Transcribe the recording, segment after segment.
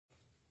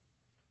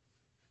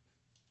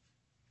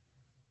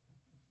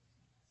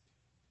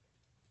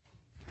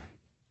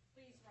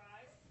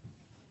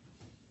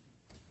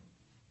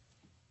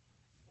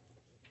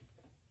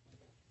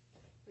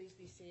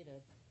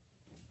seated.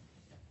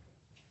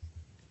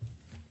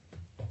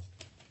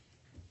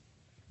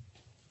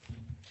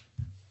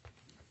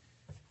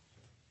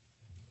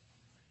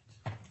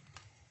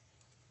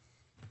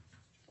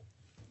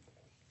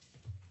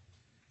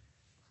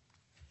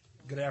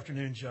 Good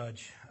afternoon,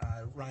 Judge.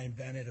 Ryan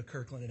Bennett of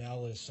Kirkland &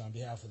 Ellis on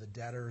behalf of the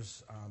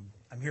debtors.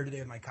 I'm here today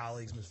with my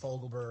colleagues, Ms.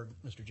 Fogelberg,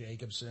 Mr.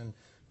 Jacobson,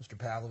 Mr.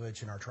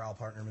 Pavlovich, and our trial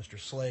partner, Mr.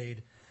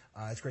 Slade.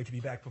 It's great to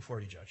be back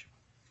before you, Judge.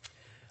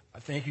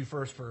 Thank you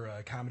first for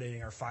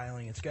accommodating our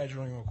filing and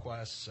scheduling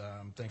requests.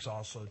 Thanks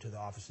also to the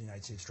Office of the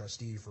United States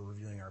Trustee for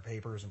reviewing our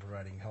papers and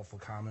providing helpful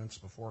comments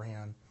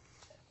beforehand.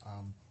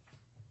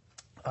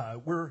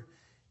 We're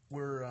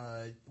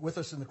with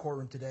us in the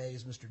courtroom today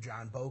is Mr.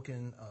 John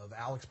Boken of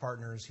Alex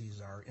Partners.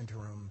 He's our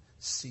interim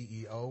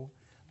CEO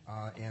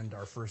and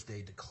our first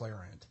day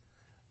declarant.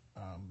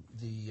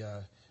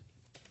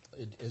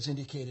 As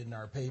indicated in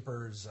our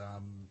papers,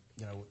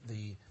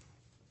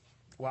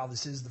 while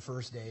this is the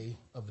first day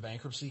of the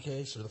bankruptcy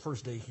case, or the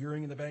first day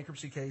hearing in the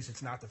bankruptcy case,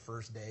 it's not the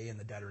first day in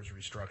the debtor's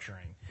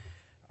restructuring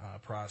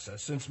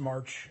process. Since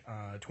March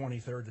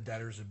 23rd, the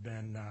debtors have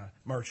been,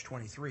 March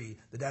 23,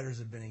 the debtors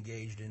have been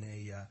engaged in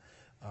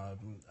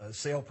a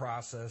sale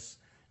process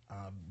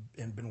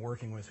and been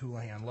working with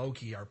Houlihan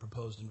Lokey, our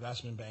proposed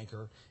investment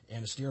banker,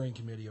 and a steering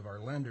committee of our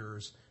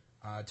lenders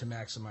to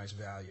maximize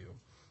value.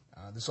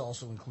 This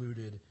also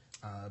included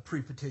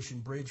pre-petition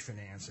bridge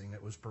financing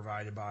that was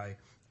provided by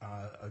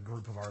a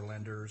group of our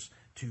lenders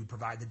to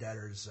provide the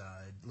debtors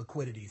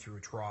liquidity through a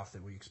trough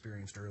that we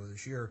experienced earlier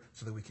this year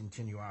so that we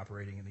continue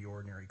operating in the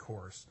ordinary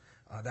course.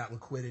 That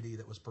liquidity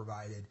that was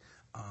provided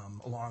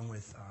along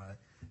with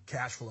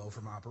cash flow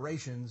from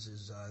operations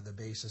is the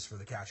basis for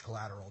the cash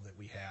collateral that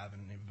we have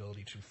and the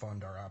ability to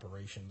fund our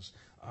operations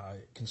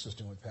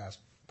consistent with past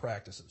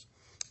practices.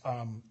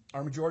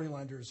 Our majority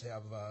lenders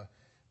have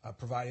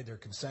provided their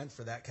consent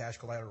for that cash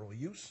collateral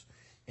use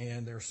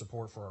and their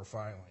support for our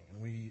filing.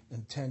 And we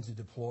intend to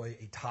deploy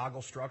a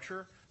toggle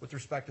structure with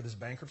respect to this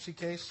bankruptcy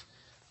case,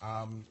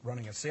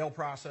 running a sale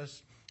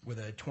process with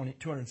a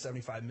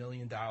 $275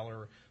 million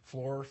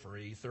floor for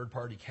a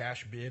third-party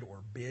cash bid or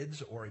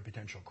bids or a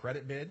potential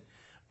credit bid,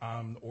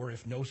 or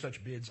if no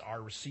such bids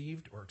are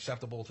received or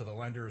acceptable to the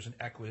lenders, an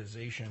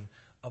equitization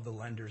of the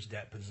lender's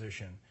debt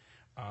position.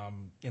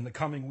 In the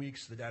coming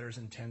weeks, the debtors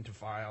intend to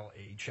file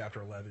a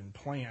Chapter 11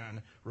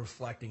 plan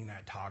reflecting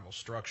that toggle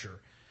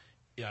structure.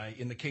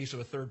 In the case of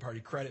a third-party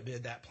credit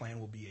bid, that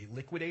plan will be a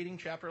liquidating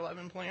Chapter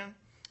 11 plan.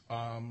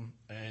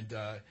 And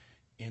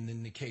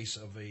in the case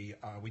of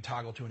we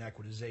toggle to an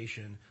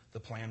equitization, the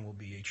plan will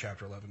be a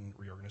Chapter 11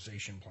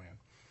 reorganization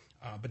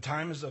plan. But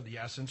time is of the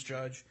essence,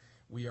 Judge.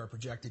 We are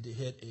projected to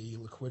hit a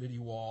liquidity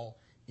wall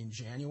in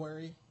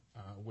January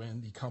when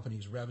the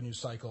company's revenue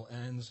cycle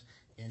ends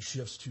and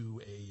shifts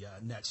to a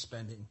net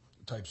spending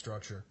type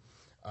structure.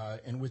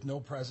 And with no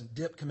present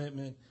DIP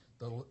commitment,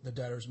 the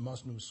debtors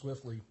must move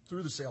swiftly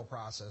through the sale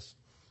process.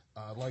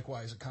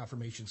 Likewise, a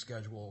confirmation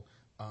schedule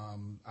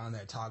on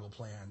that toggle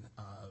plan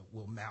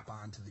will map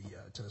onto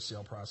the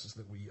sale process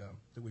that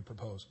we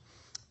propose.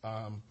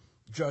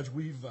 Judge,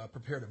 we've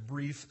prepared a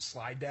brief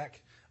slide deck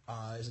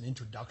as an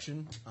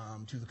introduction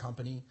to the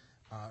company,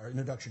 or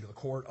introduction to the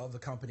court of the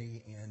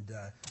company and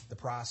the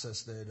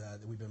process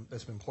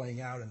that's been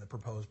playing out and the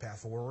proposed path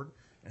forward.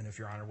 And if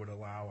Your Honor would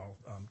allow,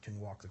 I can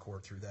walk the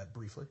court through that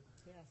briefly.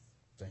 Yes.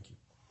 Thank you.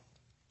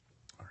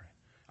 All right.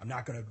 I'm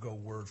not going to go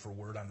word for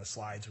word on the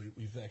slides.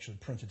 We've actually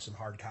printed some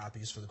hard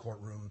copies for the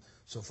courtroom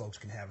so folks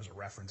can have as a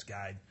reference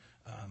guide.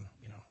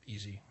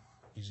 Easy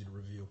to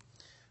review.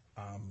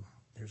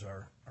 Here's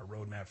our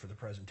roadmap for the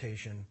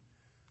presentation.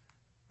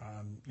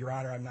 Your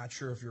Honor, I'm not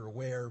sure if you're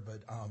aware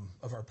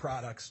of our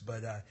products,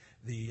 but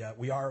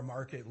we are a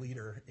market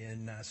leader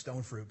in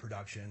stone fruit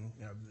production.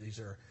 These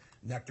are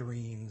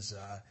nectarines,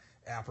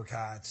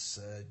 apricots,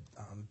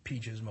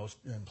 peaches,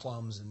 and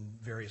plums, and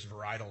various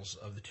varietals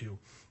of the two.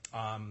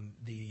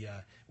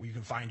 You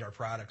can find our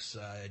products,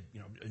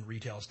 in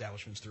retail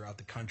establishments throughout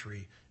the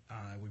country.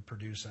 We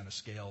produce on a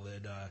scale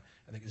that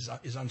I think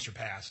is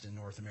unsurpassed in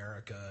North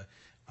America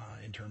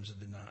in terms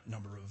of the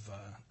number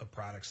of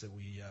products that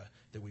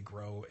we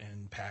grow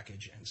and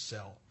package and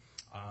sell.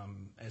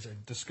 As I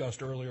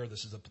discussed earlier,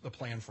 this is the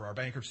plan for our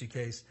bankruptcy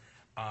case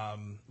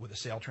with a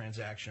sale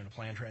transaction, a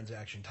plan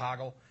transaction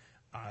toggle.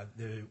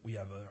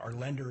 Our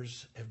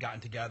lenders have gotten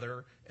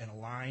together and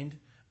aligned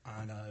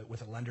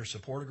with a lender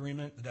support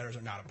agreement. The debtors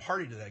are not a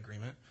party to that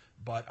agreement,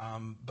 but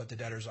the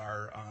debtors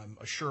are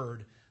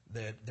assured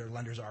that their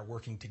lenders are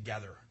working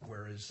together,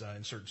 whereas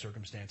in certain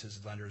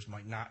circumstances, lenders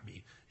might not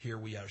be. Here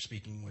we are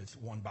speaking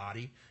with one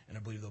body, and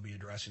I believe they'll be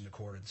addressing the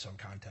court in some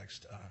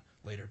context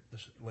later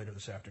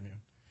this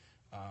afternoon.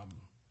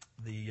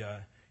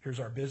 Here's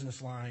our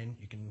business line.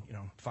 You can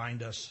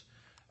find us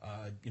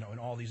in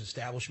all these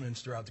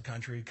establishments throughout the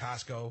country.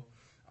 Costco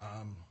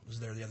was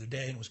there the other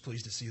day and was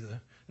pleased to see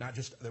not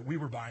just that we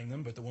were buying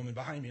them, but the woman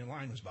behind me in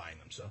line was buying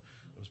them. So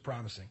it was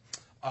promising.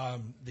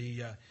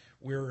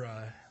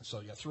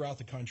 Throughout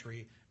the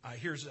country.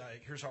 Here's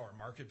how our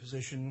market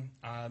position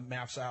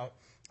maps out.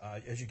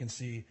 As you can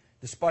see,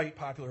 despite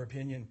popular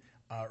opinion,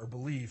 or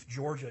belief,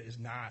 Georgia is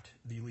not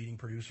the leading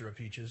producer of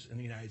peaches in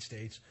the United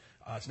States.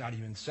 It's not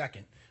even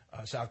second.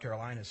 South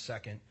Carolina is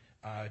second,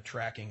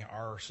 tracking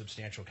our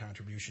substantial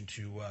contribution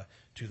to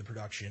the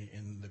production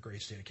in the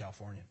great state of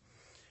California.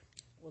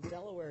 Well,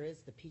 Delaware is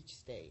the peach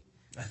state.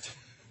 That's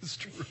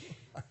true.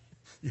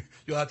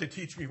 You'll have to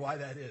teach me why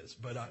that is,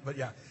 but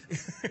yeah. You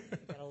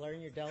got to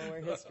learn your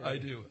Delaware history. I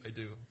do.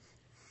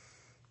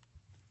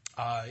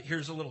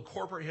 Here's a little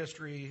corporate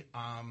history.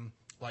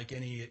 Like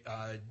any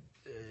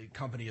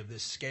company of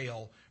this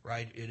scale,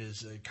 right? It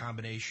is a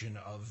combination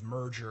of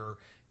merger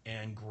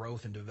and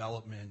growth and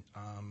development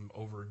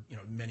over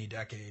many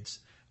decades,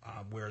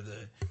 where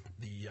the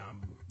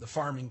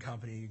farming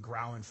company,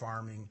 Growen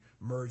Farming,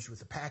 merged with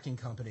the packing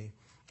company,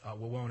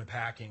 Wawona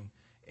Packing,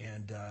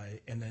 and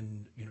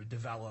then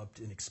developed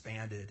and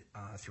expanded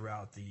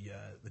throughout the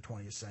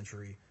 20th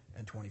century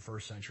and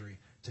 21st century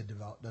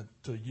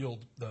to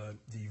yield the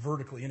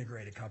vertically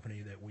integrated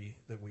company that we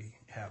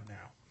have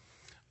now.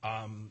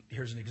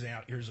 Here's an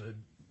example. Here's a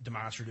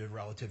demonstrative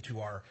relative to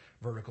our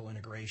vertical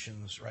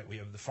integrations. Right, we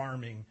have the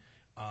farming,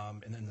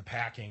 and then the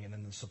packing, and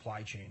then the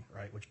supply chain.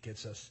 Right, which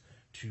gets us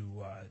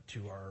to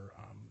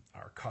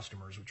our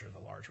customers, which are the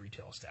large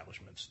retail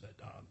establishments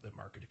that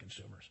market to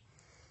consumers.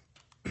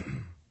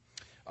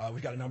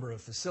 We've got a number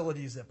of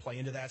facilities that play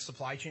into that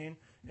supply chain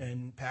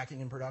and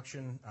packing and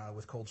production,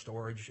 with cold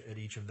storage at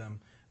each of them,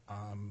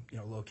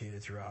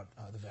 located throughout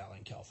the valley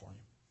in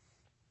California.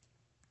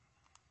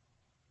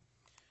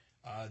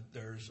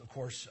 There's, of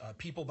course,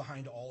 people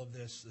behind all of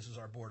this. This is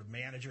our board of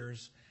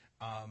managers,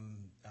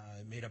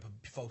 made up of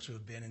folks who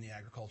have been in the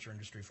agriculture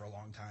industry for a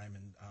long time,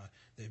 and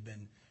they've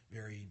been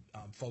very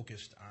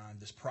focused on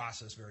this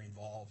process, very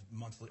involved,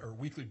 monthly or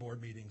weekly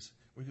board meetings,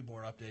 weekly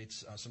board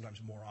updates, sometimes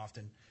more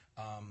often,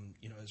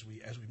 as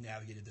we've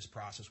navigated this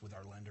process with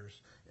our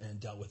lenders and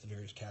dealt with the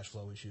various cash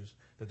flow issues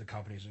that the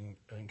company's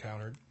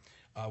encountered.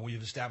 We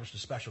have established a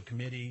special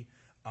committee.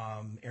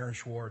 Aaron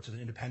Schwartz is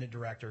an independent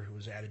director who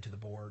was added to the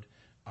board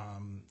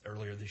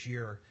earlier this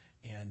year,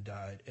 and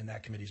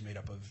that committee is made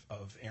up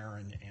of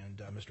Aaron and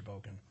Mr.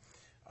 Boken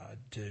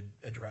to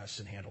address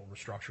and handle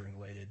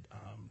restructuring-related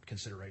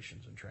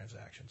considerations and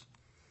transactions.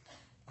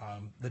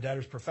 The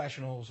debtors'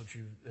 professionals, which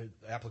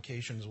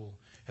applications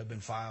have been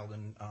filed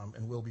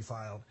and will be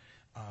filed,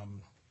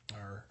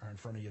 are in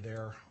front of you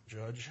there,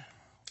 Judge.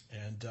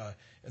 And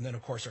then,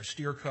 of course, our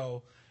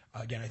SteerCo.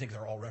 Again, I think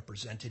they're all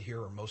represented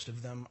here, or most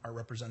of them are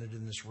represented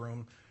in this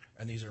room,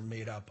 and these are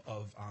made up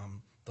of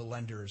the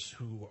lenders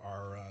who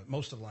are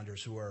most of the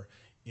lenders who are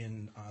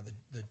in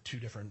the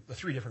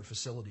three different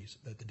facilities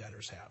that the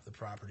debtors have: the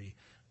property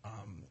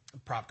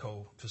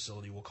PropCo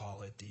facility, we'll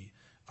call it, the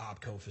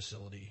OpCo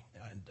facility,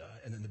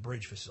 and then the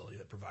bridge facility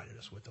that provided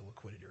us with the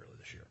liquidity earlier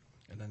this year.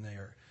 And then they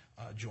are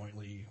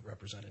jointly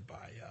represented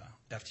by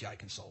FTI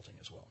Consulting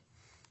as well.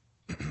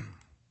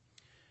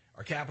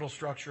 Our capital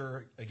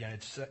structure, again,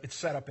 it's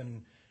set up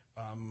in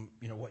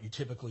what you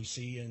typically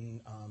see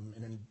in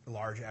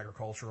large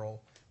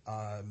agricultural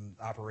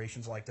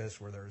operations like this,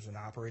 where there's an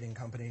operating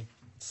company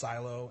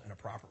silo and a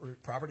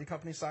property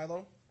company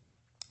silo,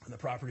 and the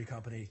property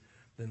company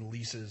then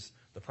leases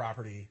the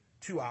property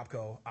to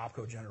OpCo.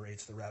 OpCo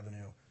generates the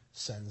revenue,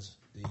 sends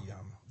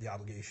the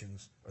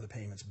obligations or the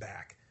payments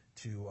back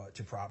to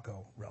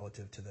PropCo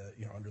relative to the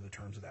under the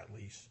terms of that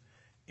lease.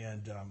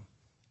 And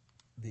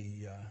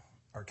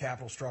our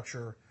capital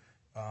structure,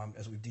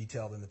 as we've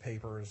detailed in the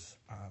papers,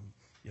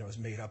 is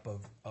made up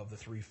of the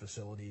three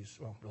facilities.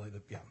 Well, really,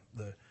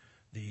 the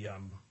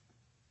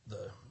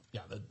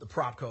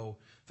PropCo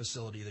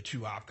facility, the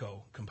two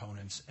OpCo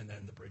components, and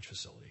then the bridge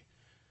facility,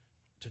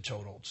 to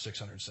total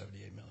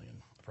 $678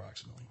 million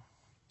approximately.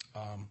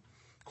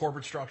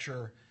 Corporate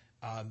structure,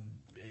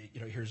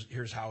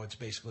 here's how it's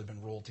basically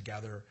been rolled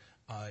together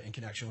in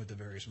connection with the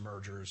various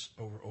mergers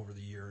over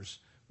the years.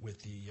 With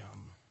the,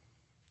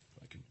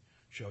 I can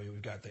show you,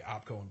 we've got the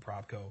OpCo and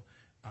PropCo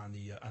on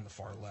the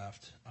far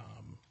left,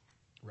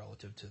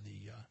 relative to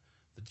the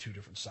two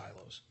different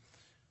silos.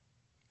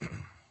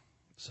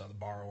 So the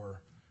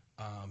borrower,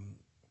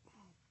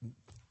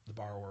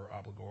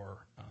 obligor,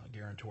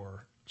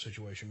 guarantor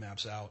situation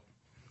maps out.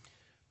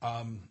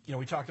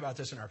 We talked about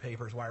this in our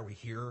papers. Why are we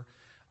here?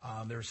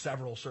 There are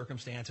several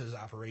circumstances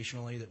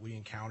operationally that we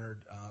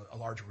encountered. A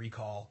large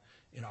recall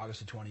in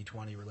August of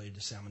 2020 related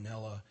to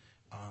salmonella.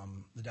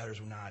 The debtors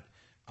were not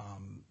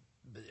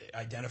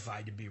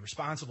identified to be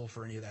responsible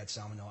for any of that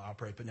salmonella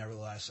outbreak, but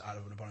nevertheless, out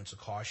of an abundance of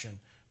caution,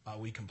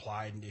 we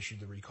complied and issued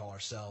the recall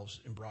ourselves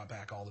and brought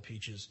back all the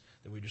peaches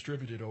that we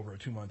distributed over a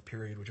 2-month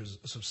period, which was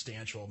a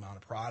substantial amount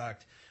of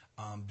product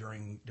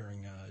during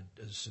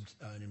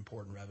an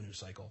important revenue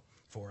cycle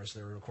for us.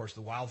 There were, of course,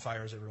 the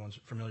wildfires everyone's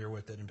familiar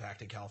with that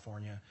impacted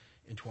California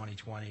in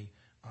 2020.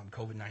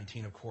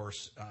 COVID-19, of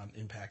course,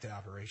 impacted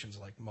operations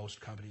like most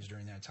companies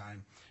during that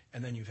time.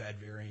 And then you've had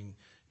varying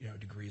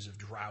degrees of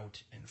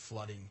drought and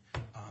flooding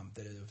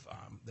that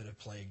have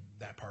plagued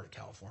that part of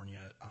California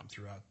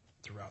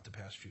throughout the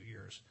past few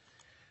years.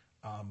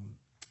 And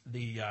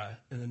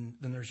then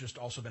there's just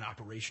also been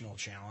operational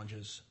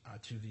challenges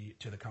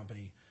to the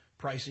company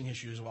pricing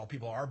issues. While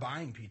people are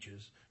buying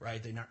peaches,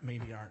 right, they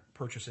maybe aren't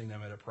purchasing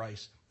them at a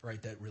price, right,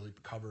 that really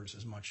covers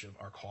as much of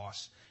our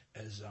costs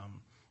as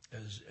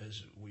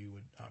we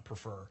would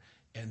prefer.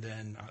 And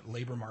then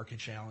labor market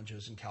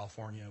challenges in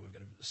California. We've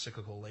got a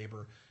cyclical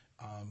labor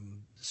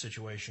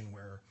situation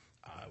where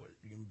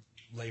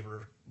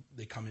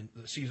the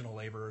seasonal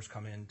laborers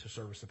come in to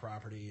service the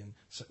property, and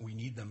so we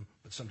need them,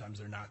 but sometimes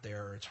they're not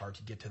there. It's hard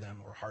to get to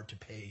them or hard to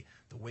pay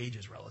the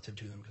wages relative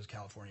to them because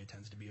California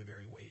tends to be a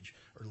very wage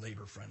or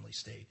labor-friendly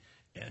state,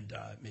 and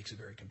makes it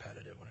very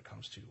competitive when it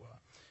comes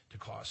to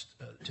cost,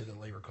 to the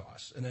labor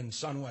costs. And then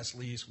SunWest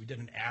lease, we did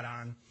an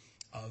add-on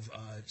of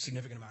a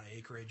significant amount of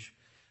acreage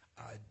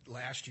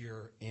last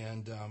year,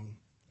 and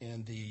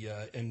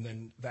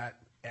then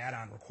that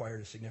add-on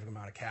required a significant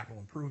amount of capital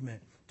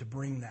improvement to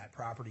bring that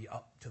property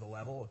up to the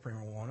level of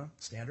Prima Wawona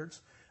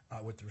standards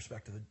with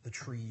respect to the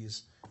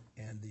trees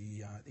and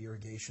the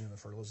irrigation and the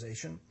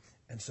fertilization.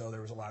 And so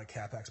there was a lot of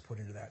CapEx put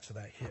into that, so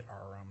that hit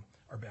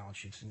our balance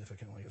sheet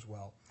significantly as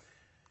well.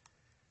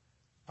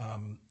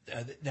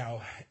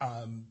 Now,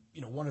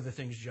 one of the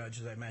things, Judge,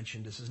 as I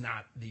mentioned, this is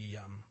not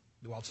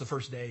it's the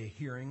first day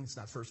hearing. It's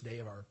not the first day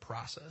of our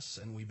process,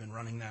 and we've been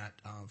running that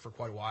for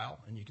quite a while.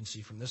 And you can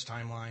see from this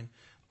timeline,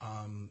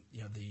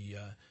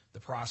 the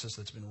process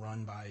that's been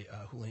run by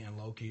Julian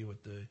Loki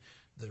with the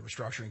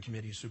restructuring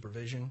committee's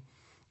supervision.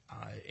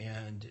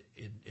 And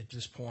at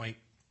this point,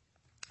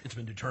 it's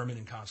been determined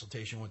in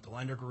consultation with the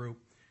lender group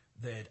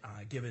that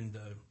given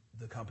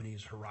the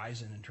company's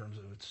horizon in terms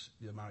of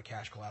the amount of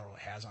cash collateral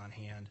it has on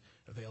hand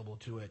available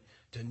to it,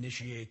 to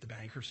initiate the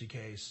bankruptcy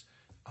case,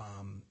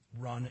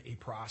 run a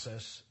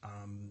process,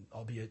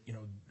 albeit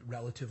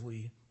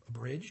relatively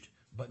abridged,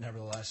 but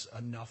nevertheless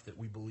enough that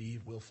we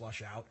believe will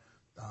flush out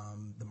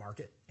the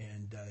market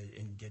and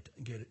get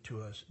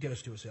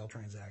us to a sale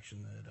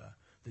transaction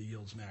that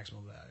yields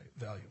maximum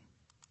value.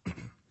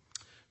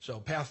 So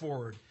path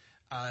forward,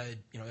 as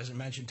I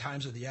mentioned,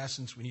 time's of the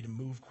essence. We need to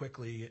move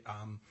quickly.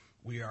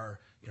 We are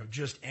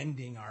just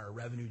ending our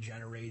revenue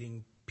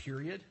generating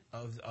period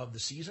of the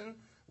season.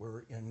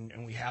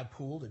 And we have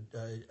pooled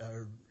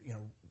a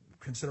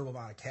considerable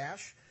amount of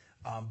cash,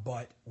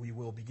 but we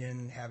will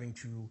begin having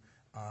to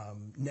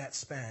net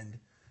spend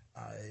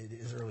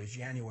as early as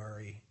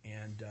January,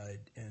 and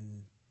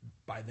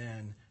by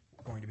then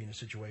we're going to be in a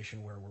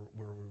situation where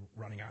we're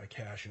running out of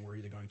cash, and we're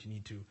either going to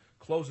need to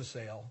close a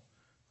sale,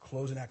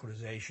 close an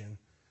equitization,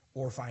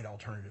 or find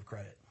alternative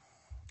credit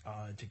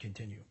to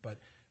continue. But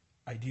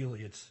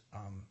ideally, it's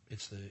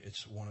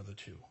one of the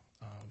two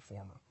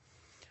former.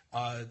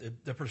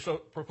 The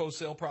proposed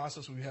sale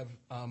process we have,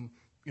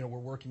 we're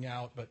working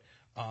out, but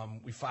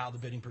we filed the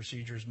bidding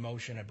procedures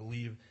motion. I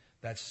believe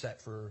that's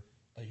set for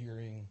a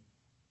hearing.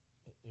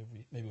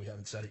 Maybe we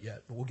haven't said it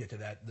yet, but we'll get to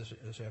that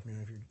this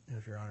afternoon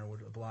if Your Honor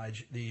would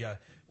oblige.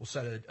 We'll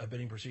set a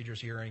bidding procedures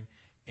hearing,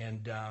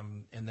 and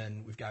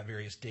then we've got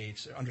various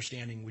dates.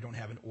 Understanding we don't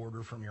have an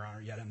order from Your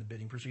Honor yet on the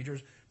bidding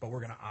procedures, but we're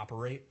going to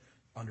operate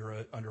under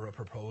a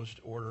proposed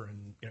order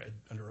and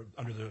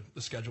under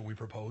the schedule we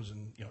propose,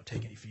 and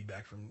take any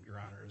feedback from Your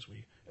Honor as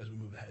we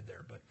move ahead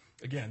there. But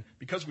again,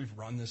 because we've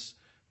run this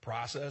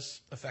process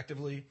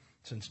effectively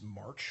since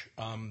March,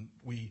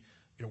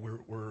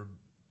 we're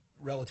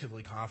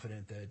relatively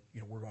confident that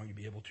we're going to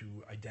be able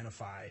to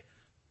identify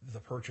the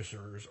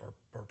purchasers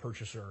or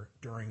purchaser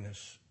during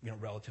this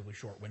relatively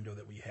short window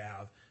that we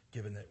have,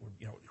 given that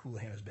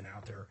Houlihan has been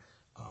out there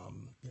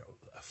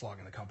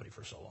flogging the company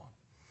for so long.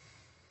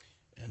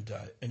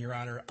 And Your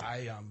Honor,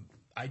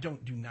 I do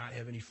not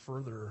have any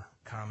further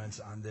comments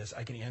on this.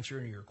 I can answer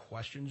any of your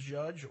questions,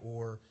 Judge,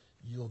 or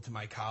yield to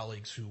my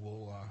colleagues who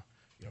will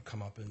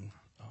come up and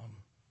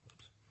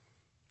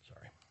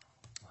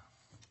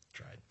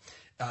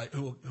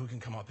who can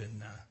come up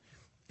and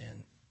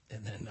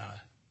then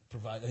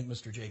provide. I think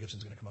Mr.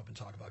 Jacobson's going to come up and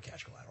talk about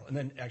cash collateral. And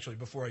then actually,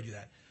 before I do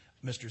that,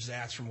 Mr.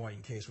 Zatz from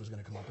White & Case was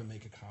going to come up and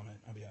make a comment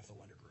on behalf of the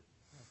lender group.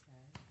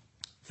 Okay.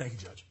 Thank you,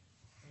 Judge.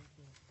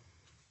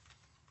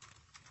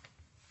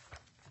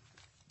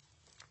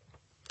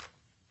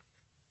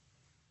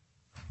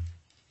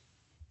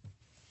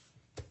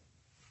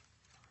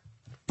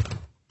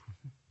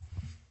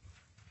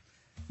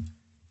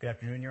 Good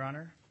afternoon, Your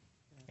Honor.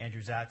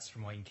 Andrew Zatz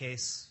from White &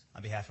 Case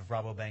on behalf of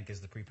Rabobank as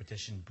the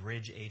pre-petition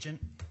bridge agent.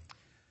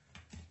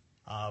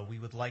 We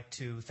would like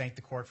to thank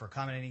the court for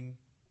accommodating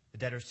the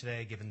debtors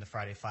today, given the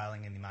Friday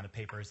filing and the amount of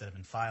papers that have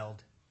been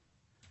filed.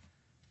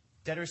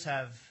 Debtors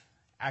have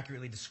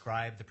accurately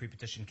described the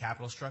pre-petition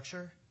capital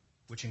structure,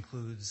 which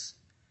includes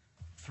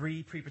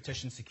 3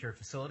 pre-petition secured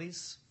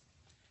facilities,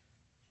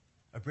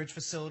 a bridge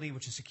facility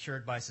which is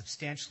secured by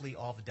substantially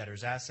all the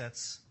debtors'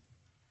 assets,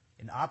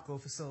 an OPCO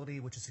facility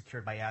which is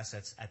secured by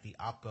assets at the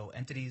OPCO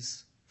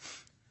entities,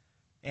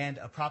 and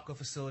a PropCo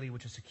facility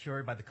which is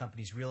secured by the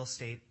company's real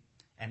estate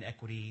and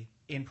equity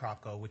in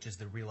PropCo, which is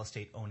the real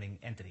estate owning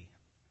entity.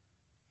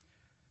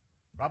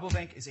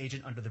 Rabobank is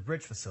agent under the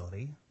bridge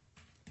facility,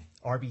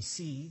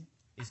 RBC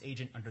is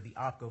agent under the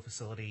OPCO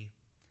facility,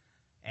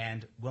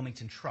 and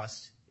Wilmington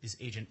Trust is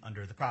agent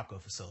under the PropCo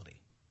facility.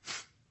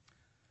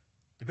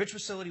 The bridge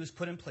facility was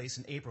put in place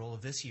in April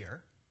of this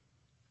year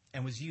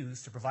and was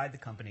used to provide the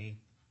company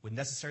with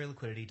necessary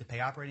liquidity to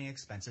pay operating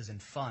expenses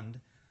and fund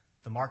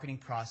the marketing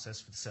process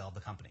for the sale of the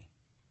company.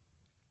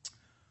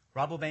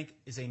 Rabobank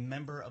is a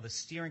member of a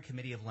steering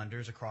committee of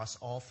lenders across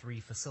all three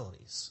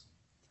facilities.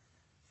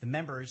 The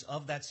members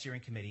of that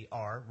steering committee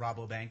are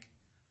Rabobank,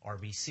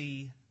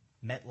 RBC,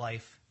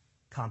 MetLife,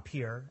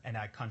 Compeer, and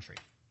Ag Country.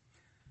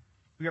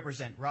 We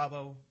represent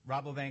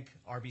Rabobank.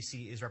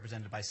 RBC is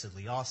represented by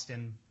Sidley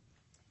Austin.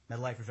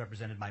 MetLife is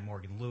represented by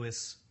Morgan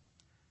Lewis.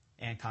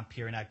 And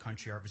Compeer and Ag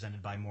Country are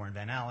represented by Moore and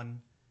Van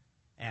Allen.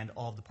 And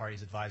all of the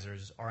parties'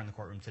 advisors are in the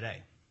courtroom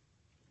today.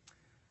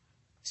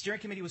 The steering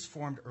committee was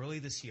formed early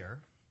this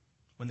year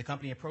when the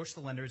company approached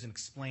the lenders and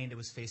explained it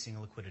was facing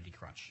a liquidity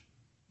crunch.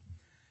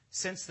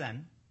 Since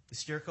then, the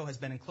SteerCo has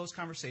been in close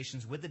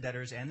conversations with the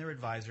debtors and their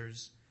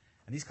advisors,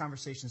 and these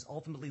conversations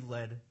ultimately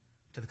led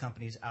to the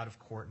company's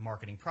out-of-court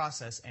marketing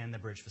process and the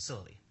bridge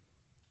facility.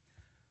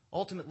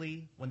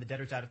 Ultimately, when the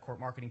debtor's out-of-court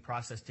marketing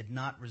process did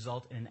not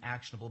result in an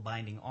actionable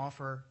binding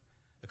offer,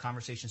 the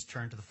conversations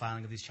turned to the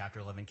filing of these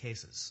Chapter 11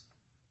 cases.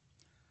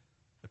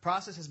 The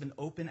process has been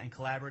open and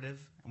collaborative,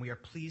 and we are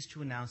pleased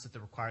to announce that the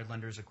required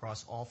lenders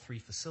across all three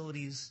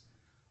facilities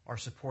are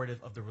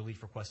supportive of the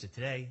relief requested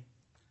today,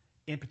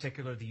 in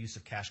particular the use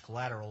of cash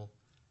collateral,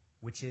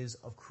 which is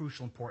of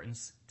crucial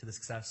importance to the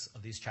success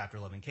of these Chapter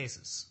 11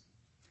 cases.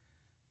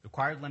 The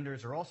required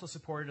lenders are also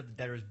supportive of the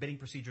debtor's bidding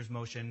procedures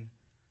motion,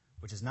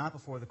 which is not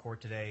before the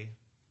court today,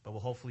 but will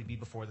hopefully be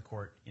before the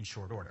court in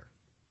short order.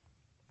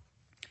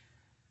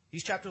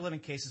 These Chapter 11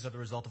 cases are the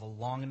result of a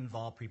long and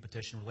involved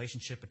pre-petition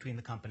relationship between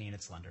the company and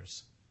its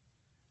lenders.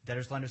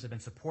 Debtors' lenders have been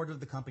supportive of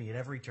the company at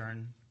every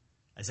turn,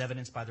 as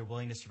evidenced by their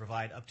willingness to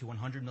provide up to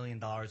 $100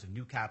 million of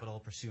new capital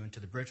pursuant to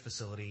the bridge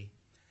facility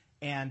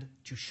and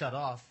to shut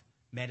off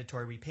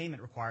mandatory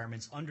repayment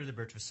requirements under the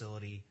bridge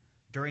facility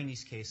during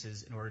these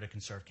cases in order to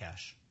conserve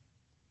cash.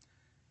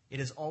 It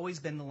has always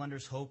been the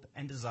lender's hope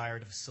and desire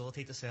to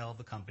facilitate the sale of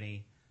the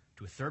company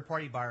to a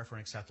third-party buyer for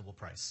an acceptable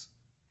price.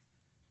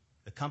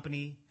 The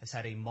company has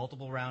had a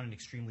multiple round and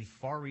extremely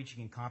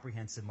far-reaching and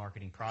comprehensive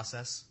marketing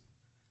process.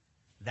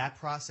 That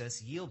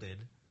process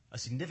yielded a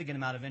significant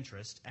amount of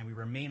interest, and we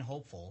remain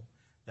hopeful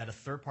that a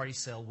third-party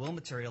sale will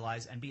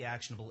materialize and be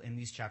actionable in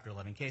these Chapter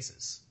 11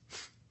 cases.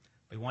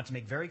 We want to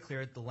make very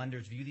clear that the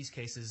lenders view these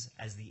cases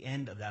as the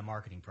end of that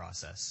marketing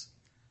process.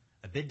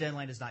 A bid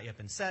deadline has not yet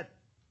been set,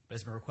 but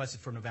has been requested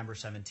for November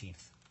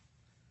 17th.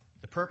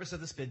 The purpose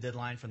of this bid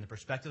deadline from the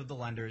perspective of the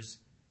lenders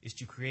is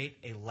to create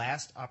a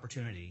last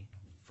opportunity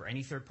for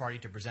any third party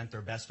to present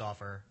their best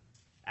offer,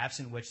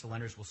 absent which the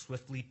lenders will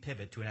swiftly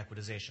pivot to an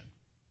equitization.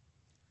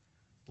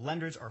 The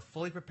lenders are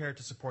fully prepared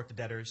to support the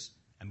debtors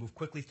and move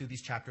quickly through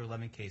these Chapter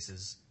 11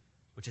 cases,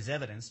 which is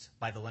evidenced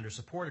by the lender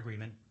support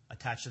agreement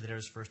attached to the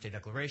debtor's first day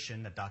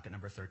declaration at docket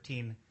number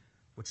 13,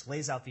 which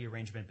lays out the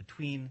arrangement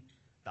between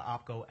the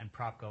OPCO and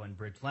PropCo and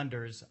bridge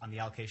lenders on the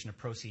allocation of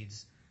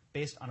proceeds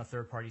based on a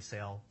third-party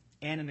sale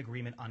and an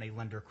agreement on a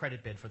lender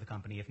credit bid for the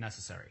company if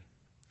necessary.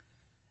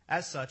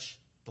 As such,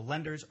 the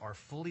lenders are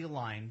fully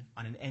aligned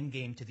on an end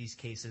game to these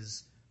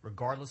cases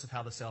regardless of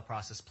how the sale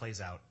process plays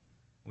out.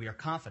 We are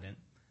confident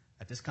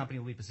that this company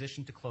will be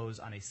positioned to close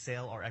on a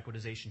sale or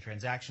equitization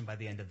transaction by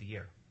the end of the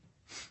year.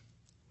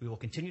 We will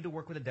continue to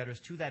work with the debtors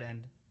to that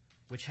end,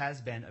 which has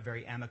been a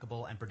very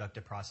amicable and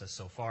productive process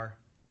so far.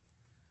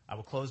 I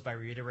will close by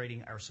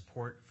reiterating our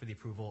support for the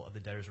approval of the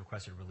debtors'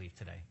 requested relief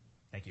today.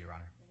 Thank you, Your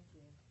Honor. Thank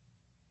you.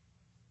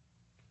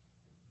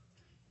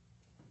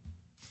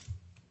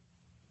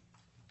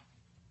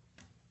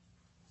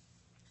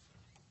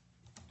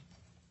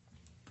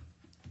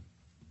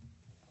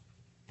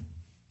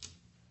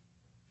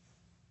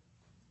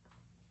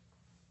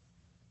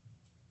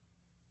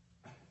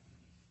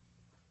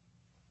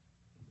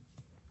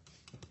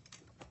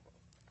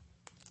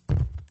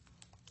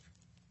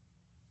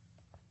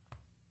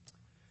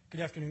 Good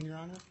afternoon, Your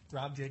Honor.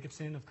 Rob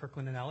Jacobson of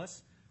Kirkland &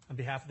 Ellis on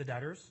behalf of the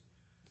debtors.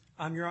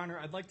 Your Honor,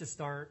 I'd like to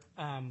start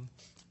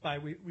by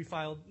we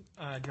filed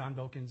John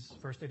Boken's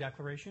first day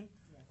declaration,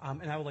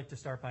 and I would like to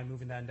start by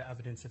moving that into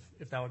evidence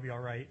if that would be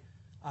all right.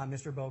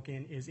 Mr.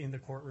 Boken is in the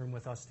courtroom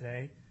with us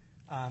today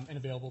and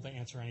available to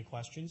answer any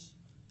questions,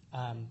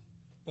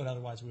 but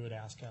otherwise we would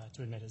ask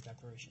to admit his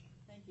declaration.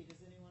 Thank you. Does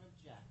anyone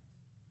object?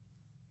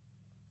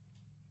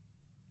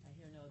 I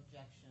hear no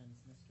objections.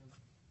 Mr.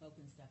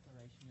 Boken's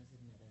declaration is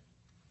admitted.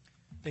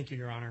 Thank you,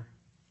 Your Honor.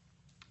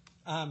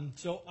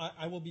 So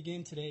I will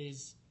begin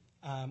today's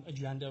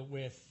agenda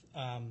with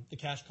the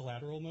cash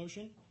collateral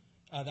motion.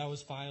 That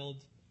was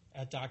filed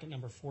at docket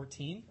number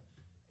 14,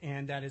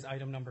 and that is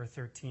item number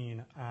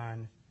 13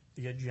 on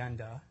the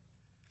agenda.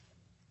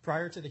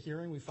 Prior to the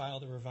hearing, we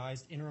filed a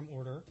revised interim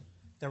order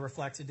that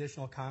reflects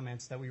additional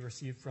comments that we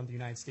received from the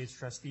United States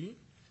trustee.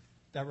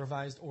 That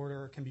revised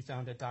order can be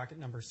found at docket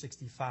number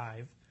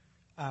 65.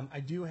 I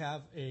do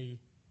have a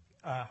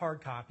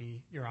hard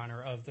copy, Your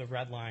Honor, of the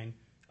red line,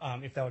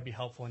 if that would be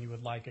helpful and you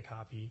would like a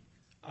copy.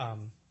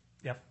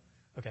 Yep.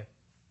 Okay.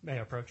 May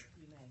I approach?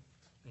 You may.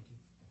 Thank you.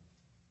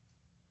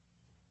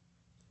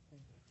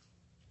 Thank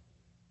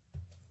you.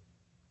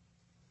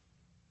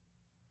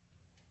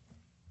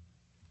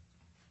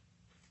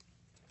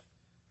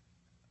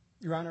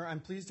 Your Honor, I'm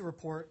pleased to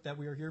report that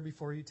we are here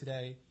before you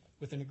today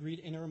with an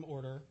agreed interim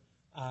order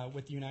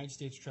with the United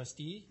States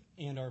trustee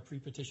and our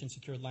pre-petition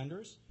secured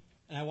lenders.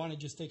 And I want to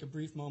just take a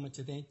brief moment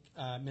to thank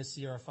Ms.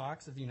 Sierra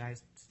Fox of the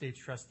United States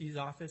Trustee's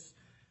Office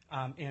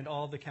and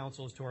all the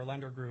counsels to our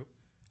lender group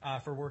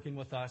for working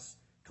with us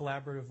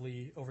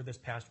collaboratively over this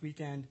past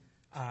weekend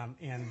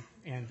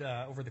and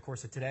over the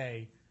course of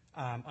today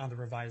on the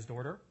revised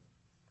order.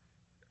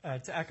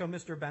 To echo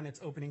Mr. Bennett's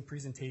opening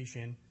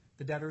presentation,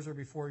 the debtors are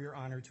before your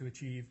honor to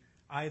achieve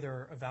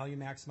either a value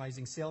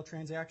maximizing sale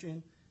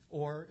transaction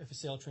or, if a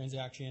sale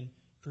transaction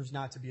proves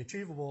not to be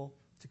achievable,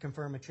 to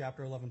confirm a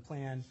Chapter 11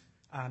 plan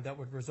that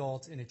would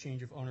result in a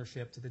change of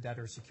ownership to the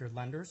debtors' secured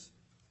lenders.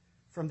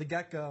 From the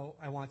get-go,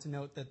 I want to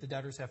note that the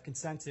debtors have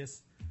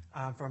consensus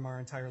from our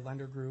entire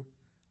lender group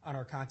on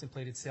our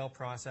contemplated sale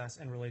process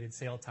and related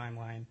sale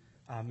timeline.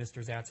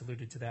 Mr. Zatz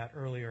alluded to that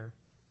earlier.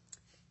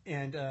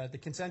 And the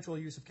consensual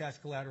use of cash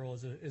collateral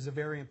is a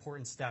very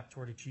important step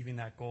toward achieving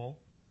that goal.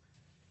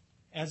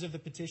 As of the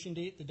petition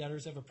date, the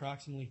debtors have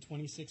approximately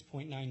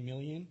 $26.9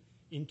 million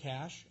in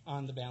cash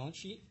on the balance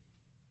sheet.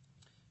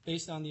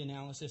 Based on the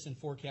analysis and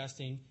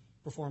forecasting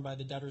performed by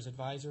the debtors'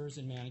 advisors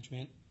and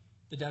management,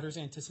 the debtors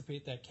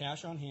anticipate that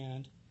cash on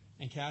hand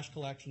and cash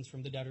collections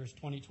from the debtors'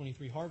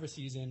 2023 harvest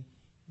season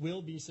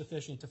will be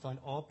sufficient to fund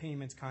all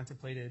payments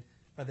contemplated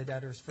by the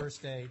debtors'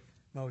 first day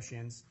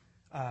motions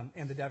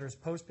and the debtors'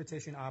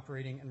 post-petition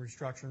operating and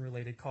restructuring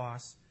related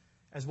costs,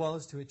 as well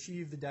as to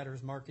achieve the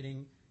debtors'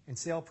 marketing and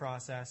sale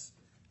process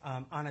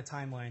on a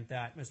timeline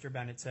that Mr.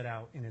 Bennett set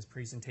out in his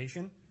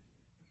presentation.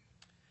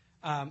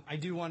 I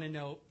do want to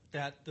note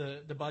that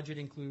the budget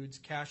includes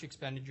cash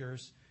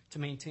expenditures to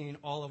maintain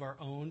all of our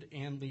owned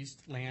and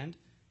leased land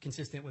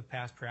consistent with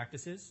past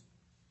practices.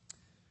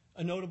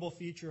 A notable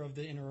feature of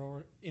the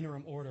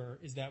interim order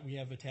is that we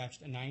have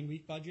attached a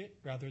 9-week budget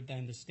rather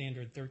than the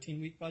standard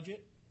 13-week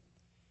budget.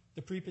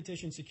 The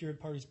pre-petition secured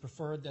parties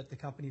preferred that the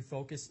company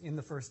focus in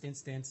the first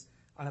instance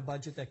on a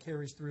budget that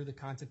carries through the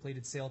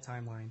contemplated sale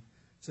timeline.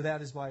 So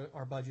that is why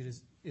our budget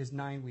is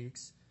 9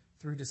 weeks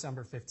through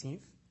December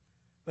 15th.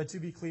 But to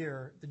be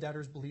clear, the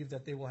debtors believe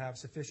that they will have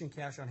sufficient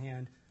cash on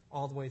hand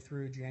all the way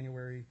through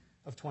January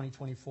of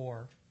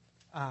 2024.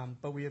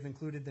 But we have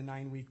included the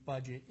 9-week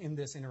budget in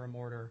this interim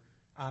order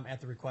at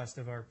the request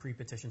of our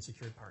pre-petition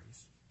secured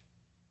parties.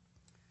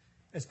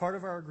 As part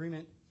of our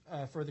agreement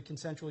for the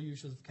consensual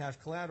use of cash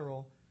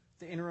collateral,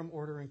 the interim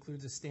order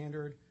includes a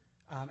standard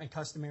and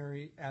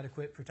customary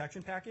adequate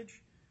protection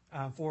package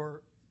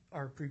for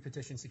our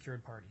pre-petition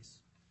secured parties.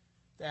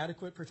 The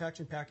adequate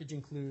protection package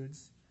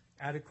includes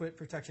adequate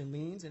protection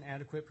liens and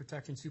adequate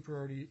protection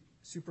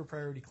super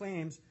priority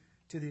claims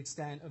to the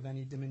extent of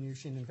any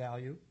diminution in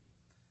value,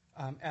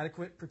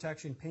 adequate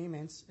protection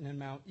payments in an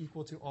amount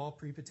equal to all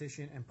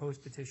pre-petition and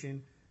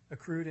post-petition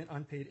accrued and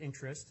unpaid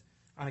interest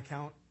on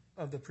account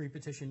of the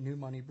pre-petition new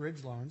money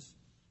bridge loans,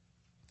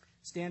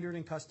 standard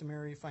and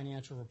customary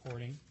financial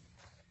reporting,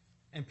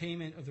 and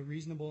payment of the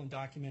reasonable and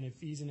documented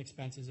fees and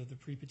expenses of the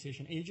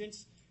pre-petition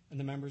agents and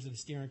the members of the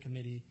steering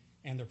committee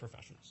and their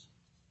professionals.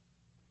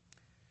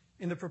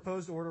 In the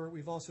proposed order,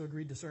 we've also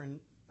agreed to certain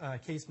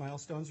case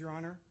milestones, Your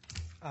Honor,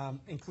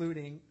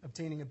 including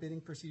obtaining a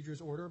bidding procedures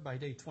order by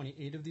day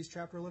 28 of these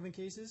Chapter 11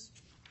 cases,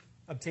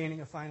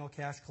 obtaining a final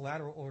cash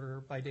collateral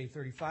order by day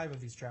 35 of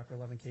these Chapter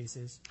 11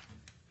 cases,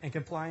 and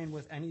complying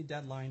with any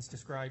deadlines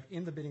described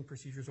in the bidding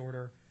procedures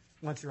order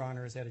once Your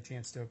Honor has had a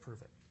chance to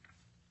approve it.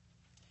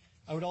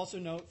 I would also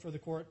note for the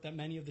court that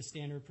many of the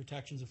standard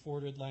protections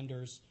afforded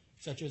lenders,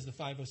 such as the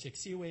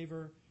 506C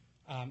waiver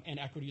and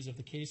equities of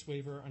the case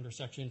waiver under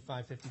Section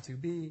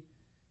 552B,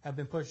 have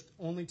been pushed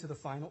only to the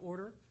final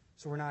order,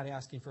 so we're not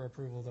asking for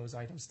approval of those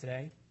items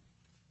today.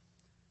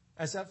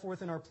 As set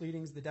forth in our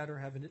pleadings, the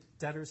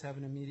debtors have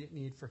an immediate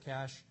need for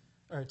cash,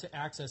 or to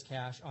access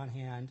cash on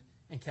hand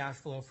and cash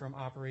flow from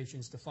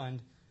operations to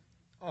fund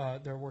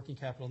their working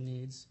capital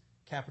needs,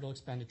 capital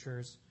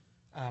expenditures,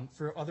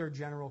 for other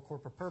general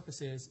corporate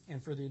purposes,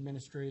 and for the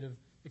administrative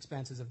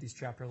expenses of these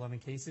Chapter 11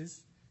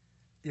 cases.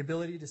 The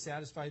ability to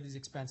satisfy these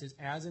expenses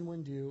as and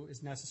when due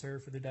is necessary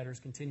for the debtors'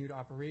 continued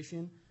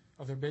operation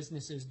of their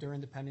businesses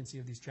during the pendency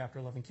of these Chapter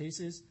 11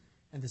 cases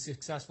and the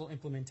successful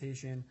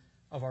implementation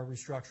of our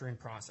restructuring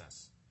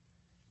process.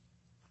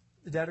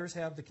 The debtors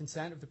have the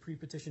consent of the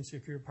pre-petition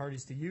secured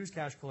parties to use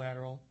cash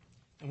collateral,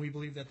 and we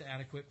believe that the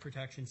adequate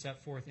protection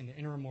set forth in the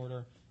interim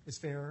order is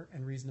fair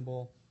and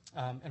reasonable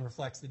and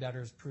reflects the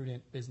debtor's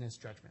prudent business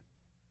judgment,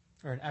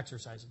 or an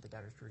exercise of the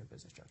debtor's prudent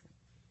business judgment.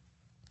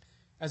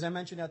 As I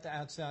mentioned at the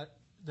outset,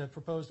 the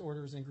proposed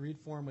order is in agreed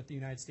form with the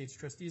United States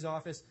Trustee's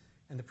Office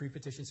and the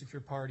pre-petition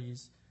secured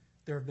parties.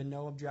 There have been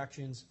no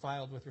objections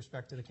filed with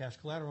respect to the cash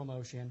collateral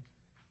motion.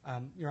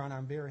 Your Honor,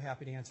 I'm very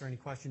happy to answer any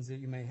questions that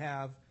you may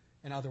have,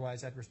 and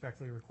otherwise I'd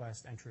respectfully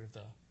request entry of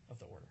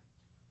the order.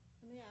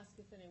 Let me ask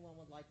if anyone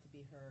would like to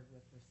be heard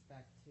with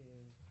respect to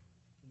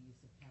the use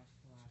of cash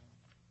collateral.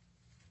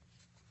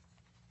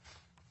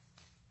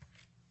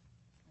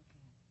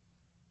 Okay.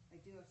 I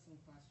do have some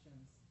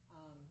questions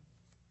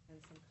and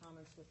some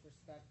comments with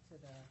respect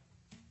to the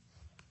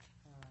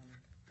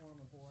form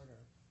of order.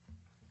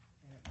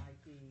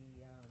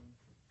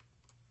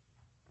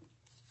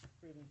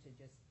 prudent to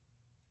just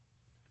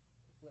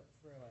flip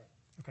through it.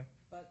 Okay.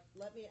 But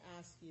let me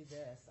ask you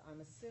this.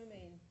 I'm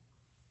assuming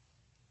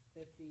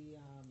that the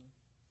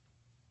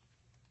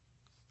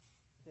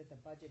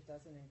budget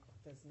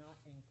does not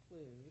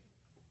include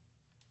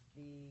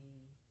the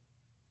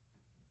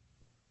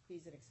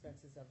fees and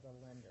expenses of the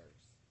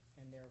lenders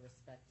and their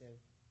respective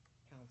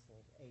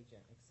counsel,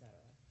 agent, et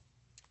cetera.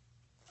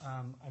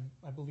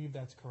 I believe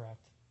that's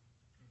correct.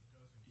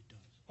 It does.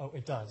 Oh,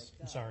 it does. It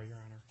I'm does. sorry, Your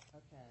Honor.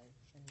 Okay,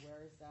 and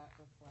where is that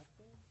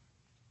reflected?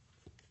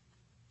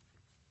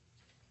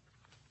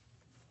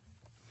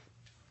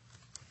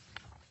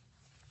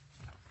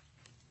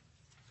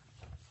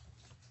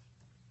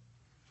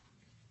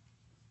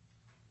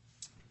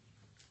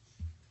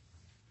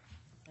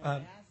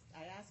 And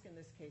I ask in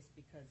this case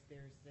because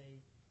there's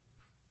a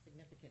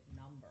significant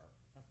number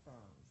of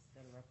firms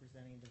that are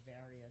representing the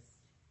various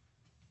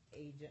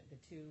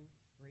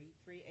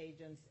three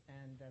agents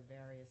and the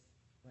various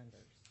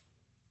lenders.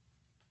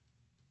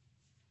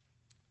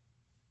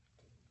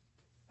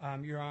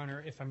 Your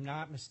Honor, if I'm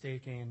not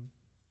mistaken,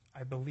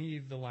 I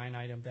believe the line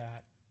item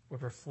that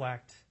would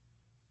reflect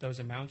those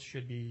amounts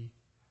should be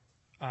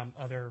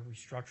other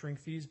restructuring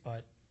fees,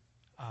 but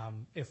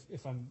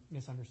if I'm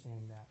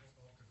misunderstanding that.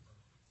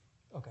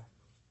 Okay.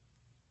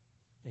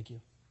 Thank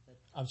you.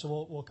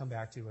 So we'll come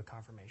back to a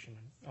confirmation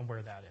on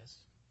where that is.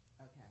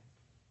 Okay.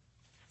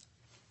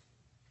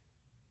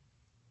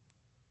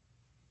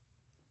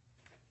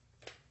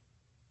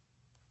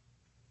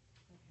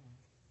 Okay.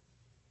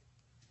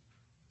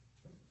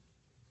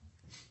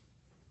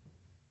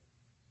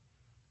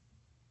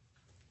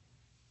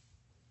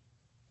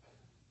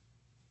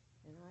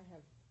 And I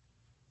have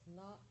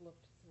not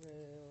looked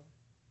through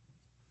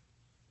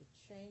the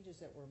changes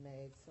that were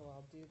made, so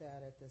I'll do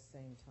that at the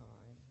same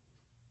time.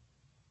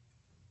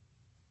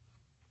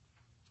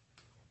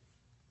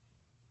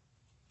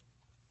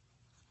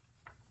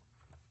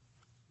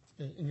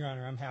 And Your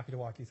Honor, I'm happy to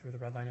walk you through the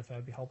red line if that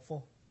would be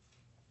helpful.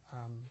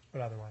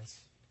 But otherwise,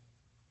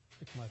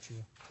 I can let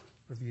you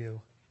review.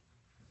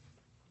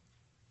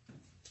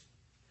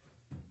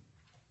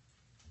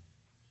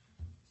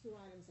 Two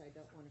items I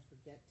don't want to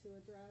forget to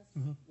address.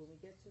 Mhm. When we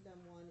get to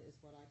them, one is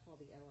what I call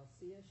the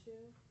LLC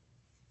issue,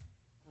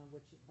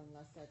 which,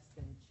 unless that's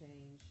been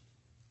changed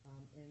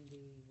in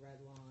the red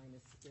line,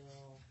 is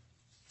still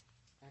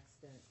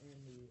extant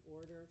in the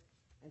order.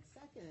 And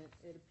second,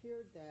 it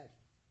appeared that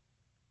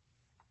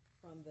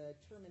from the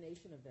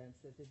termination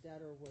events that the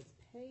debtor was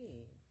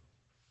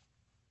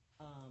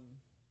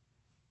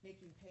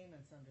making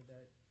payments under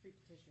the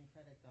pre-petition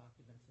credit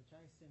documents, which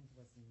I assumed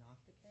was not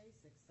the case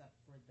except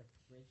for the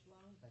bridge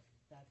loan, but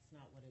that's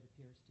not what it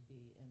appears to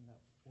be in the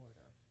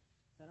order.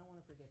 So I don't want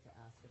to forget to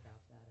ask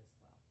about that as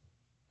well.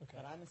 Okay.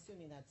 But I'm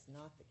assuming that's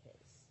not the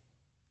case.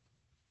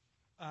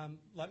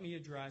 Let me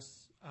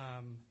address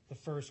the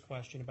first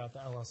question about the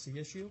LLC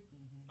issue.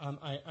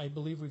 I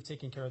believe we've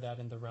taken care of that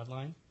in the red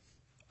line.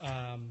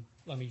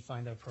 Let me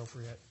find the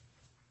appropriate.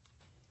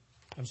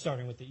 I'm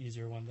starting with the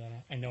easier one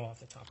that I know off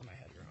the top of my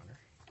head, Your Honor.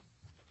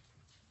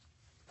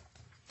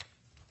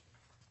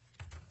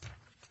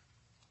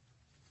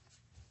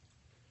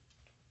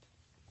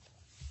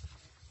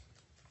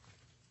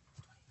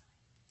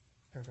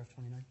 Paragraph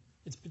 29.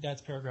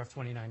 That's paragraph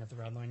 29 of the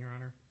red line, Your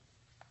Honor.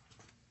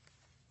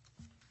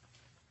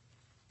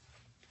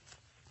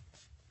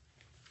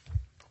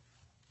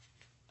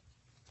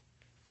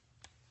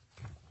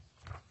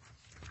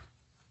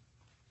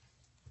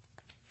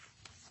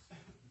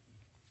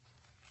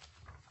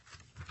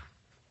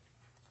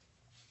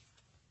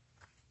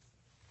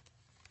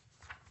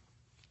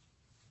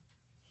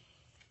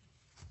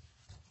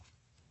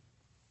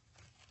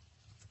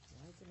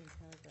 Why is it in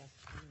paragraph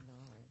 29?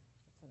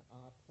 That's an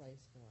odd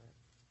place for it.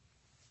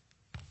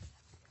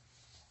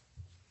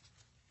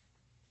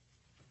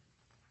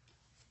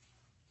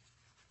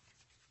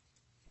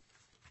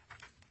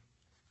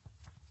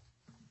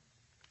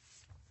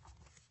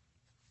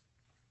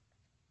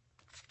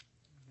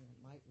 I mean,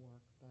 it might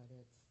work, but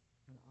it's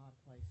an odd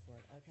place for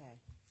it. Okay.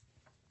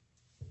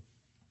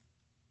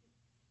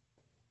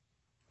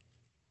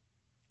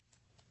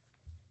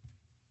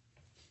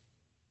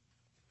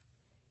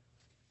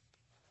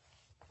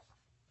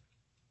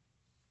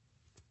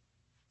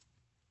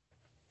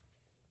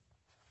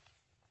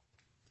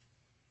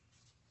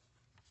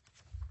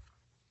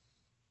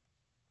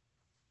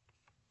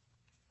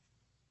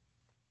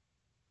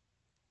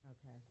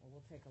 Okay, well,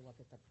 we'll take a look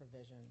at the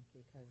provision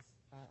because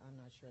I'm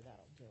not sure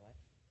that'll do it.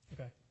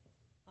 Okay.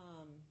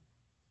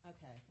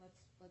 Okay,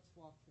 let's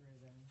walk through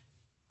them.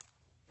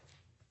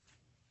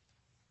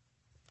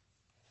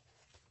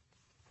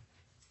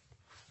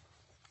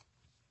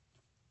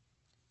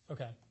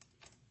 Okay.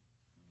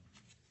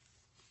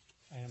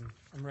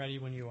 I'm ready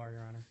when you are,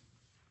 Your Honor.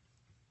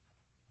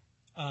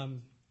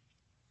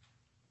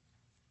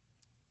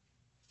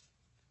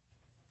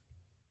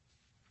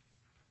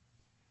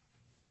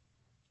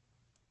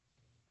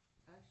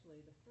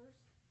 Actually, the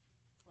first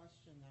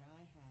question that I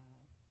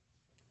have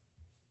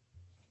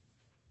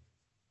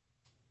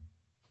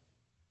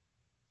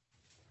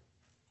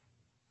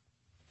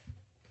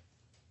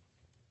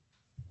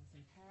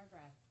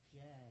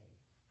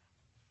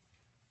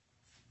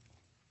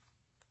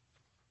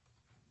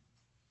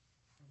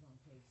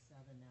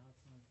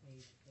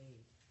page 8,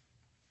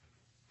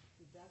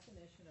 the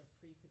definition of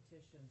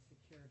pre-petition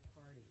secured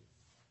parties,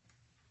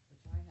 which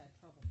I had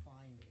trouble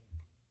finding.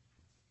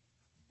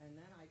 And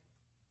then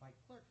my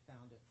clerk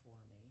found it for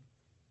me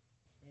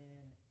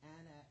in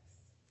Annex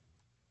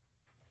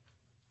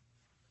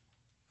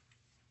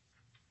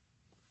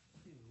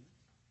 2,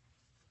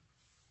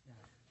 no,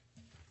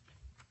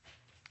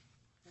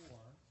 4,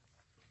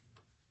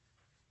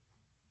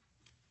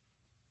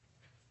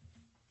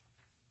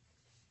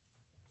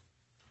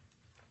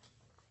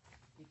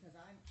 because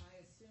I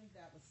assumed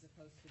that was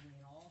supposed to mean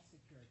all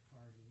secured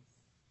parties,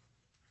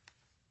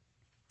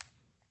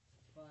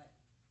 but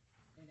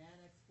in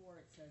Annex 4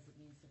 it says it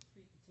means the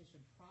pre-petition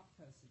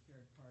propco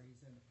secured parties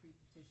and the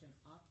pre-petition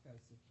opco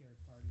secured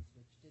parties,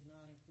 which did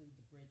not include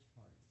the bridge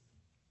parties.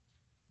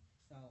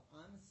 So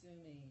I'm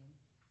assuming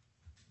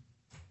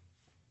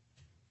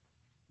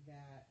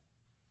that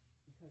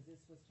because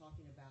this was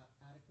talking about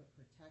adequate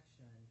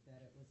protection, that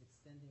it was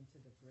extending to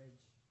the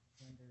bridge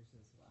lenders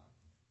as well.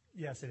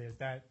 Yes, it is.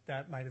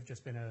 That might have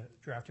just been a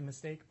drafting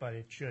mistake, but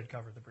it should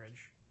cover the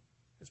bridge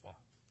as well.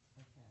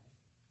 Okay.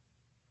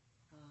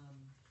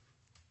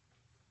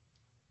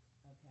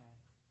 Okay.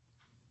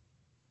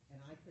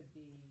 And I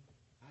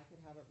could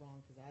have it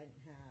wrong because I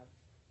didn't have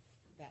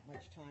that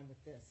much time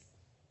with this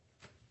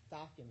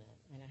document,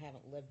 and I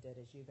haven't lived it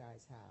as you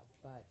guys have,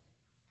 but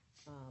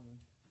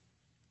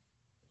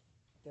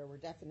there were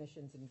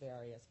definitions in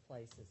various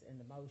places in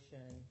the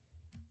motion,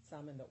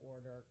 some in the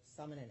order,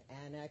 some in an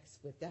annex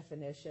with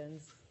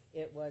definitions.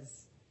 It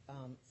was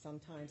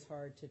sometimes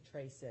hard to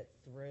trace it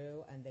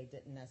through, and they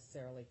didn't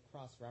necessarily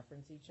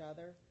cross-reference each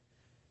other.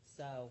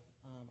 So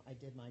I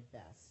did my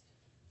best.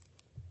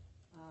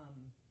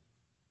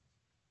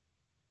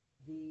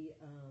 The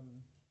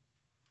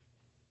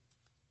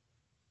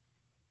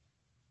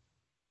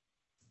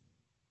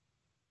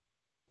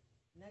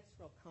next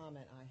real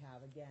comment I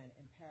have, again,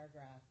 in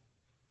paragraph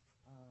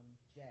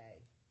J,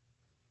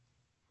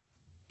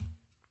 and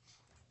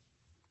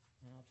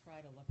I'll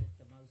try to look at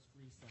the most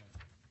recent,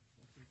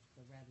 which is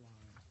the red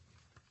line.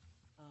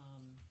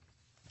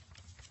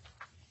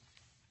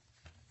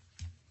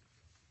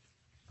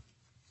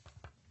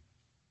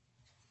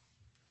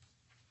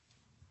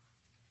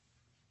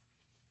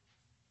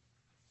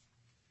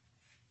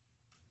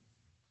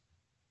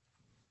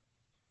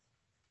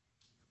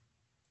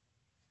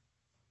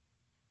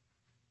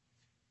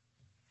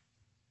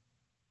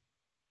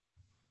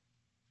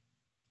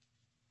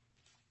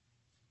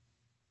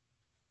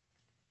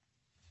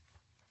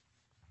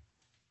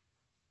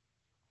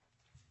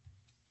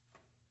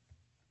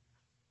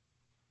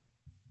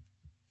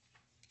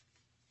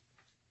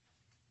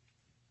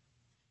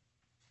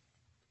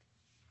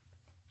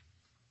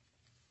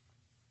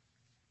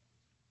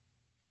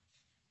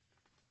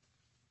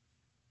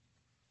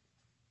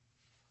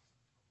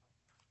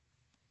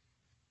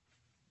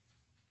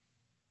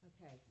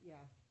 Okay,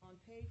 yeah, on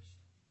page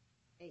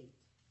 8,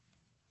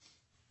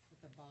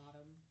 at the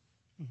bottom,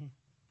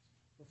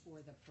 before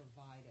the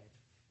provided,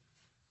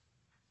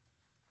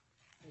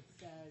 it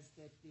says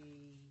that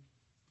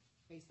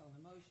based on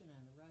the motion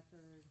and the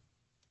record,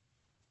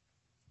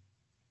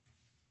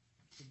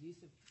 the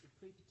use of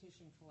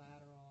pre-petition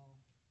collateral,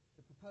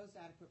 the proposed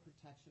adequate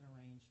protection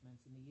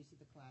arrangements, and the use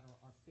of the collateral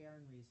are fair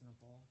and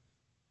reasonable,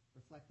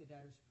 reflect the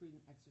debtor's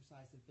prudent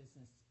exercise of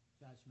business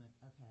judgment,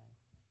 okay,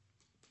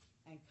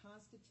 and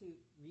constitute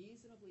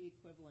reasonably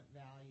equivalent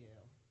value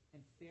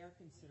and fair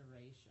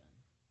consideration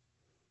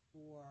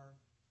for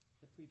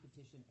the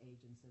pre-petition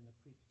agents and the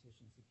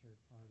pre-petition secured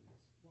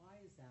parties. Why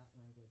is that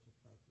language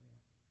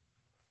appropriate?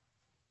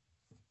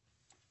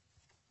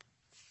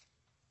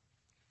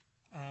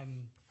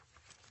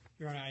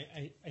 Your Honor,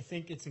 I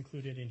think it's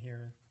included in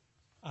here.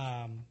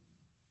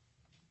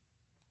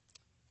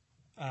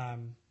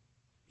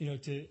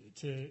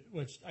 To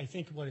which I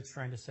think what it's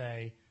trying to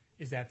say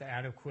is that the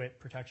adequate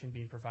protection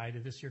being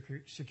provided to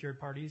secured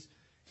parties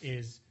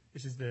is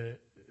the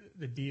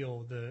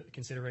deal, the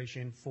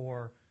consideration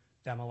for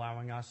them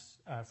allowing us,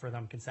 for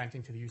them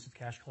consenting to the use of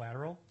cash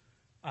collateral.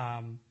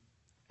 And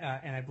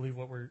I believe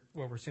what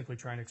we're simply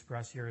trying to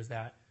express here is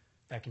that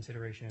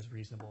consideration is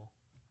reasonable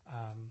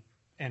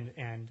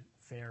and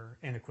fair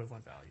and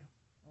equivalent value.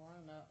 Well, I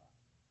don't know.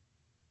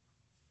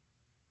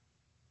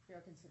 Fair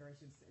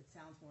considerations, it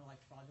sounds more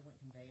like fraudulent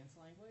conveyance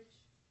language.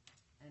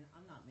 And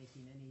I'm not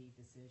making any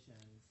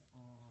decisions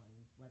on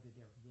whether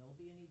there will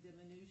be any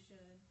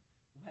diminution,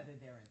 whether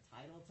they're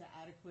entitled to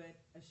adequate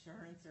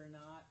assurance or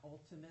not,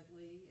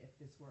 ultimately, if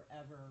this were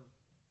ever,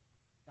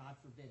 God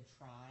forbid,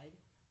 tried.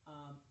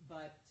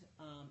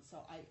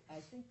 So I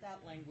think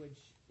that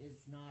language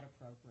is not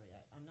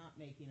appropriate. I'm not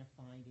making a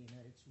finding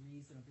that it's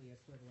reasonably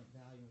equivalent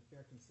value and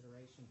fair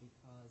consideration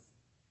because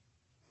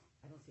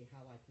I don't see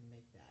how I can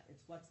make that.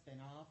 It's what's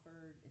been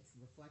offered. It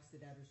reflects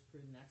the debtor's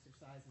prudent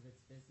exercise of its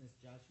business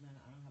judgment.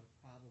 I don't have a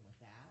problem with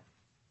that.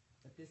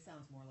 But this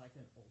sounds more like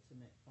an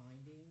ultimate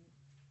finding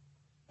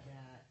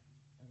that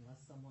unless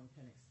someone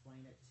can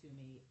explain it to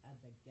me at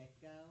the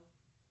get-go,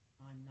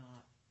 I'm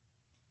not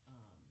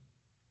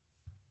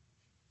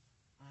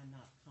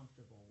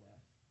comfortable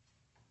with.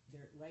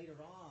 there,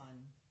 later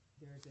on,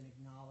 there's an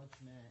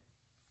acknowledgement,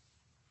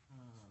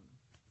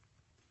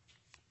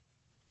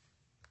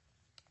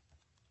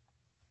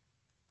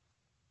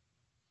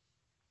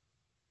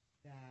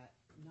 that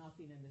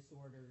nothing in this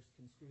order is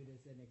construed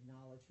as an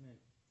acknowledgement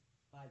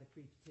by the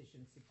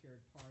pre-petition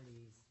secured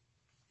parties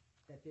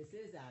that this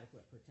is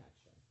adequate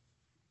protection.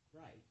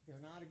 Right,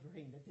 they're not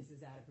agreeing that this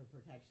is adequate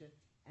protection,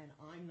 and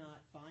I'm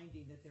not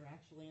finding that they're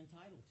actually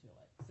entitled to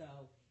it.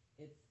 So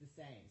it's the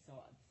same.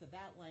 So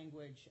that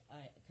language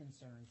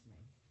concerns me.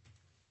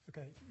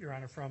 Okay, Your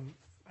Honor,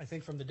 I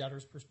think from the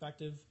debtor's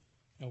perspective,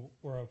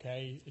 we're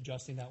okay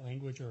adjusting that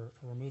language or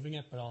removing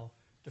it, but I'll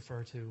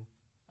defer to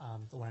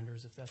the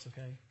lenders if that's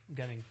okay. I'm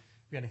getting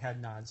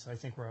head nods, so I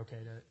think we're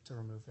okay to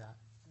remove that.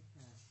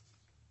 Okay.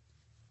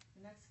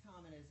 The next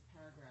comment is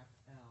paragraph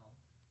L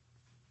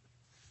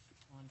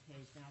on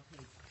page 10.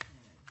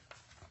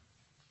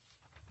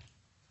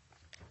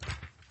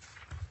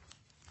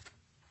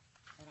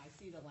 And I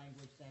see the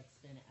language that's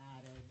been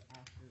added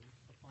after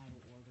the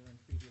final order in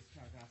previous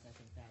paragraphs. I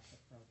think that's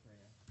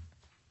appropriate.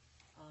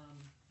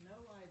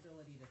 No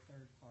liability to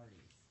third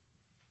parties.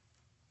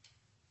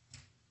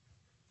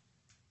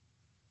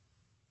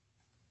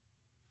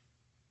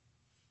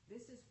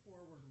 This is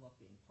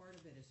forward-looking. Part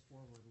of it is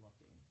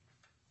forward-looking.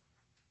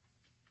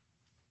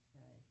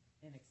 Okay.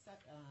 And it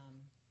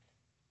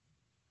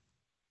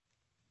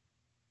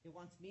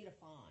wants me to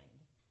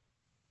find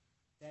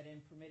that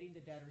in permitting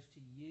the debtors to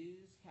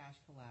use cash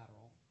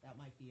collateral, that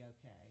might be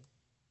okay,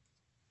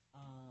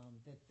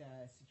 that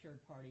the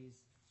secured parties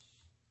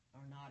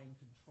are not in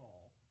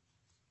control,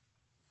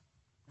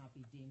 not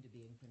be deemed to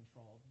be in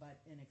control, but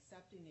in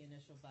accepting the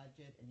initial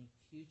budget and the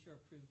future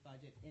approved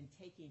budget, in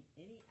taking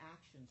any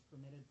actions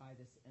permitted by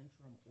this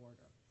interim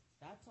order,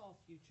 that's all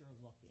future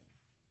looking.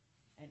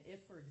 And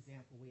if, for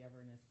example, we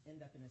ever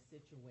end up in a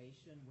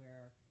situation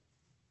where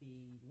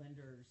the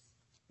lenders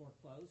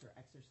foreclose or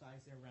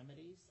exercise their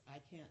remedies,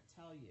 I can't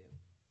tell you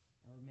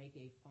or make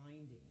a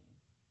finding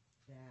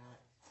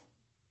that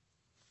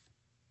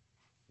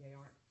they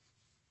aren't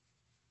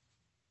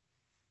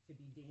to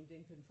be deemed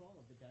in control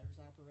of the debtor's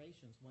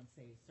operations once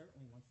they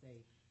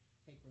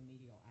take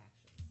remedial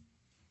actions.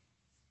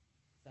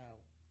 So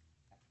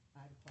I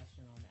have a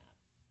question on that.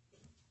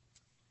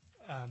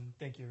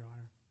 Thank you, Your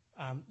Honor.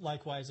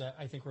 Likewise,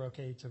 I think we're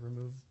okay to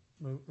remove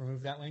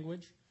that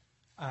language,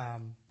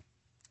 and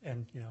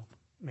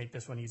make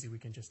this one easy.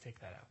 We can just take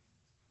that out.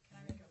 Can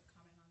I make a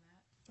comment on that?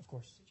 Of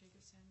course. Mr.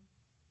 Jacobson?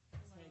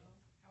 Hello.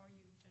 How are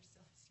you, Judge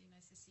Silverstein?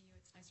 Nice to see you.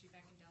 It's nice to be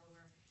back in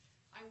Delaware.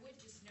 I would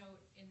just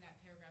note in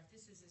that paragraph,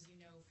 this is, as you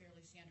know,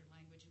 fairly standard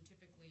language, and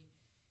typically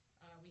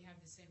we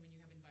have this in when you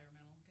have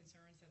environmental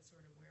concerns. That's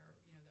sort of where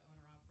the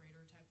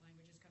owner-operator type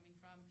language is coming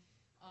from.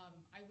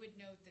 I would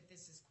note that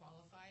this is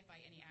qualified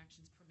by any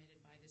actions permitted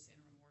by this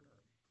interim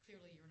order.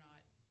 Clearly, you're not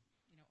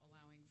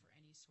allowing for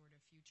any sort of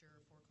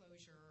future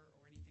foreclosure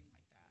or anything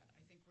like that.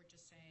 I think we're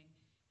just saying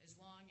as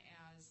long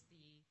as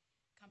the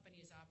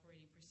company is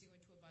operating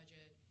pursuant to a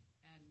budget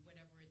and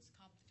whatever it's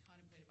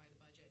contemplated by the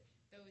budget,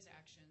 those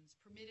actions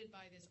permitted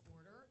by this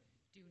order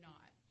do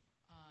not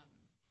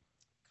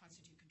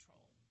constitute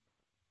control.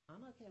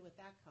 I'm okay with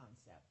that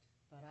concept,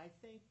 but I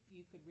think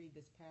you could read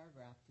this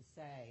paragraph to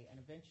say, and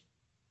eventually,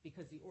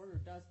 because the order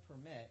does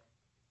permit,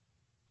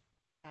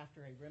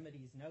 after a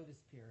remedies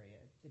notice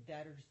period, the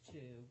debtors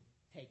to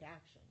take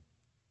action,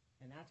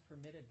 and that's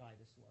permitted by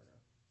this order.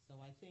 So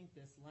I think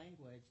this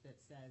language that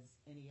says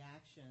any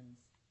actions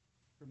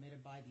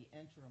permitted by the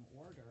interim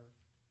order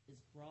is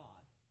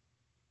broad.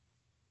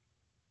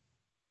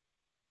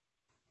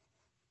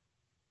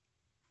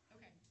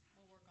 Okay,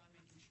 we'll work on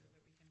making sure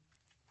that we can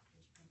get you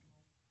comfortable.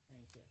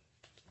 Thank you.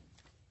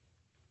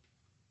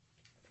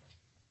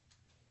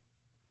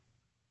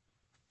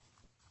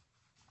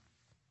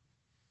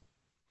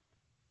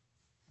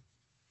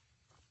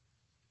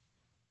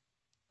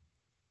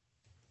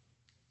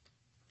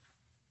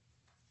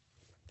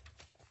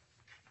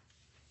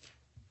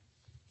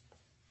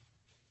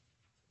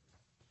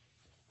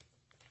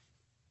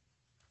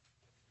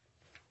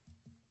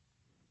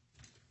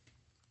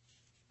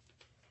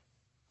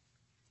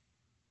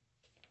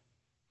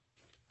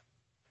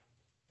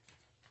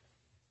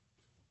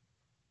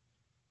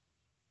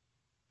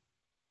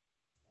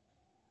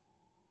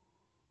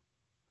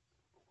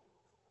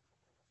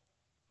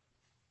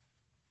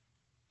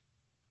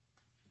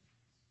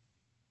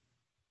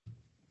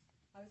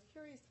 I was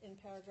curious in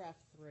paragraph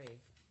 3.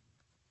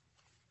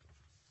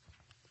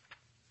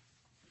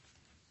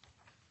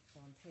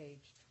 So on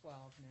page 12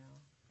 now.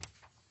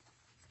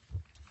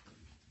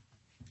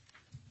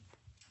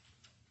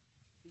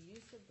 The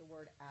use of the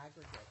word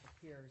aggregate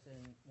appears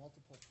in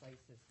multiple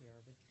places here,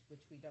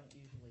 which we don't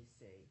usually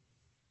see.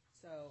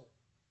 So,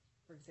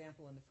 for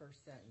example, in the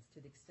first sentence, to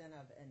the extent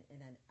of in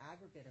an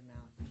aggregate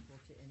amount equal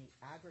to any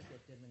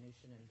aggregate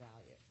diminution in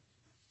value.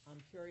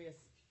 I'm curious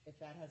if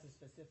that has a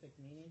specific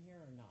meaning here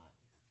or not.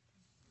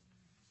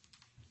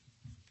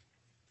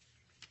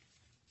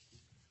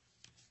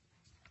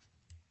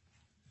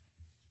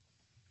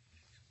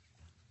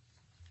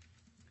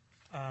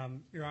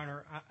 Your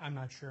Honor, I'm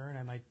not sure,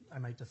 and I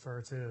might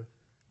defer to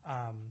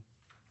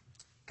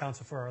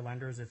counsel for our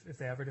lenders if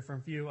they have a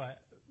different view.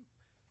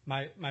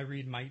 My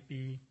read might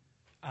be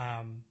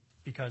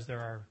because there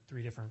are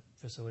 3 different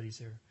facilities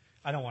here.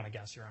 I don't want to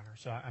guess, Your Honor,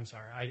 so I'm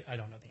sorry. I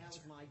don't know the answer.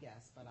 That was my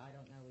guess, but I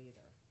don't know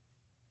either.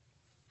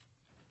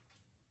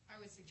 I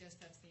would suggest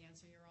that's the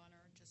answer, Your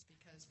Honor, just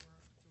because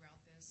we're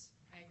throughout this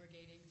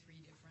aggregating 3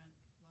 different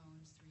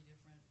loans, 3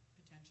 different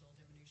potential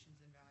diminutions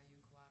in value,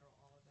 collateral,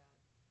 all of that.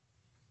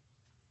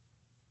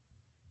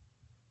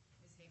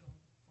 Ms. Hagel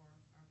for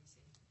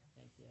RBC.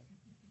 Thank you.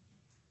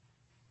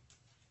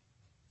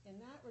 In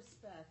that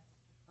respect,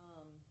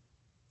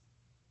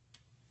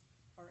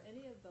 are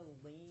any of the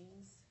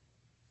liens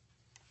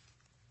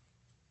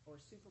or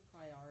super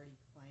priority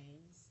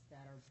claims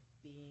that are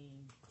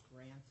being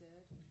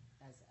granted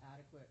as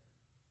adequate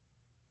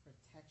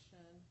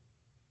protection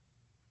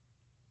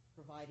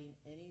providing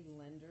any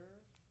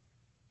lender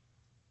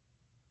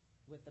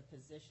with a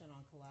position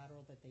on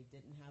collateral that they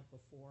didn't have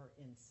before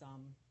in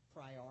some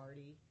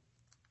priority?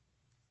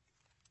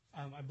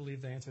 I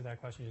believe the answer to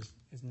that question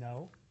is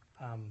no.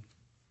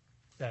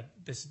 That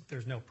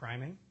there's no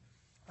priming.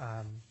 Well,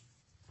 I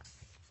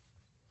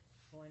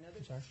know I'm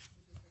there's sorry?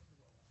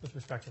 With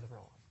respect to the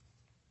roll-up.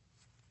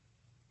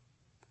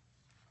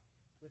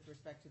 with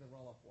respect to the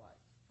roll-up what?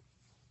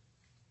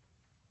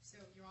 So,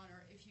 Your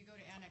Honor, if you go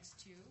to Annex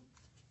 2,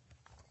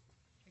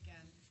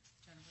 again,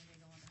 Jennifer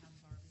Hagel on behalf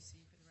of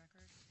RBC for the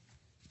record,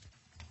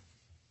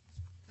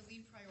 the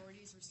lien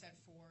priorities are set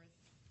forth.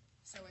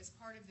 So as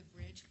part of the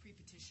bridge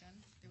pre-petition,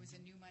 there was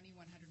a new money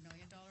 $100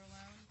 million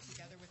loan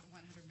together with a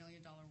 $100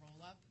 million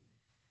roll-up.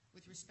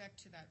 With respect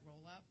to that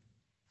roll-up,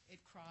 it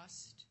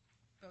crossed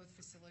both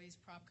facilities,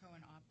 PropCo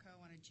and OpCo,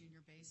 on a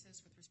junior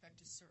basis with respect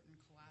to certain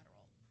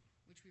collateral,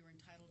 which we were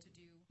entitled to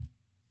do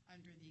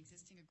under the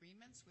existing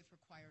agreements with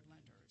required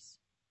lenders.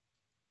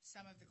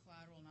 Some of the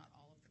collateral, not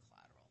all of the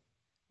collateral.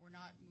 We're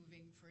not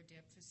moving for a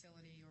DIP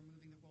facility or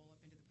moving the roll-up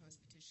into the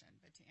post-petition,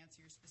 but to answer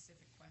your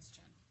specific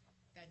question,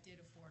 that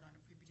did afford on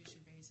a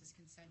pre-petition basis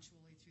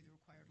consensually through the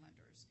required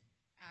lenders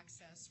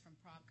access from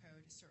PropCo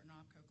to certain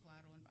OpCo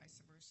collateral and vice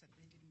versa that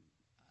they didn't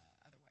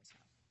otherwise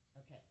have.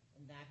 Okay,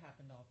 and that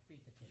happened all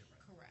pre-petition?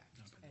 Correct.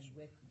 And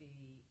with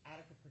the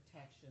adequate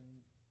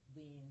protection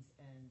liens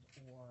and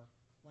or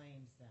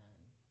claims then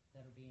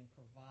that are being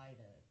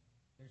provided,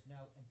 there's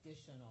no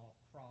additional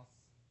cross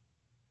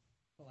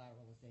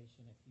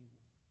collateralization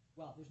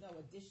there's no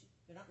addition,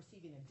 they're not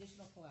receiving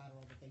additional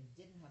collateral that they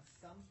didn't have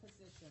some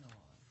position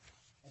on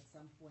at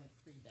some point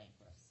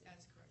pre-bankruptcy.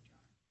 That's correct, Your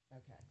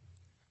Honor. Okay.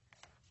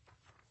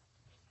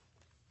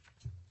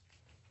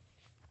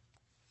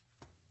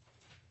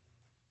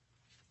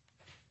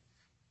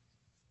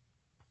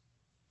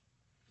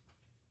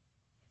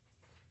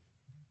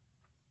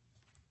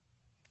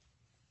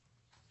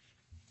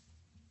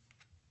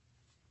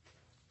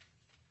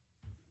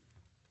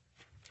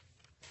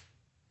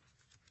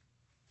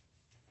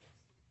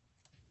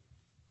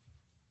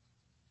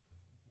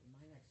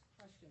 My next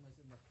question was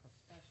in the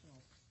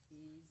professional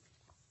fees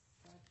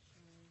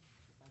section,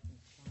 if I can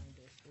find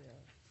it here.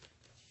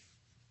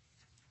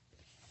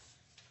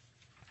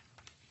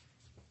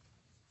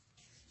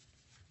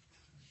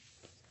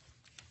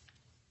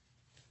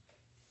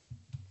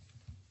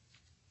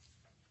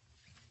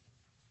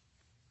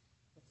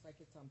 Looks like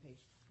it's on page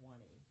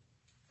 20.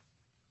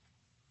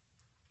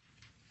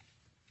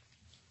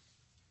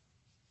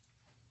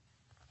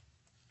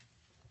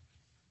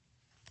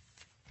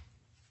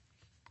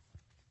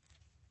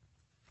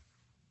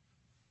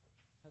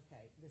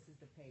 Okay, this is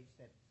the page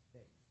that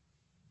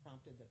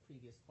prompted the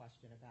previous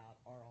question about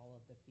are all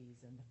of the fees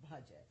in the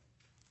budget.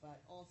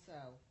 But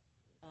also,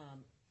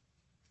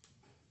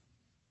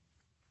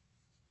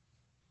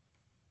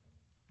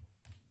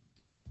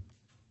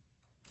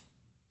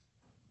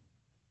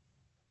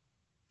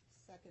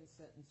 second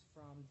sentence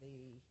from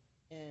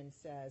the end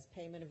says,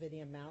 payment of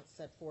any amount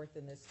set forth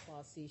in this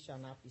clause C shall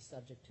not be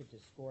subject to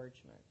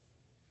disgorgement.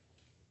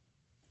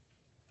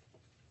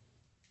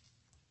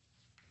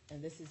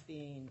 And this is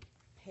being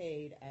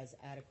paid as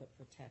adequate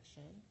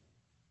protection.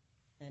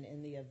 And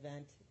in the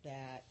event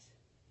that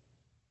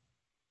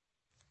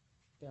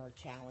there are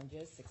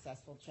challenges,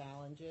 successful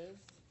challenges,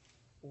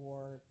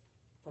 or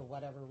for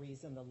whatever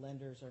reason the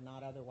lenders are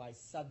not otherwise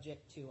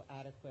subject to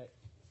adequate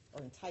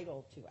or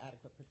entitled to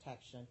adequate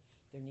protection,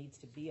 there needs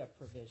to be a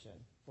provision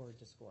for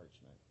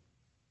disgorgement.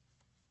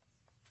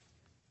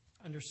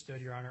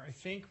 Understood, Your Honor. I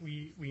think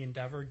we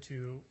endeavored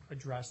to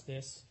address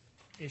this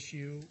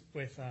issue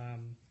with a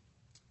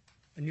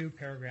new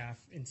paragraph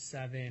in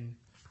 7F,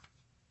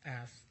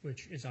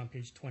 which is on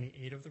page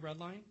 28 of the red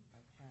line.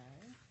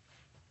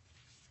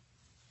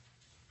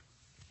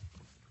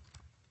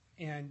 Okay.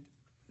 And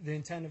the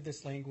intent of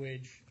this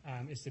language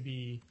is to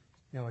be,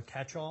 a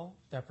catch-all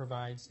that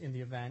provides, in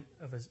the event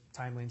of a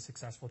timely and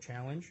successful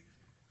challenge,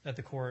 that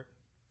the court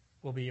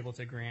will be able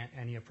to grant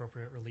any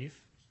appropriate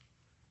relief.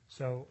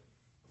 So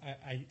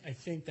I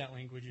think that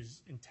language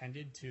is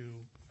intended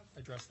to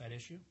address that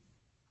issue.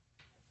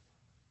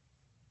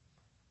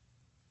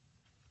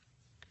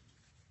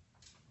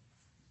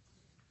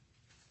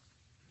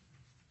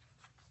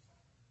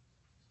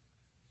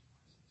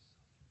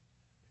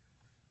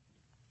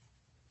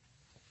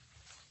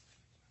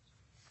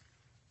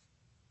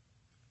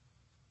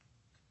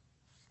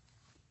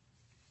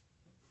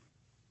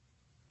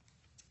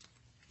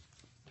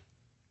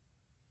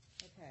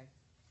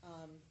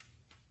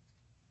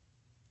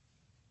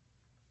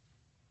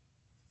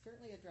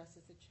 certainly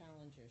addresses a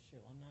challenge issue.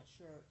 I'm not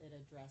sure it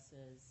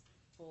addresses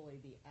fully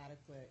the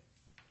adequate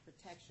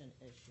protection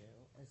issue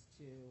as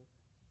to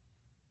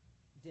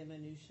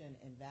diminution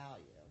in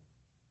value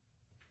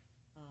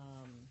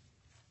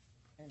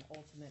and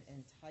ultimate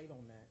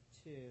entitlement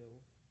to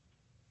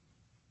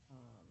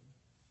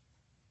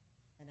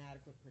an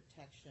adequate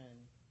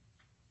protection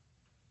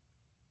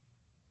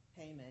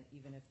payment,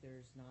 even if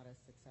there's not a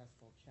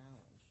successful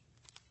challenge.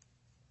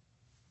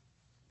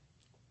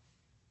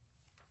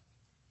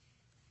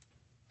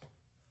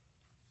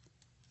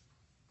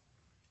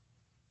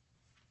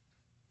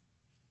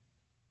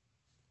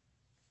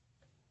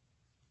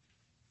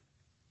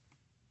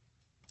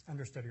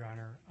 Understood, Your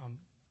Honor.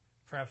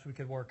 Perhaps we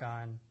could work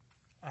on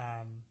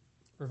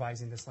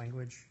revising this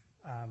language,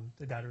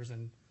 the debtors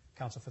and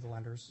counsel for the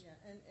lenders. Yeah,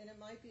 and it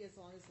might be as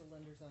long as the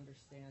lenders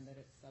understand that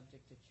it's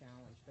subject to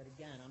challenge. But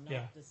again, I'm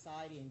Yeah. not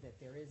deciding that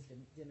there is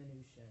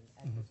diminution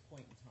at this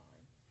point in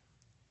time.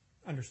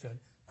 Understood.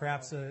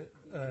 Perhaps So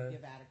you could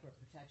give adequate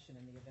protection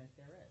in the event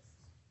there is.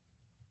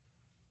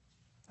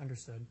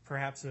 understood.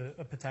 Perhaps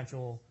a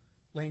potential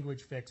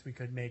language fix, we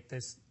could make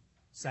this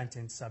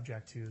sentence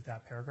subject to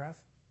that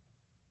paragraph,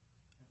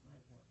 That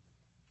might work.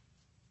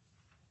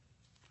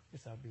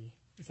 if that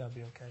would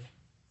be okay.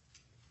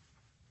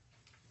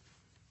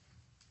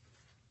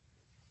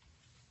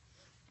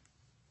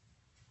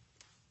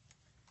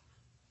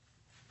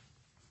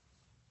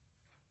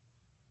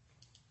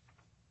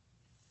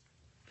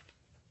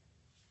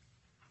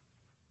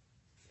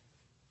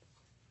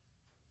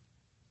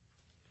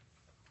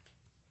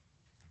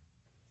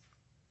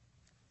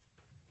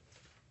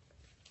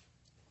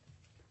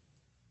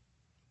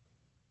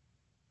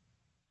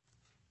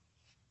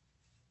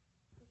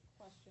 Quick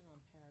question on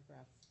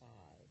paragraph 5.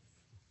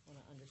 I want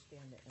to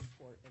understand the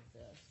import of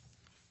this.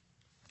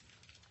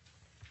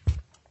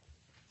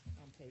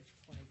 On page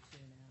 22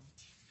 now.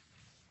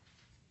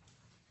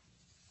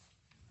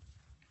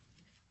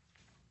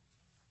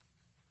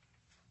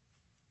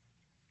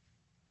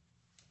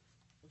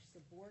 We're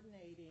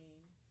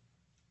subordinating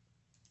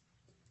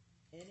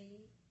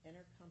any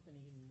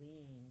intercompany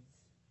liens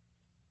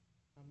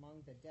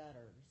among the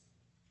debtors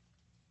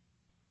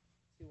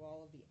to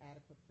all of the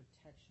adequate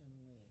protection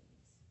liens.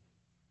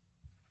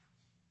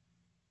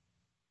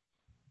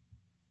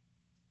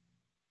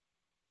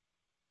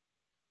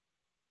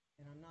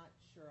 And I'm not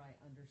sure I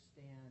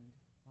understand,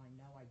 I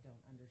know I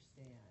don't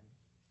understand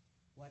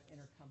what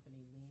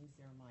intercompany liens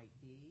there might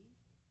be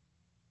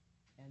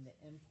and the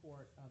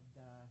import of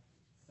the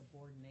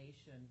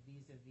subordination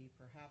vis-a-vis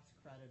perhaps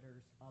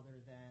creditors other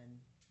than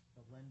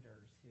the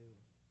lenders who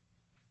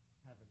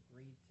have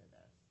agreed to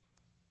this.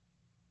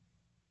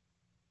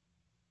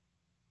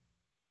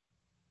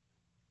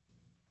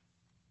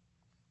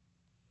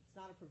 It's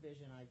not a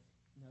provision I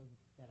know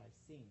that I've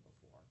seen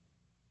before,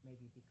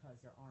 maybe because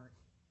there aren't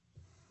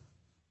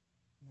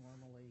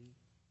normally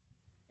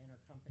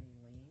intercompany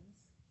liens.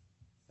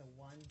 So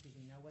one, do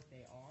we know what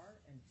they are?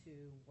 And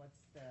two,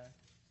 what's the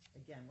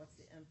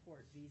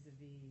import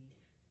vis-a-vis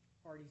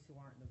parties who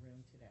aren't in the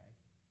room today?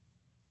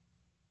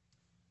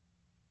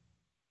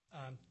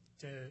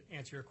 To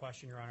answer your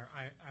question, Your Honor,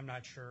 I'm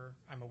not sure.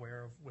 I'm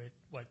aware of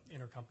what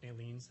intercompany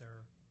liens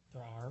there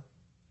are.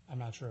 I'm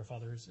not sure if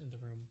others in the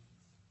room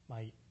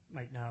might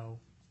know.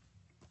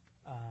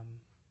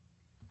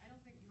 I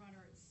don't think, Your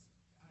Honor, it's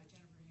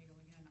Jennifer Hagel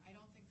again. I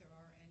don't think there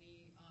are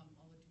any, I'll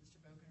look to Mr.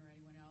 Boken or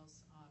anyone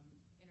else,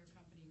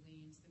 intercompany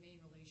liens. The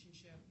main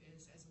relationship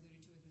is, as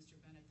alluded to with Mr.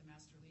 Bennett, the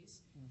master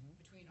lease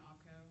between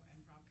OPCO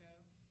and PropCo.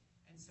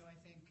 And so I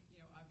think,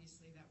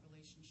 obviously that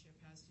relationship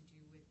has to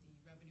do with the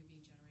revenue being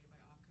generated by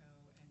OPCO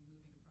and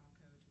moving to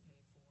PropCo to pay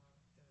for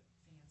the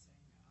financing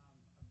of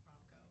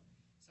PropCo.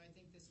 So I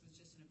think this was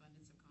just an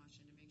abundance of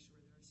caution to make sure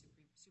there are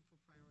super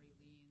priority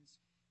liens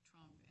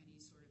trump any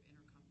sort of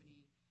intercompany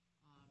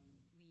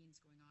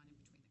liens going on in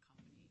between the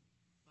company.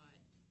 But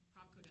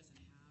PropCo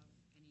doesn't have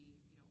any,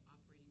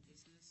 operating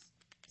business.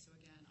 So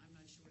again, I'm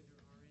not sure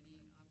there are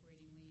any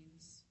operating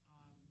liens.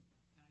 And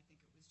I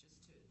think it was just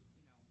to,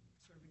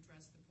 sort of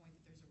address the point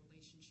that there's a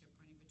relationship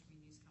running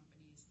between these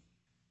companies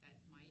that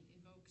might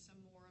invoke some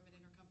more of an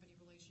intercompany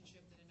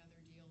relationship than in other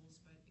deals.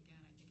 But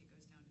again, I think it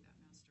goes down to that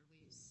master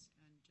lease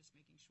and just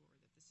making sure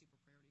that the super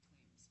priority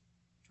claims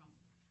trump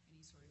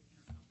any sort of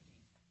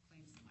intercompany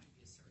claims that might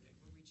be asserted.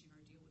 We're reaching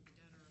our deal with the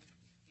debtor,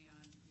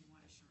 and we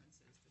want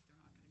assurances that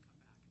they're not going to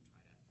come back and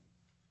try to,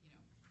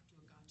 do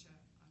a gotcha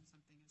on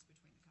something that's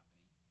between the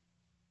company.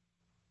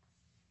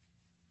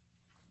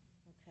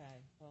 Okay,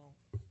 well,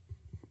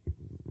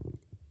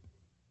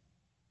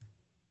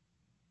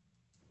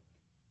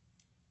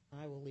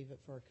 I will leave it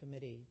for a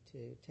committee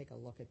to take a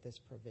look at this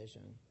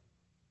provision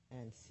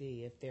and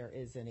see if there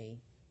is any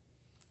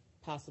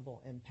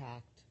possible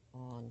impact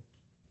on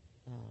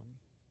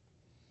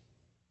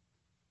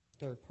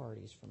third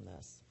parties from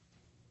this.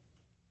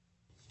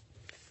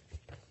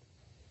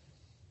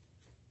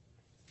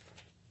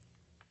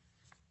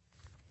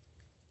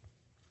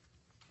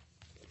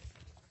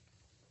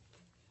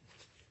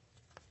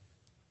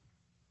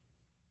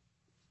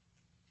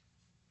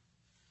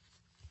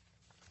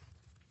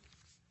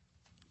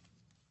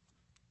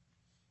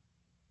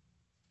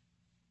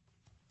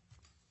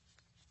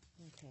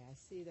 Okay, I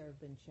see there have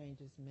been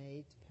changes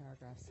made to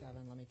paragraph 7.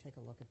 Let me take a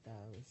look at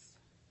those.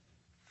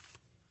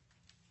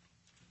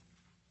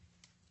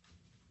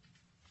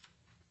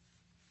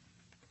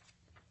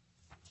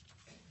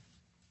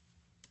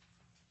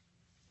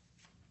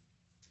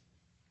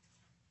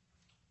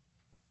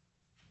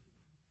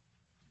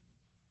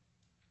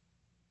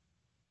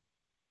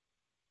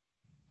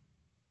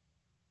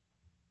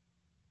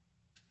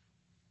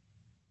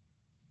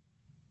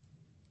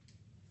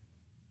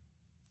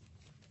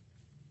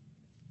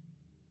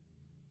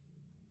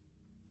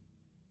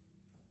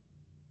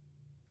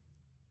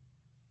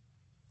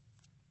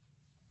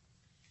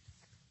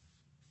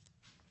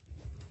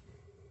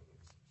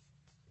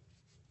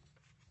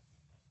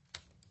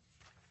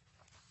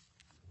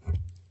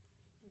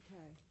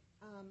 Okay.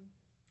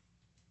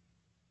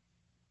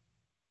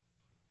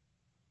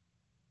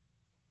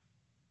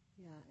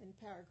 Yeah, in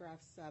paragraph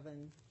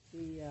 7,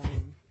 the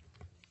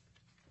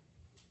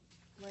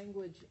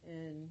language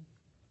in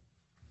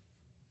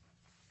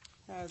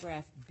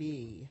paragraph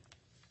B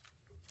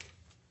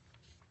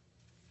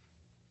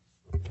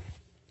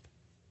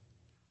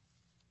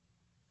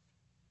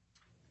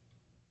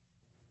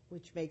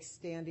which makes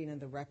standing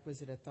and the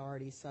requisite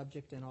authority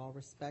subject in all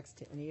respects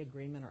to any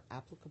agreement or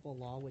applicable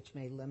law which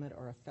may limit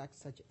or affect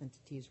such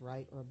entity's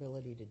right or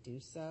ability to do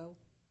so,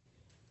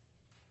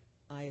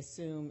 I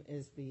assume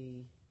is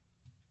the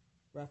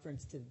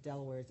reference to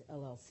Delaware's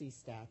LLC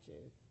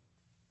statute.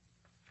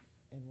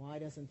 And why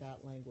doesn't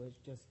that language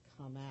just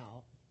come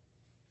out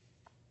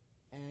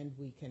and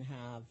we can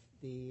have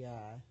the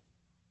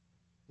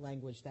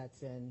language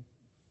that's in,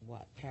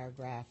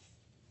 paragraph,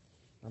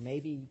 or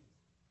maybe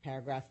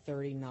paragraph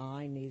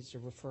 39 needs to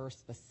refer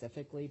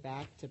specifically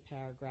back to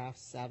paragraph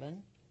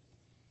 7?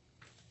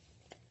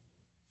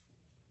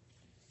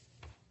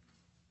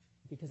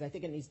 Because I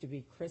think it needs to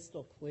be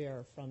crystal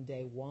clear from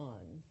day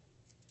one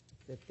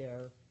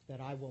that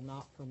I will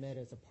not permit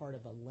as a part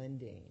of a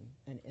lending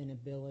an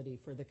inability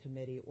for the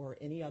committee or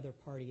any other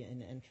party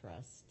in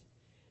interest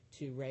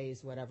to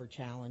raise whatever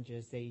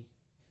challenges they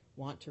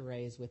want to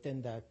raise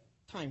within the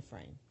time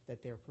frame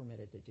that they're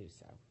permitted to do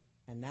so.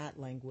 And that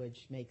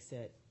language makes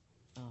it,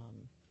 I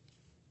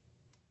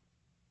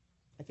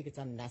think it's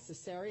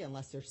unnecessary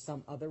unless there's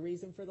some other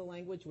reason for the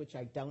language, which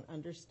I don't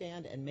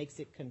understand, and makes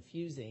it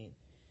confusing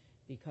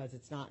because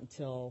it's not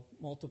until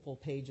multiple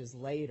pages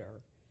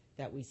later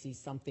that we see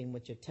something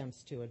which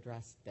attempts to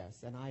address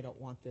this. And I don't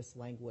want this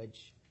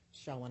language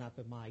showing up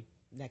in my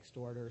next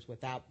orders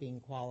without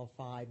being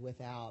qualified,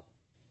 without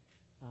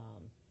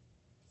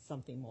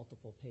something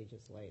multiple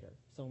pages later.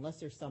 So unless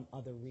there's some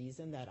other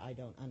reason that I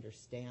don't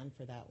understand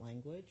for that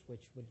language,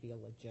 which would be a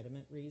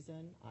legitimate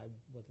reason, I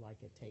would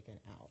like it taken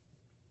out.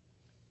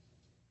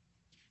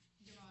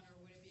 Your Honor,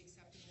 would it be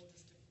acceptable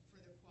just to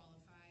further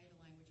qualify the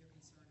language you're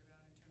concerned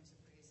about in terms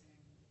of raising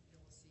the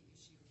LLC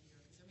issue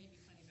here? Because there may be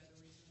plenty of other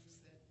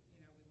reasons that,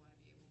 we want to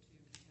be able to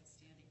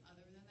contest standing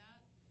other than that.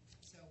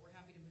 So we're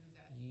happy to move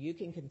that. You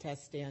can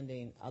contest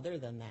standing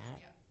other than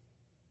that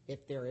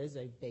if there is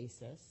a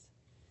basis,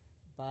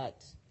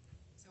 but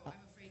So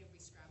I'm afraid if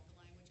we scrap the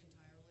language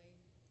entirely,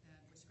 then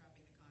we're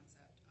scrapping the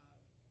concept of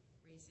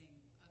raising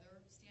other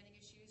standing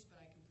issues,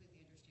 but I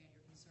completely understand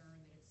your concern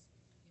that it's,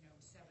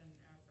 7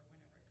 or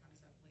whenever it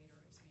comes up later,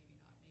 it's maybe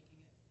not making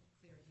it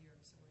clear here,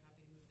 so we're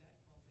happy to move that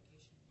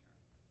qualification here.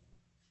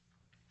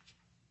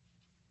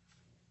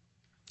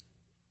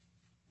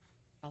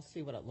 I'll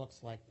see what it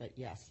looks like. But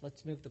yes,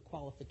 let's move the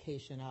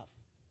qualification up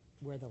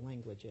where the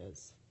language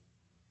is.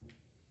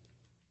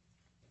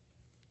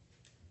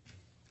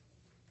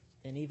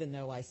 And even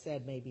though I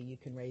said maybe you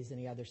can raise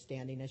any other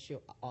standing issue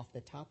off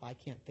the top, I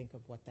can't think of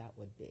what that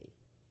would be.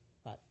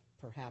 But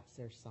perhaps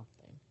there's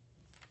something.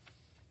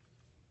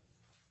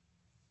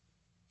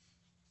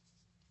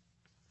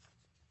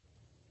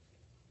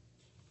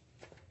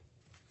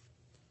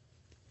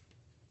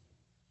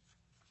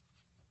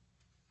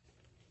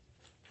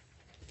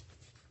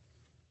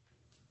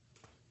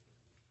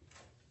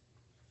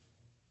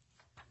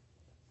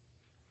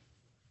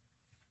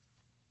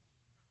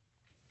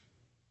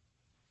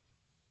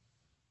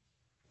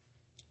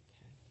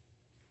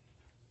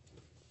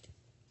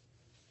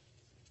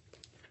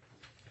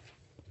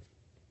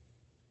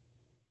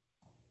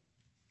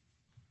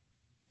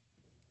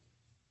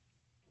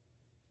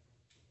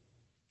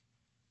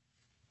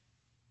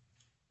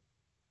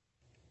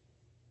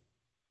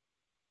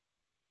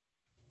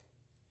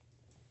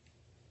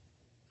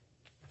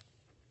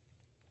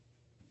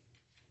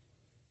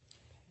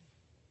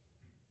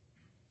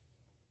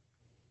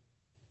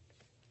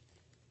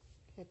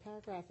 Okay,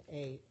 paragraph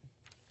 8,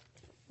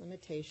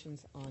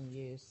 limitations on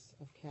use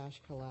of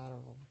cash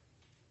collateral.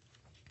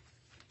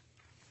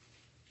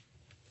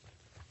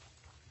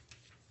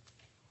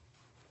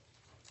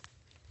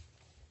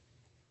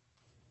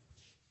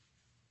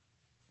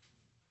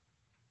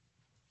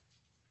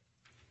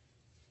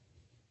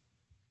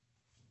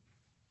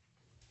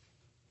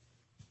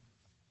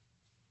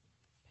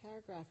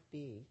 Paragraph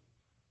B,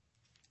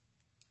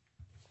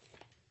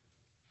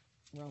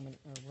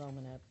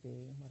 Romanette B,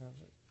 whatever.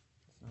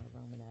 It's not a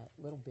Romanette,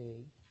 little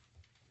b.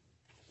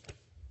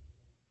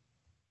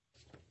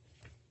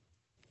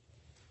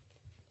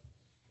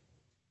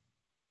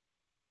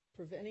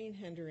 preventing,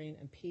 hindering,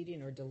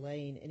 impeding, or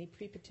delaying any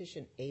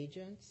pre-petition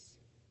agents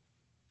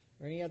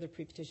or any other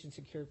pre-petition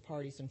secured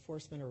parties'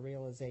 enforcement or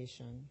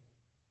realization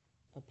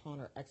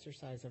upon or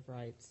exercise of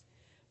rights.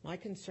 My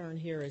concern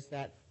here is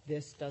that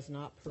this does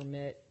not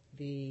permit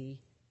the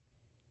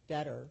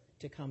debtor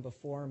to come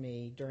before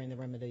me during the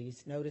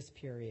remedies notice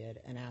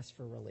period and ask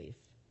for relief.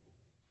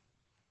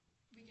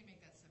 We can make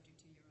that subject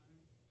to, Your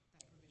Honor,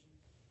 that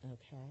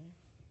provision.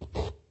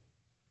 Okay.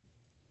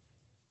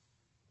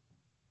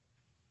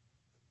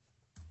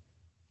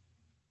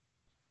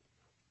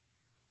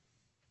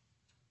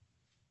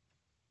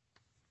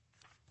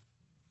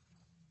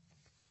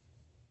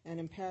 And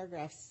in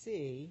paragraph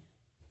C,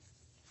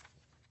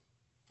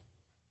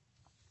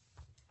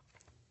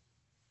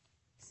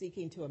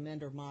 seeking to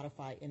amend or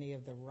modify any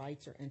of the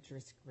rights or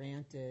interests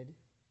granted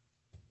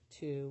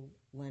to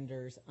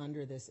lenders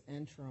under this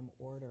interim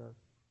order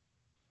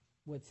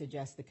would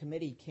suggest the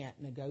committee can't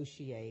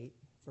negotiate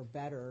for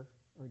better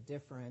or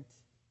different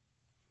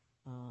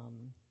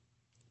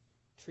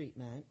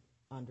treatment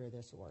under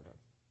this order.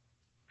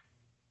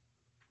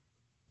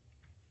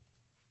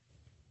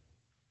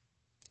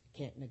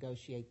 Can't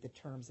negotiate the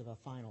terms of a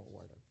final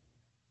order.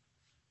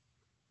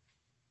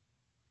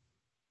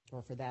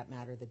 Or for that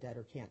matter, the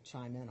debtor can't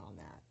chime in on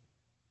that.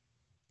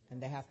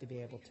 And they have to be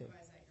able to. We can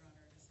advise that, Your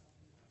Honor, to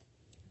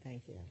self-move.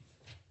 Thank you.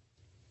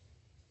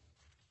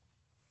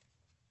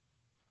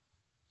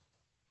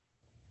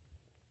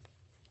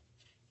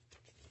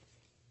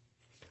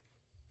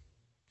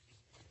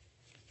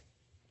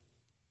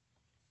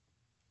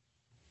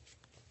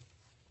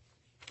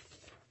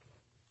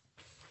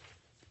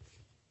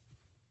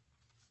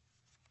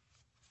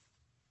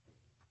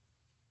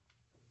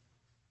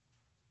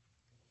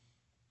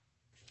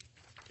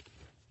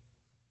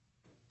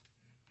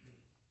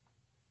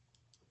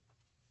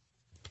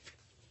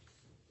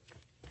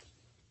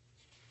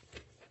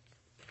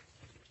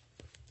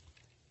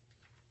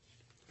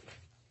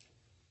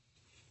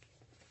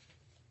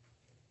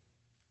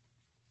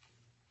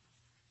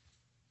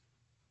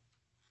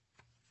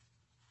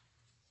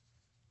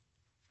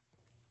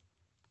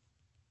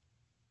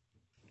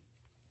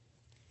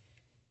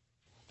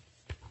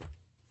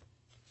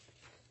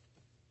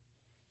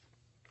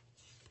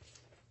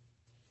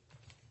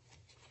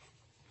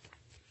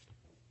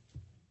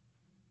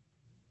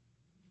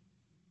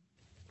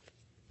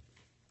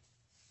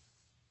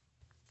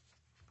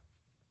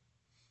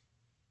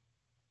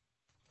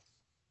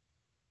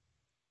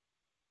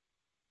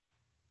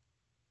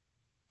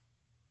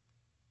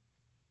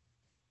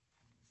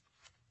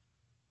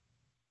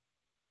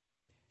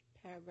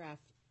 Paragraph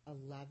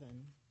 11,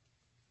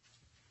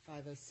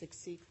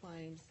 506C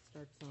claims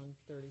starts on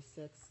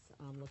 36.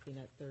 I'm looking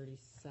at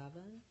 37.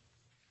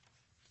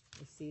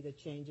 You see the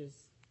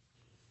changes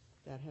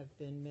that have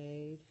been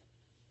made.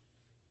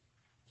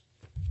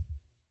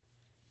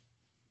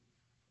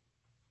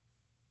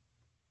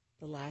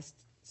 The last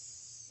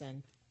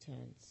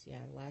sentence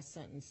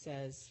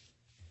says,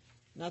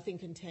 nothing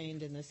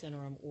contained in this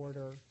interim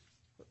order,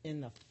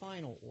 in the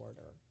final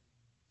order,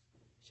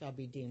 shall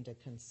be deemed a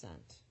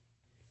consent.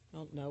 I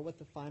don't know what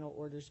the final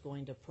order is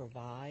going to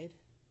provide,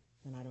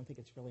 and I don't think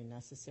it's really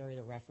necessary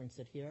to reference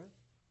it here.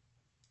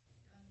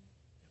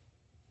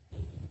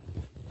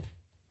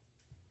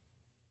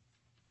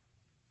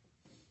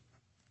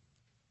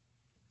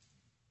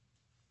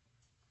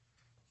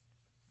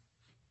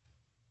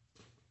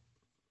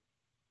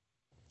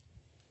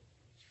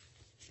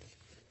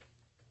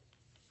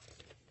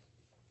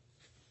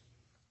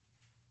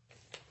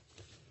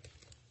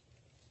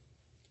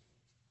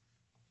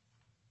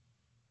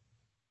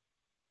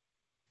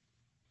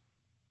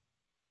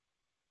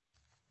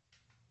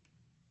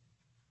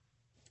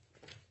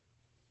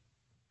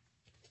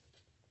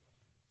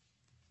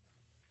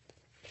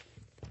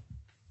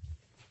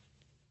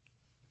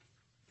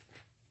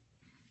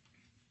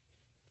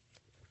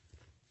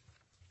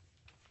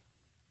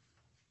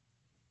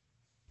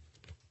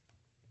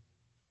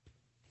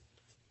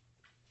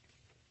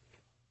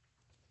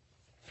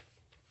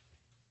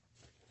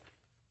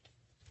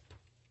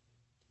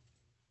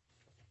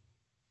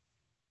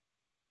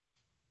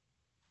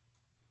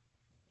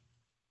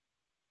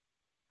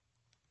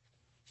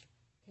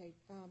 Okay,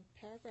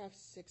 paragraph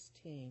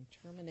 16,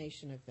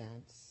 termination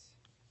events.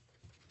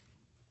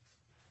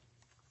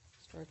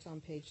 Starts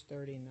on page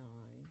 39.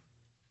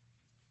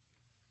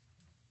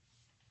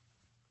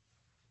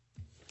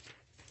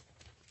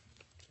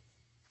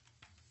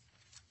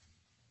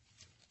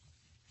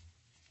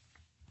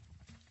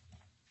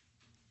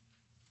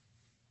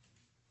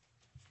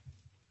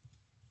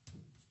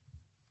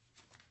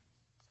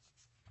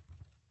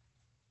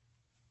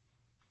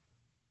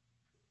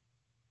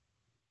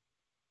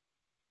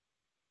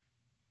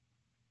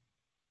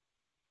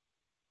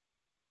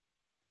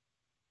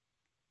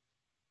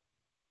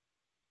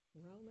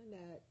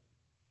 Romanet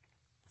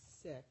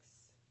 6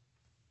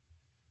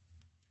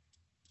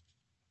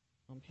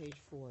 on page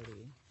 40.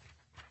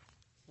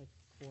 It's like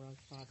 4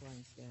 or 5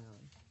 lines down.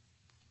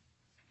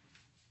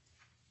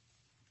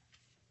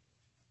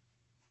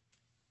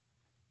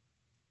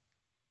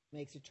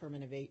 makes a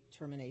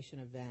termination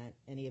event,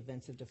 any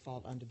events of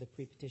default under the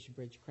pre-petition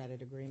bridge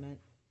credit agreement.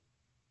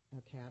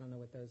 Okay, I don't know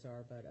what those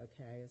are, but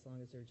okay, as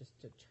long as they're just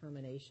a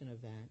termination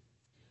event.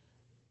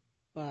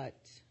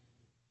 But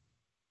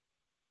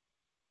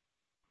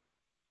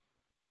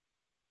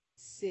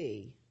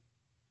C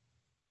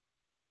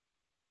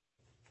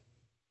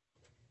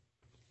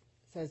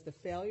says the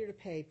failure to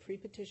pay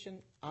pre-petition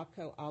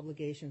OPCO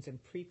obligations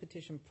and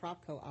pre-petition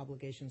PropCo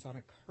obligations on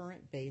a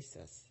current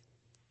basis.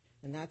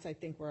 And that's, I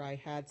think, where I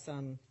had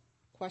some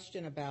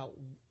question about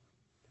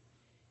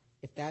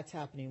if that's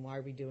happening, why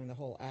are we doing the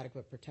whole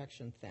adequate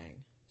protection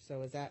thing?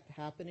 So is that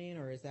happening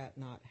or is that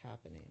not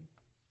happening?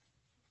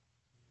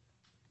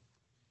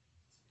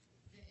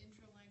 The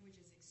intro language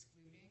is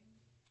excluding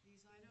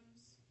these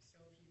items. So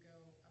if you go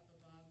up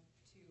above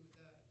to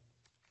the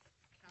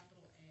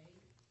capital A,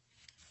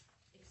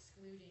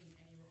 excluding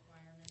any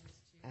requirements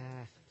to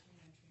obtain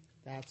entry and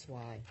compliance. That's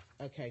why.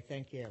 Okay,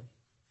 thank you.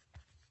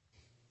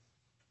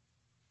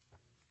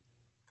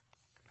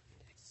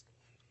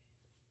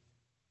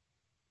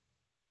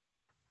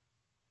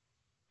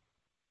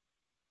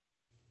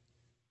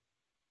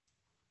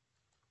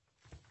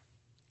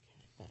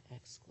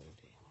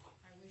 Excluding.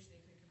 I wish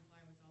they could comply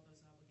with all those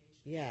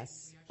obligations.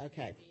 Yes, We actually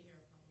okay. could be here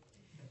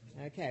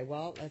probably. Okay,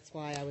 well, that's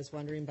why I was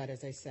wondering, but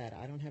as I said,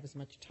 I don't have as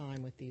much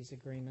time with these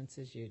agreements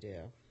as you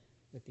do,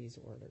 with these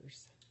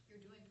orders. You're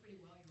doing pretty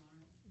well, Your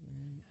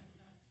Honor.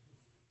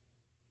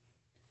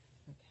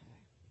 Okay.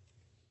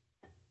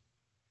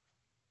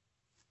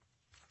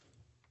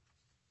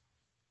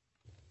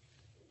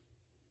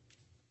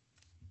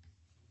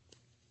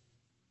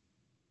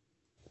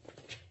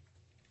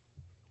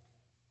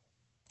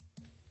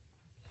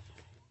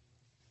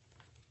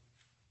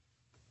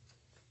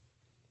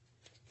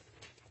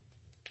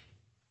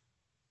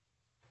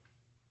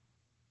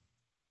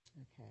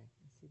 Okay,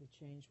 I see the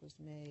change was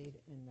made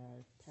in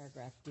the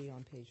paragraph D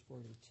on page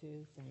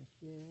 42. Thank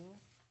you.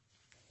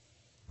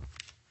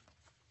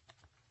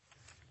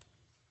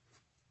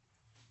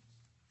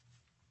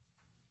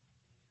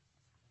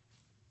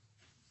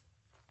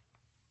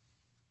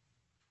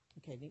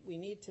 Okay, we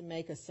need to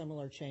make a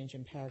similar change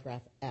in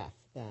paragraph F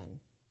then,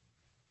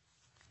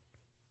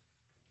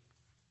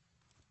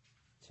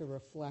 to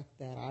reflect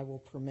that I will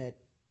permit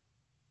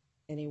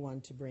anyone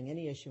to bring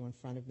any issue in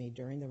front of me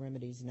during the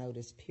remedies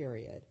notice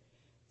period.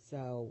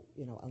 So,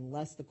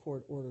 unless the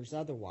court orders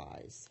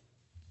otherwise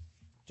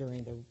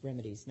during the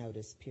remedies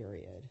notice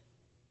period,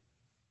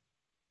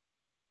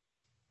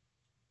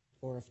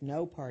 or if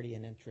no party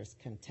in interest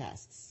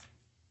contests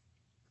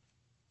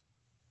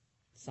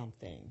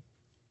something,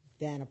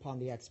 then upon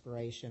the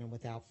expiration and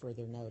without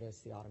further notice,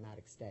 the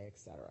automatic stay, et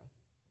cetera.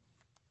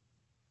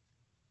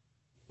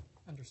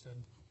 Understood.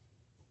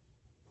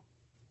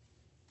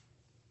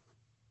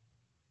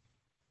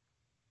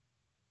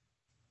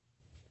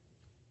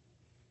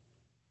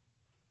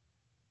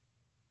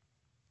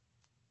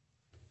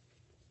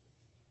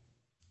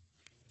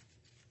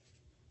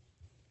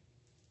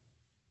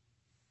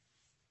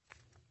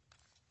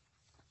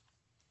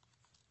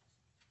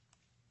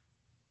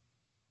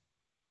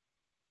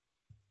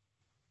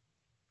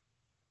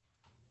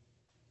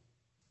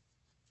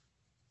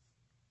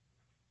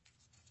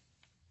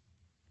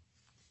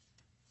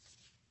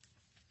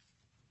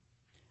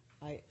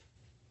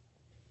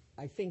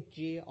 I think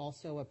G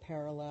also a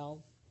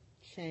parallel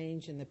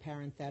change in the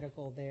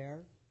parenthetical there,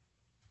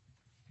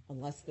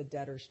 unless the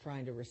debtor's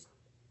trying to,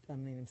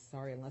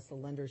 unless the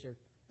lenders are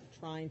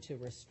trying to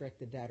restrict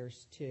the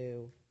debtors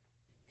to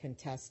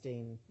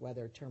contesting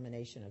whether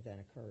termination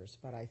event occurs.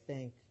 But I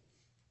think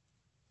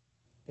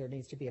there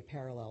needs to be a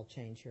parallel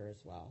change here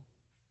as well,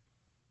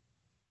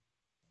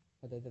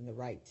 other than the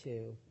right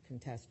to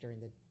contest during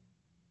the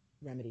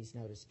remedies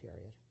notice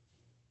period.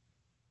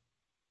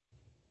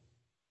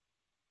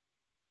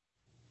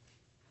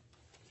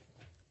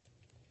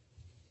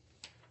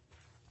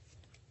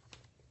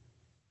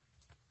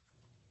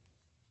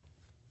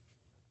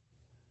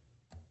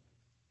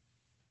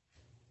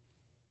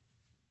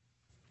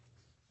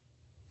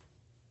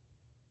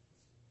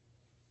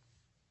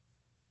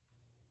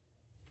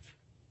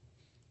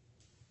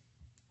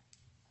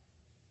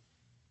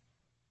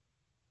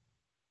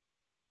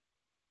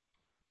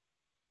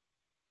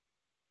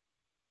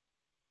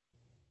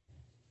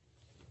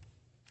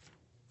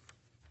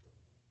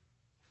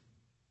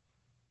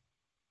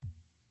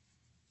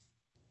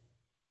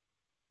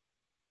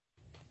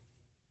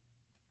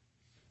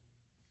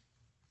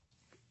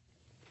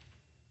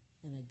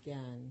 And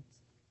again,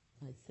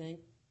 I think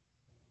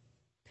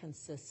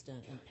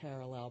consistent and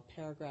parallel,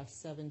 paragraph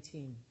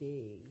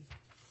 17B.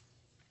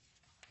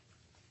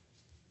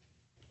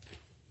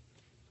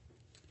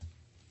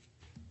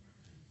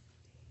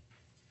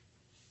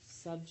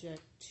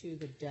 Subject to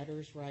the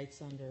debtor's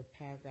rights under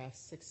paragraph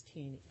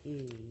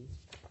 16E.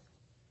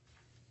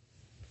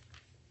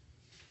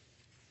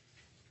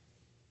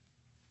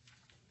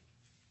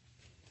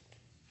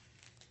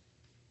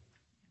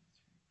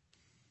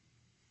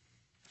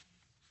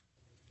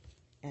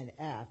 And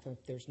F,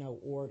 if there's no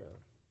order.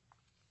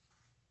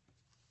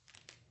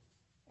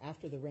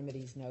 after the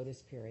remedies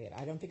notice period.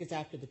 I don't think it's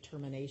after the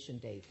termination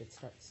date that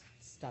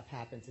stuff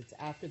happens. It's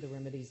after the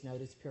remedies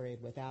notice period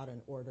without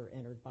an order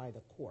entered by the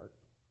court.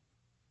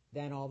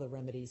 Then all the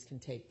remedies can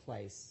take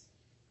place.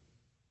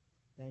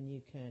 Then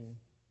you can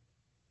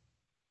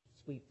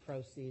sweep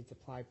proceeds,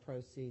 apply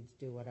proceeds,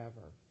 do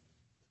whatever.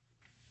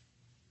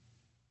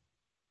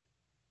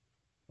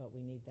 But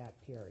we need that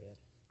period.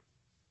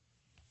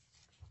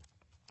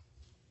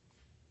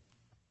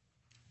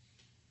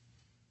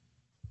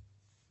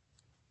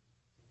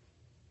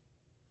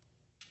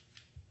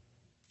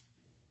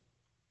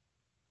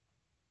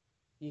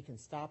 You can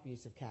stop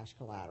use of cash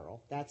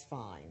collateral. That's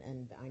fine.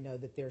 And I know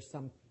that there's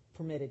some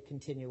permitted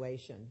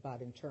continuation,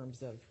 but in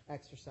terms of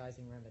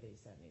exercising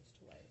remedies, that needs to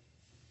wait.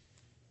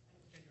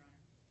 Good, Your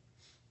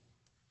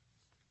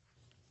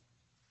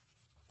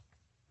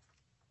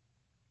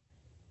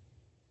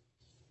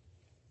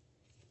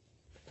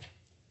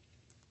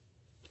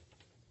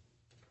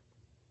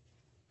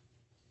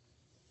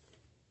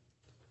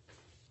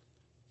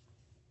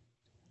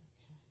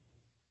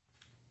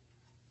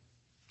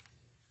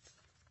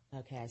Honor.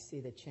 Okay, I see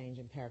the change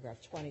in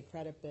paragraph 20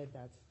 credit bid.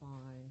 That's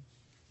fine.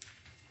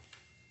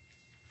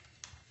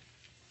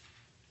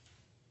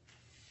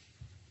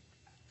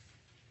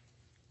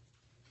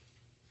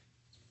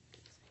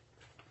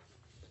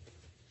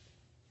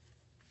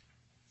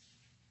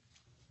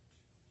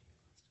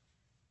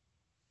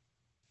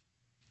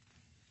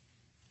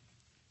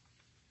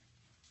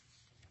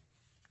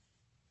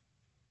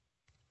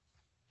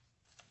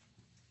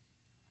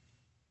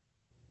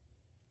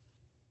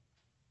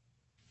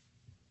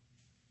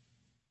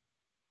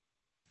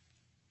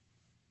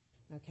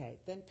 Okay,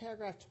 then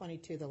paragraph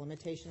 22, the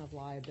limitation of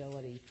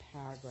liability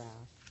paragraph.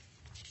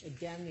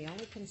 Again, the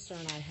only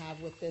concern I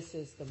have with this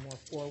is the more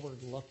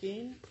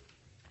forward-looking,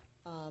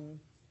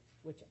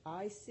 which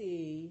I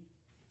see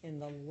in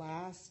the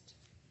last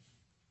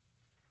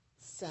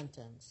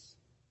sentence.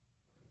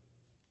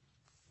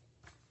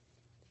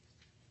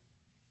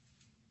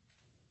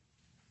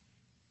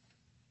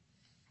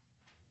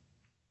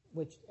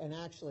 Which, and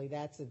actually,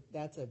 that's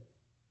a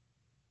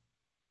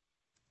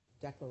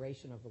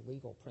declaration of a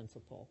legal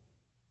principle.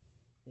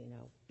 You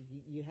know,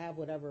 you have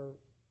whatever,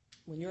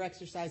 when you're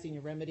exercising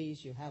your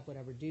remedies, you have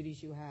whatever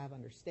duties you have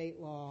under state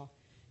law,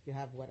 you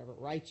have whatever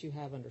rights you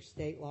have under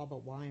state law,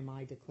 but why am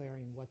I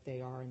declaring what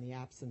they are in the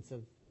absence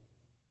of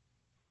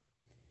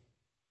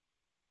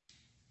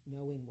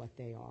knowing what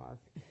they are?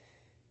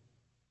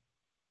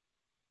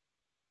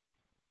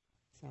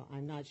 So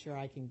I'm not sure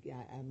I can,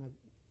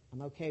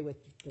 I'm okay with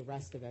the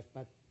rest of it,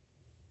 but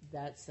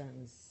that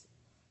sentence,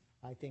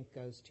 I think,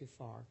 goes too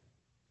far.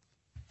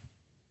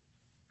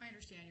 I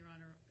understand, Your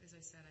Honor. As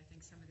I said, I think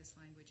some of this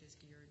language is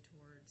geared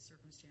towards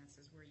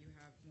circumstances where you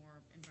have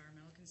more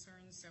environmental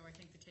concerns. So I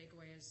think the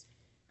takeaway is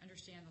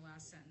understand the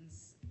last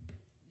sentence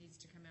needs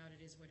to come out,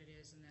 it is what it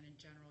is, and then in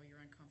general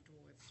you're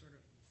uncomfortable with sort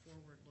of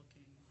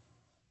forward-looking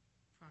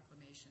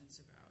proclamations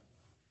about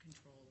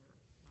control or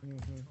lack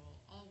of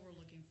control. All we're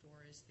looking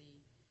for is the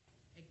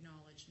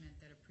acknowledgement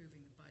that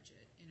approving the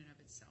budget in and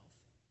of itself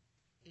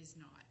is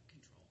not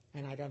control.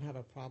 And I don't have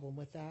a problem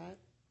with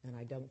that, and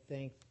I don't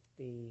think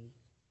the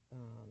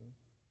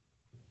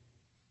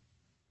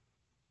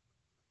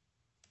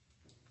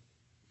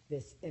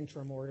this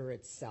interim order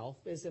itself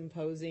is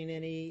imposing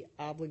any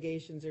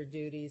obligations or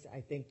duties,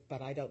 I think,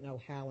 but I don't know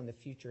how in the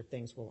future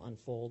things will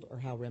unfold or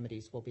how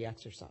remedies will be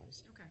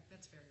exercised. Okay,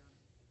 that's fair, Your Honor.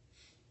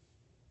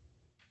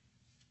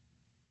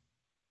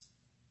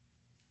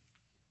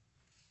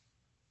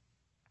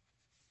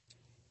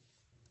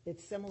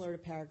 It's similar to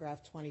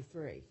paragraph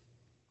 23.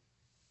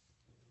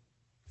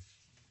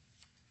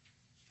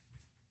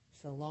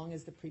 So long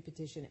as the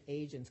pre-petition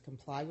agents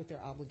comply with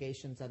their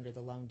obligations under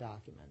the loan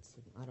documents,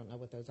 I don't know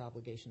what those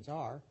obligations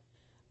are,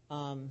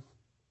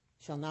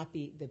 shall not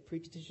be, the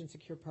pre-petition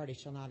secured party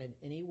shall not in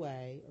any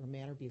way or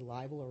manner be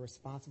liable or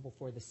responsible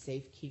for the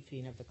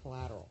safekeeping of the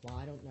collateral. Well,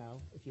 I don't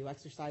know. If you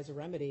exercise a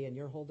remedy and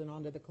you're holding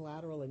on to the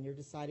collateral and you're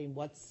deciding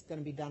what's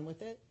going to be done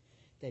with it,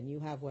 then you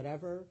have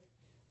whatever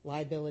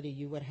liability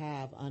you would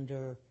have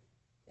under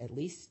at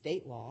least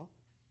state law.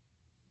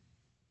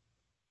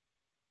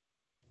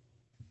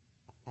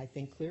 I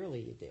think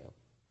clearly you do.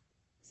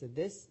 So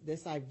this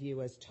I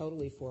view as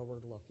totally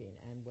forward-looking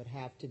and would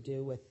have to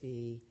do with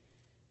the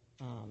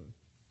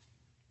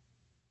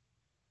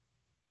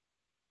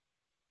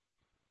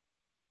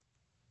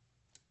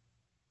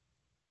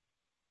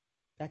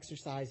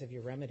exercise of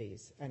your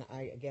remedies. And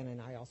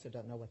I also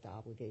don't know what the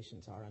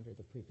obligations are under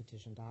the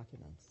pre-petition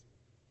documents.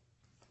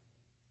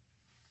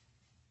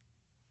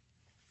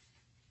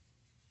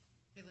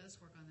 Okay, let us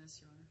work on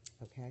this, Your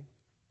Honor. Okay.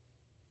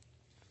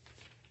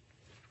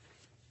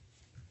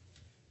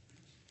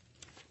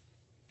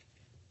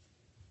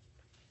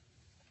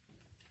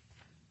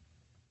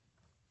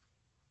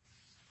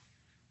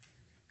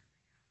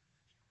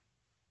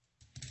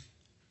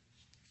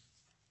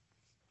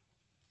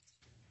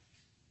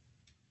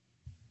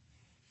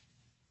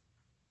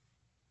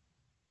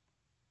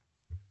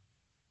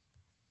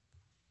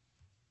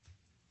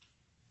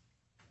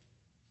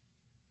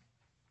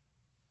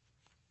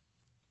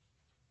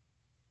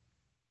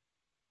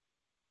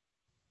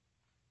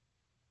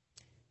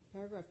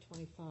 paragraph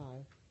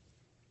 25.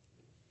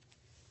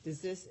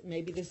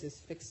 Maybe this is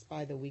fixed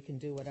by the we can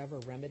do whatever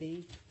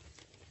remedy?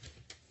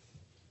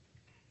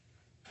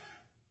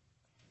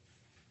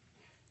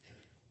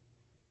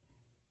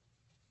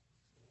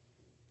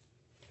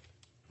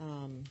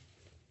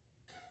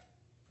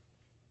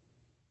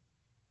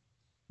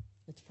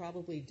 It's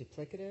probably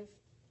duplicative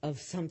of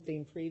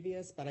something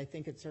previous, but I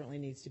think it certainly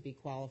needs to be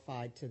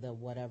qualified to the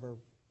whatever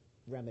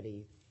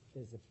remedy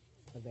is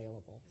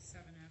available. 7F,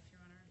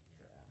 Your Honor?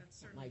 Yeah, that's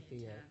certainly might the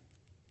be intent.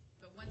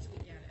 But once we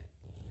get it,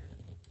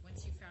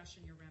 once you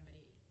fashion your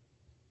remedy,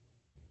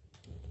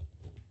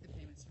 the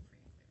payments are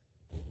free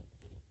and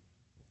clear.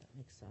 That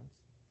makes sense.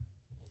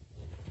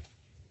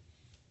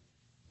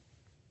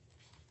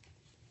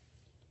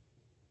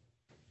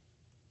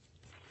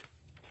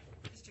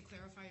 Just to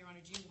clarify, Your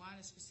Honor, do you want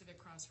a specific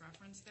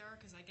cross-reference there?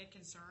 Because I get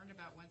concerned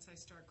about once I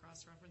start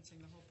cross-referencing,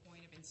 the whole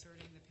point of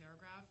inserting the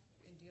paragraph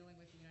in dealing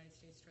with the United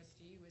States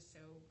trustee was so,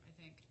 I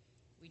think,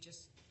 we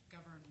just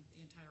govern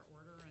the entire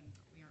order and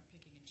we aren't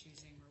picking and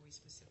choosing where we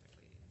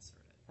specifically insert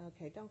it.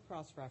 Okay, don't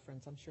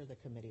cross-reference. I'm sure the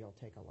committee will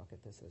take a look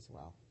at this as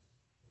well.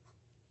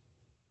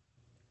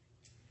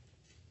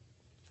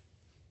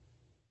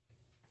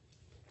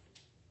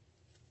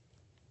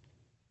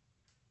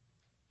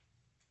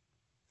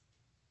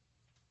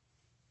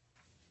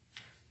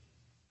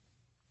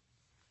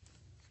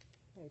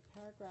 Okay,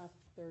 paragraph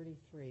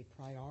 33,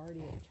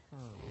 priority of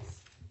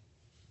terms.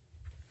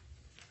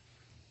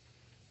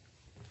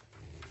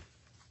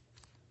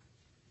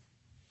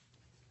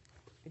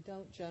 I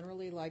don't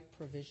generally like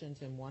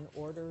provisions in one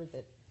order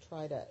that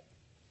try to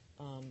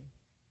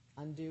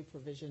undo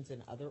provisions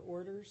in other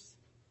orders.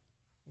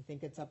 I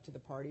think it's up to the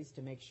parties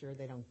to make sure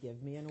they don't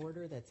give me an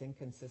order that's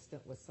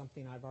inconsistent with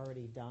something I've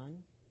already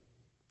done.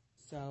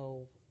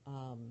 So,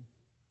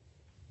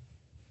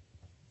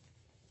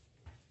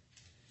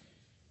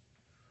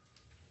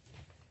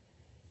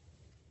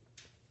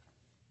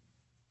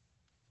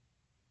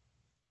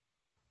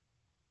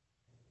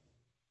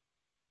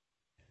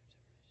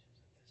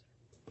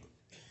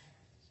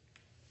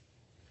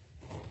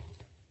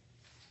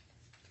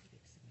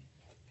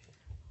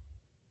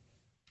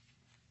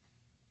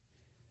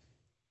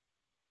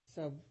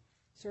 So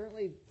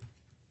certainly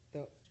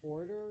the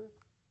order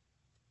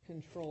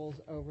controls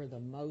over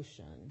the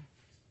motion.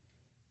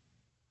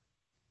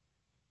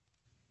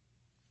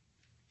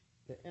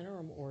 The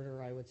interim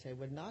order, I would say,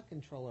 would not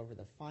control over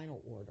the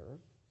final order,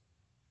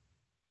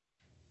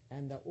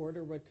 and the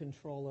order would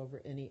control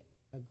over any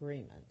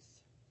agreements.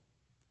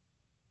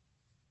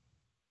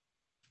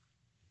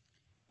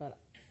 But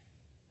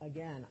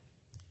again,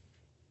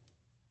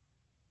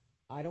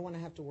 I don't want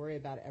to have to worry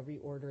about every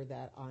order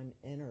that I'm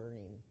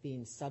entering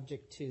being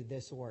subject to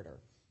this order.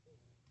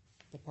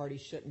 The party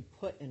shouldn't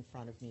put in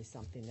front of me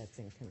something that's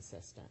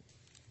inconsistent.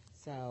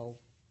 So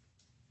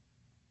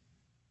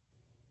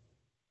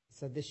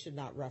this should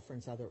not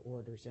reference other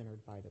orders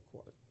entered by the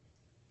court.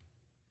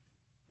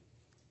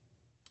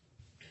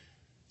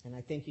 And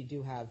I think you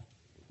do have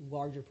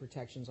larger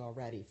protections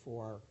already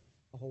for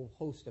a whole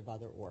host of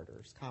other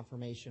orders,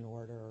 confirmation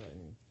order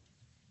and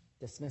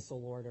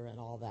dismissal order and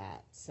all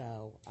that.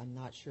 So I'm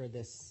not sure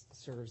this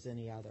serves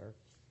any other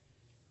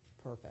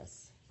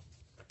purpose.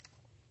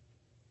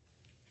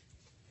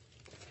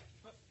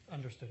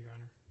 Understood, Your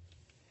Honor.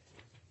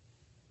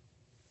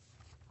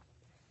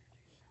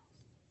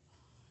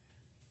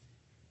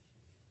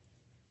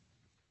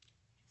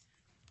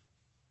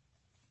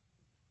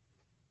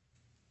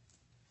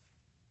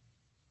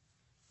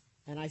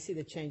 And I see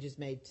the changes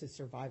made to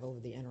survival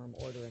of the interim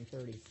order in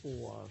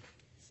 34.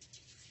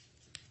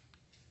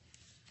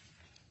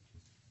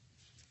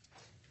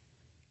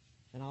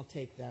 And I'll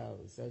take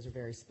those. Those are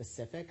very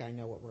specific. I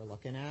know what we're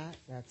looking at.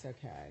 That's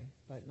okay.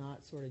 But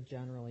not sort of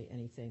generally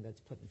anything that's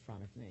put in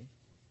front of me.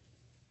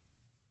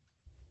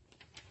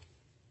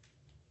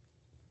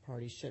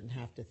 Parties shouldn't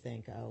have to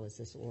think, oh, is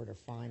this order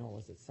final?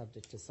 Is it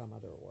subject to some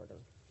other order?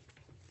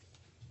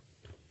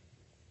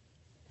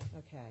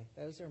 Okay,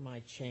 those are my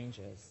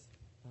changes,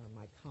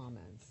 my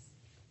comments.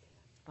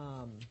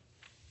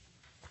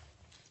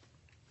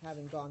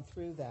 Having gone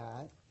through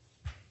that,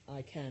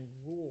 I can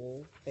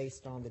rule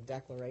based on the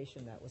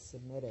declaration that was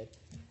submitted,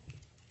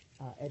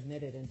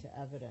 admitted into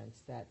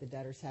evidence, that the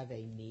debtors have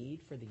a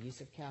need for the use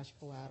of cash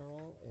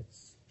collateral.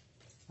 It's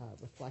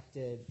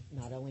reflected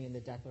not only in the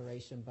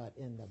declaration but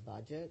in the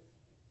budget.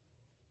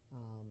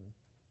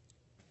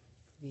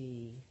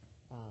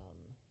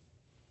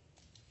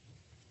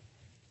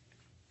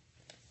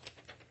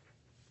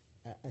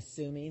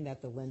 Assuming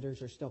that the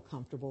lenders are still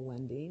comfortable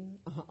lending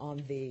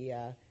on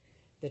the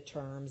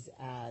terms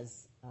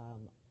as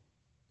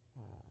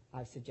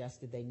I've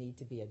suggested they need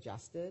to be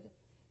adjusted,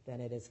 then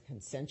it is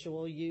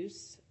consensual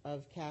use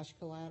of cash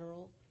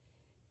collateral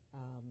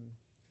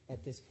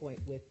at this point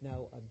with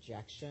no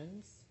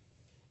objections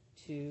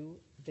to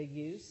the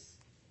use,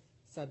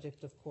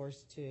 subject, of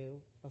course,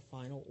 to a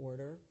final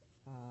order,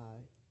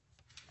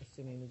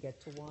 assuming we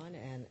get to one,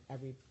 and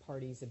every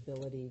party's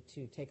ability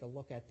to take a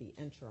look at the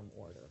interim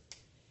order.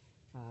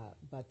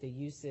 But the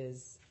use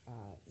is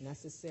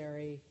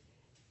necessary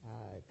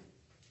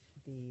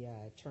The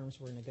terms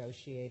were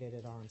negotiated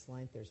at arm's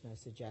length. There's no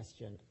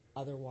suggestion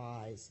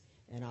otherwise,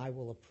 and I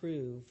will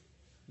approve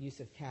use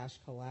of cash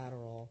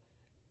collateral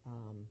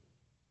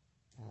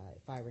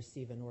if I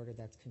receive an order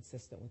that's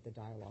consistent with the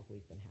dialogue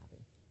we've been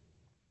having.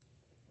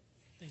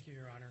 Thank you,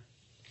 Your Honor.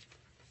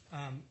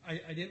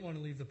 I didn't want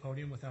to leave the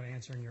podium without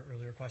answering your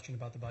earlier question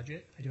about the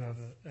budget. I do have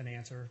an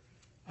answer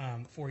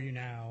for you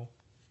now.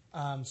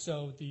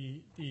 So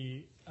the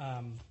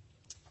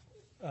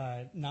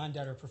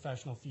non-debtor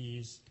professional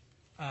fees,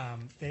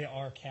 they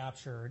are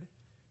captured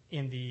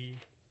in the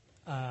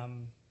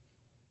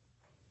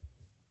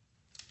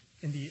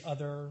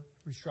other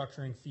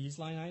restructuring fees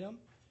line item,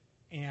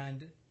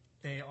 and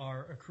they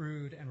are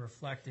accrued and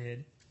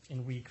reflected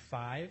in week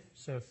 5.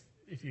 So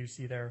if you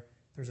see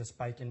there's a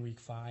spike in week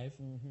 5,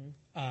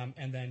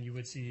 and then you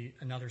would see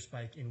another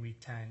spike in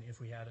week 10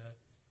 if we had a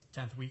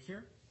 10th week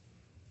here.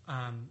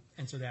 And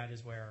so that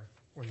is where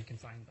you can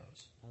find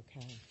those.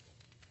 Okay.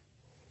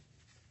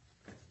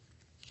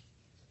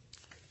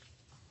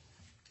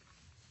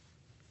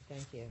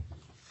 Thank you.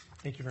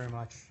 Thank you very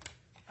much.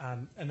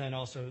 And then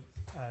also,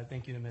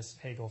 thank you to Ms.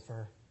 Hagel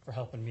for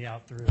helping me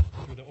out through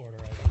the order.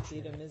 I Thank you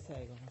appreciate to it. Ms.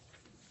 Hagel.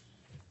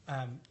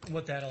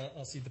 With that,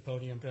 I'll cede the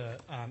podium to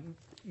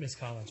Ms.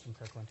 Collins from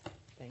Kirkland.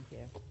 Thank you.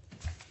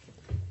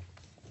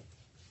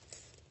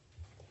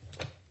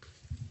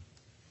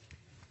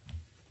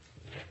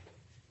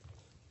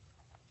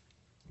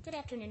 Good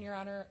afternoon, Your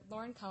Honor.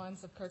 Lauren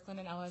Collins of Kirkland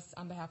 & Ellis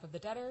on behalf of the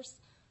debtors.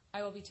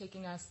 I will be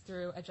taking us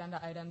through agenda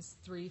items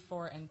 3,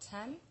 4, and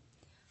 10.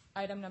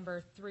 Item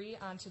number 3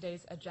 on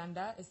today's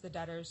agenda is the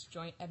debtors'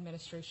 joint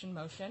administration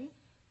motion,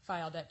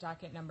 filed at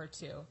docket number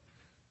 2.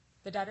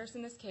 The debtors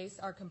in this case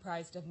are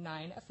comprised of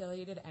 9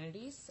 affiliated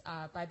entities.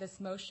 By this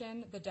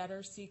motion, the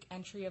debtors seek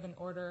entry of an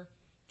order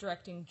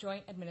directing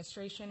joint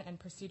administration and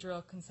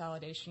procedural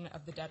consolidation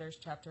of the debtors'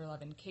 Chapter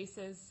 11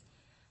 cases.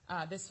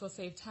 This will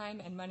save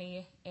time and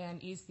money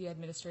and ease the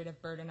administrative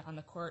burden on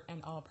the court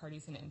and all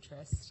parties in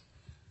interest.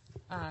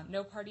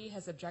 No party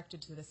has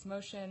objected to this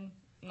motion.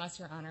 Unless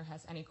Your Honor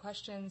has any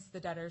questions, the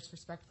debtors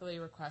respectfully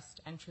request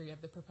entry of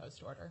the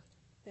proposed order.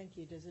 Thank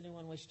you. Does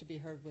anyone wish to be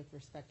heard with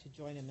respect to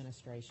joint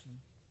administration?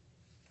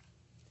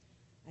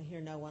 I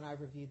hear no one.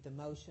 I've reviewed the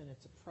motion.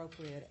 It's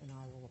appropriate, and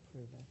I will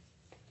approve it.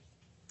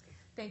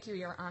 Thank you,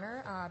 Your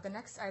Honor. The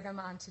next item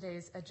on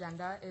today's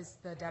agenda is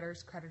the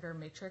debtors' creditor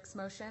matrix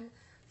motion,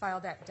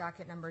 filed at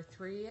docket number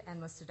 3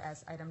 and listed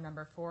as item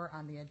number 4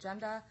 on the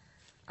agenda.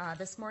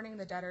 This morning,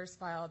 the debtors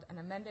filed an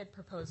amended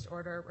proposed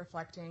order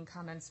reflecting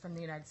comments from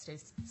the United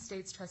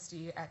States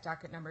trustee at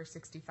docket number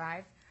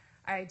 65.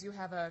 I do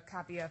have a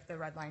copy of the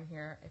red line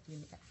here if you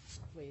need it.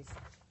 Please.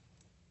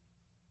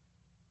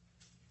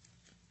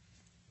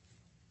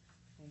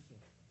 Thank you.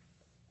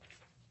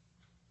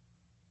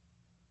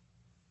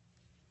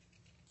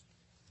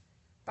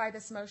 By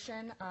this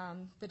motion,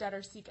 the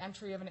debtors seek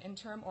entry of an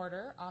interim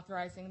order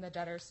authorizing the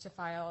debtors to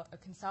file a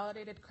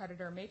consolidated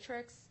creditor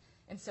matrix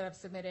instead of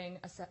submitting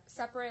a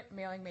separate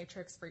mailing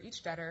matrix for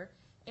each debtor,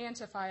 and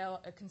to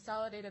file a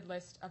consolidated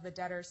list of the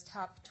debtors'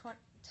 top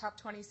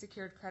 20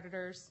 secured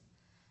creditors,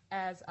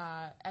 as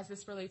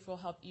this relief will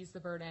help ease the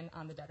burden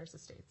on the debtors'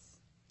 estates.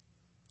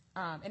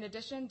 In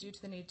addition, due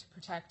to the need to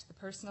protect the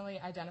personally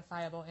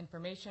identifiable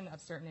information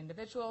of certain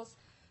individuals,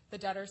 the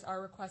debtors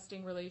are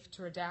requesting relief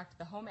to redact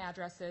the home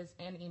addresses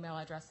and email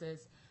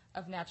addresses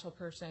of natural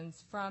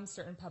persons from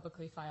certain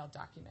publicly filed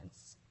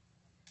documents.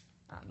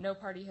 No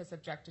party has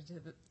objected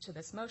to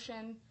this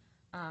motion.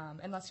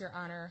 Unless Your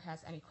Honor has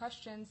any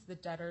questions, the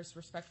debtors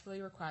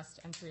respectfully request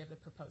entry of the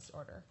proposed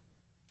order.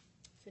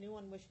 Does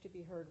anyone wish to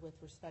be heard with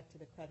respect to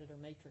the creditor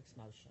matrix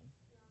motion?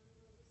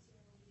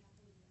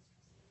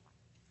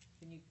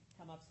 Can you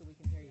come up so we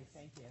can hear you?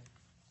 Thank you.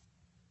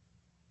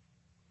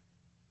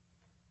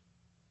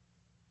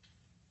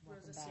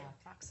 Welcome Rosa back. Sierra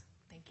Fox.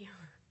 Thank you.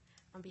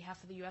 On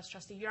behalf of the U.S.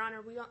 trustee, Your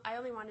Honor, I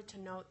only wanted to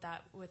note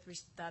that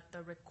that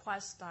the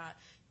request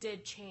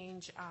did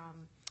change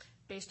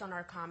based on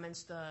our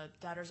comments. The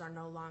debtors are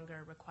no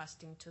longer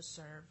requesting to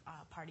serve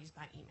parties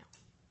by email.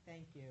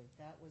 Thank you.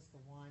 That was the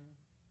one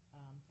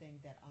thing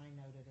that I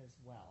noted as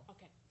well.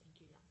 Okay. Thank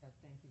you, Your So Honor.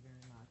 thank you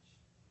very much.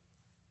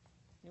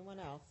 Anyone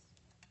else?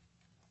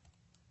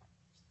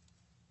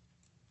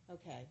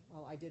 Okay.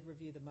 Well, I did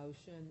review the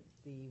motion.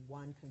 The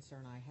one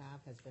concern I have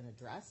has been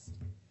addressed.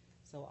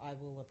 So I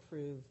will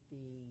approve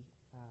the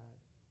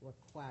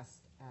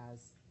request as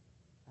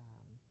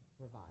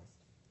revised.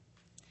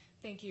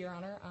 Thank you, Your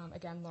Honor.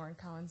 Again, Lauren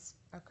Collins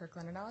of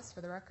Kirkland & Ellis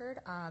for the record.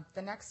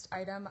 The next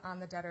item on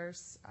the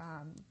debtors'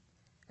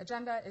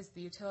 agenda is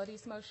the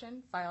utilities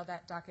motion, filed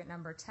at docket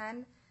number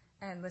 10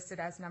 and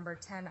listed as number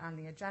 10 on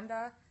the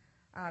agenda.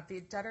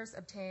 The debtors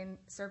obtain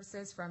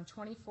services from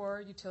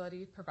 24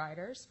 utility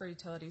providers for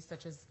utilities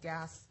such as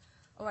gas,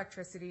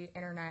 electricity,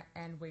 internet,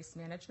 and waste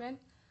management.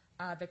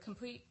 The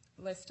complete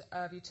list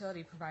of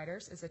utility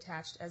providers is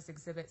attached as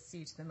Exhibit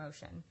C to the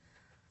motion.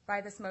 By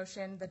this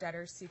motion, the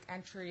debtors seek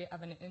entry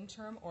of an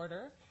interim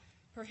order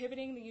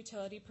prohibiting the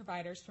utility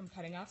providers from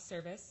cutting off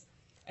service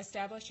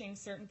establishing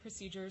certain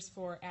procedures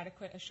for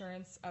adequate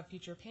assurance of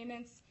future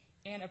payments,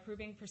 and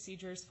approving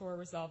procedures for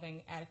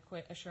resolving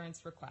adequate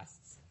assurance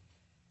requests.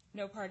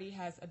 No party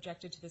has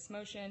objected to this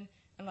motion.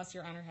 Unless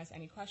Your Honor has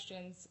any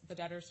questions, the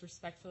debtors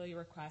respectfully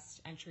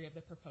request entry of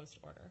the proposed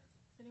order.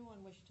 Does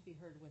anyone wish to be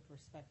heard with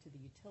respect to the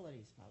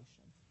utilities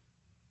motion?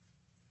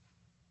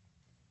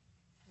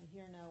 I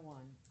hear no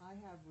one. I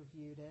have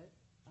reviewed it.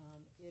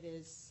 It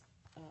is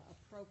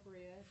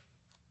appropriate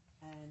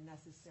and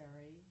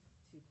necessary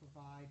to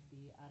provide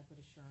the adequate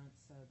assurance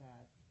so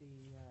that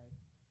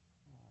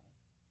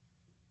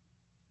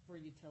for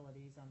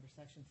utilities under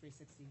Section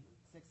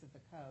 366 of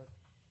the code.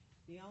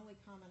 The only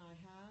comment I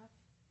have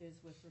is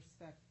with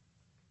respect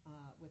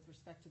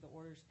to the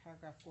orders,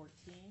 paragraph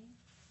 14,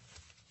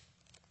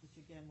 which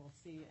again we'll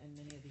see in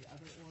many of the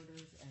other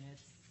orders, and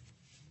it's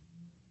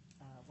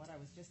what I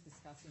was just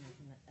discussing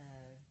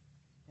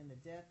in the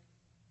DIP.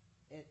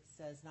 It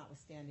says,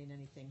 notwithstanding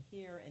anything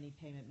here, any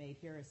payment made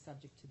here is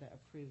subject to the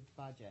approved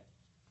budget.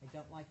 I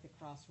don't like the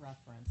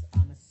cross-reference.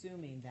 I'm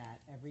assuming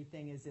that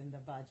everything is in the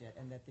budget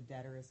and that the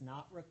debtor is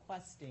not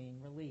requesting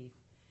relief,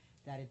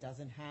 that it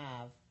doesn't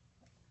have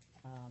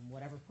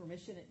whatever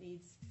permission it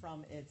needs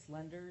from its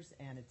lenders,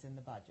 and it's in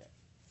the budget.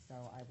 So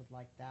I would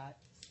like that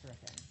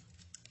stricken.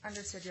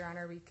 Understood, Your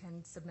Honor. We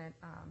can submit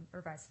a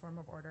revised form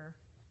of order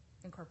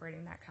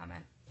incorporating that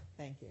comment.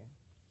 Thank you.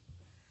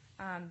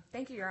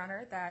 Thank you, Your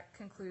Honor. That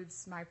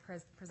concludes my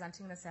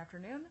presenting this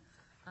afternoon.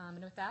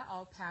 And with that,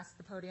 I'll pass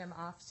the podium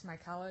off to my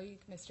colleague,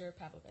 Mr.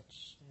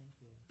 Pavlovich.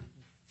 Thank you.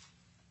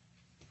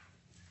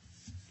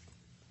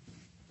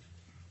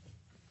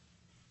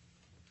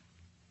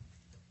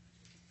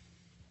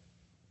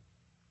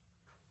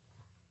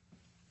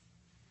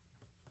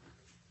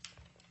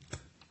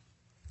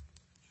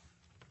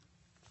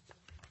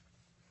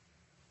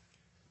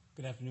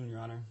 Good afternoon, Your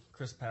Honor.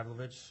 Chris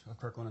Pavlovich of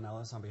Kirkland &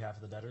 Ellis on behalf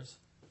of the debtors.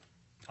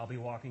 I'll be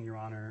walking Your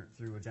Honor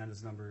through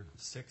agendas number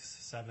 6,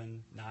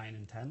 7, 9,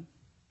 and 10.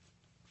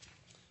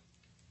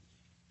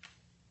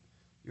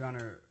 Your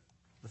Honor,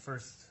 the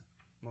first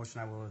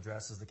motion I will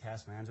address is the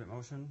cash management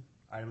motion,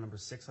 item number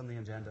 6 on the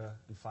agenda,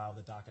 and filed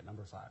at docket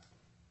number 5.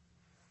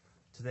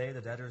 Today,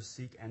 the debtors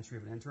seek entry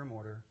of an interim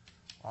order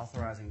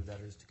authorizing the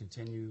debtors to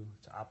continue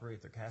to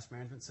operate their cash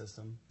management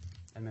system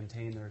and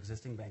maintain their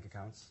existing bank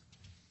accounts,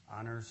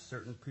 honor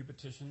certain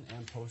pre-petition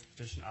and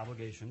post-petition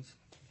obligations,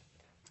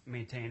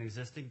 maintain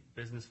existing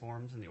business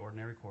forms in the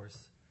ordinary course,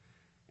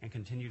 and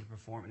continue to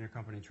perform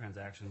intercompany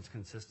transactions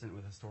consistent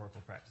with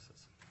historical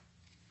practices.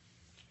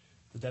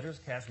 The debtor's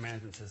cash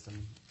management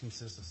system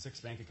consists of 6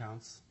 bank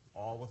accounts,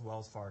 all with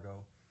Wells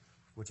Fargo,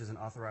 which is an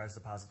authorized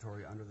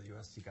depository under the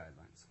UST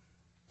guidelines.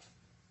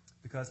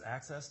 Because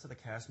access to the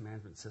cash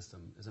management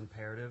system is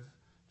imperative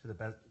to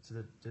the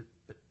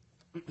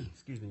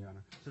excuse me, Your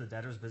Honor, to the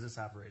debtor's business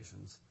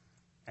operations,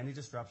 any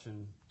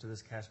disruption to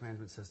this cash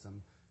management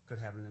system could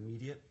have an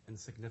immediate and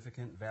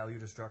significant value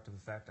destructive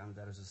effect on the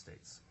debtor's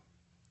estates,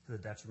 to the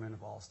detriment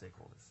of all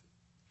stakeholders.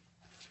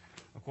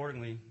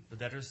 Accordingly, the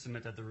debtors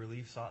submit that the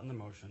relief sought in the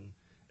motion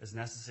is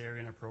necessary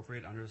and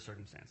appropriate under the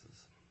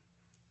circumstances.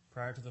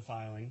 Prior to the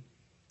filing,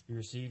 we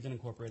received and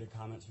incorporated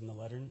comments from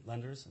the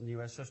lenders and the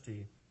U.S.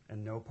 trustee,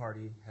 and no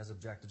party has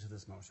objected to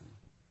this motion.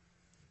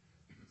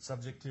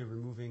 Subject to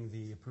removing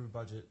the approved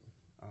budget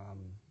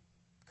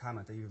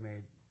comment that you've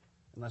made,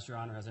 unless Your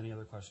Honor has any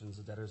other questions,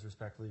 the debtors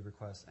respectfully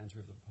request entry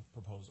of the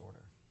proposed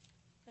order.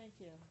 Thank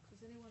you.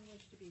 Does anyone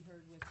wish to be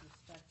heard with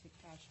respect to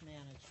cash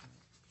management?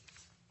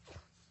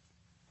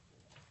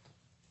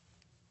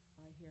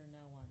 I hear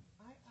no one.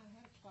 I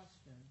had a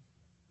question.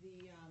 The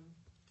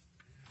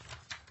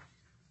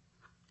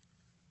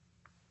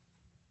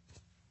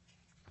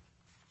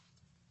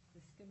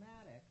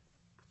schematic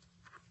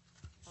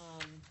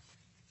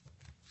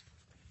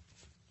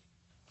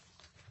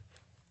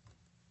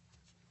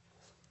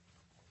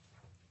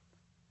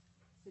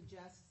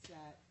suggests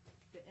that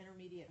the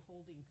intermediate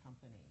holding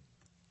company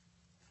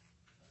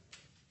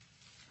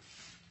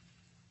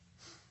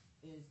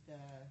is the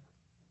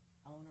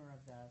owner of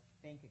the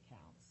bank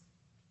accounts,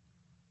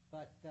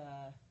 but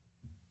the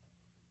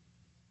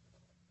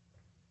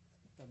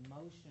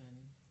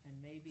motion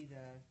and maybe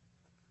the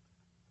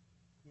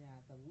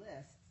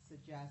list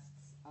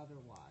suggests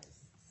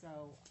otherwise.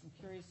 So I'm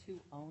curious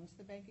who owns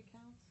the bank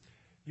accounts?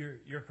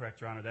 You're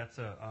correct, Your Honor. That's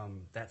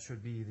that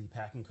should be the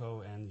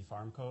Farmco and the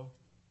Farmco.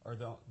 Or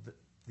the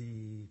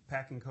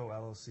Farmco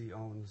LLC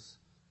owns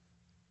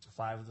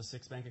 5 of the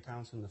 6 bank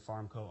accounts, and the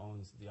Farmco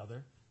owns the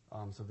other.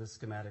 So this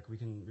schematic, we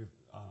can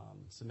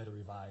submit a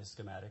revised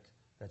schematic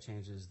that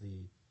changes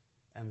the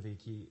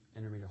MVK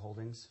intermediate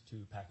holdings to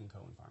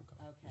Farmco and Farmco,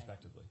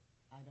 respectively.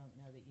 I don't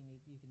know that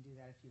you can do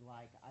that if you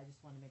like. I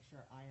just want to make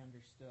sure I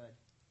understood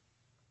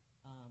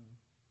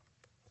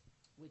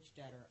which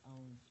debtor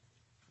owned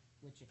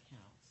which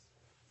accounts.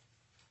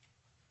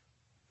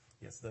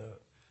 Yes, the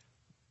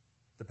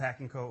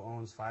Farmco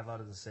owns 5 out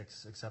of the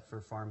 6, except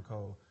for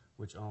Farmco,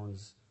 which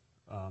owns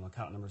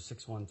account number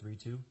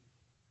 6132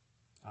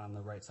 on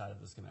the right side of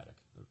the schematic,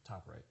 the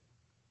top right.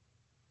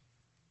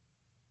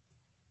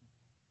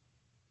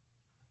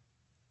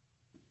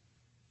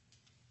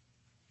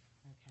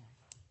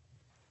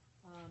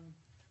 In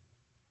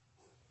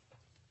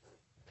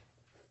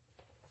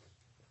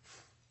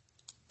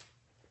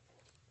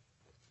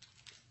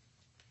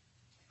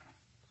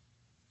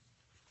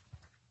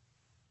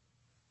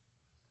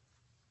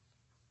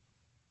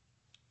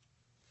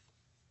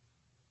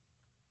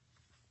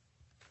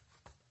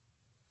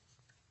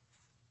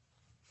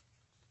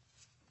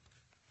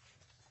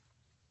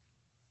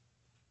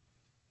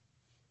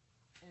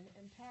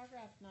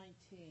paragraph 19,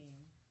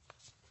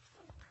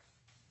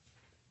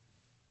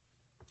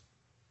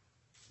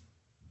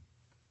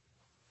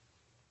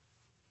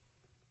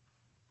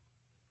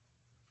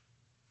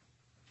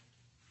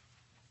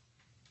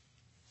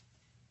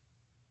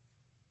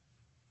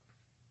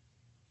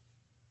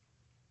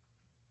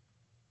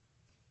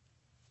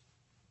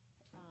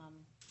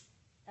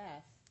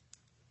 F,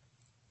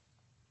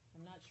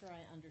 I'm not sure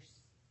I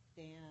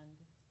understand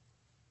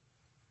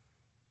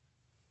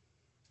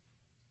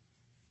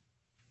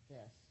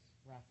this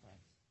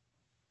reference.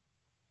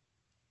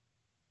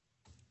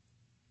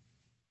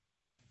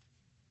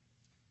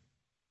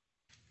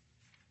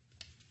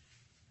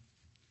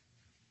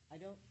 I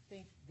don't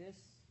think this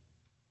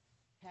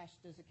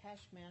does a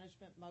cash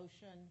management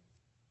motion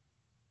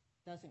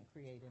doesn't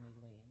create any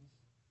liens.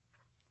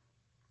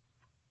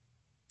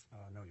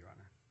 No, Your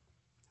Honor.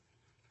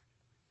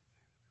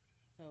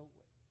 So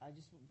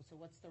so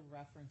what's the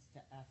reference to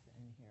F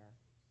in here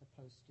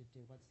supposed to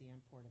do? What's the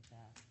import of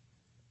that?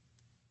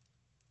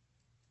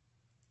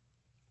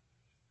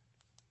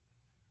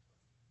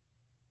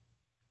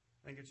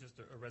 I think it's just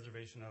a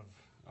reservation of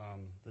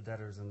the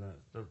debtors and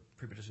the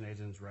pre-petition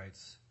agent's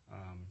rights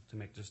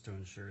to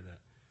ensure that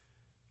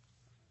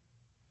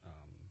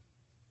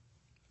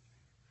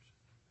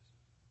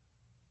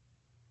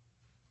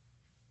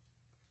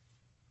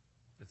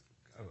it's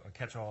a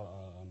catch-all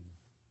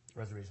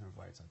reservation of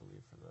rights, I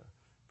believe, for the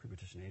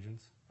pre-petition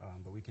agents.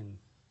 But we can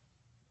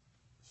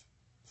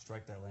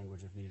strike that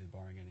language if needed,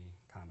 barring any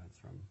comments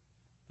from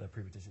the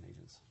pre-petition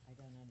agents. I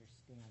don't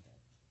understand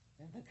it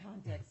in the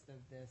context of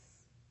this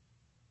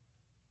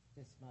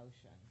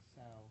motion.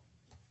 So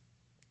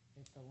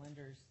if the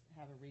lenders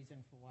have a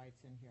reason for why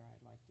it's in here,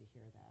 I'd like to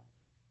hear that.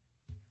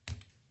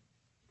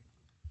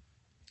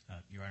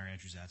 Your Honor,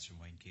 Andrew Zatz from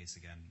White & Case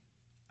again.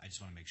 I just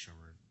want to make sure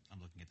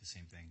I'm looking at the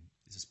same thing.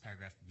 Is this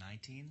paragraph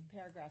 19?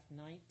 Paragraph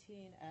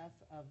 19F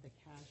of the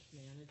cash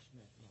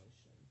management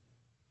motion.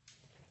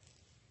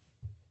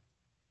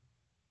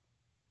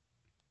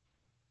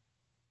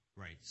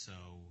 Right, so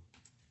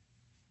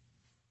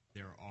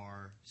there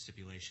are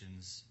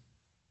stipulations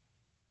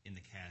in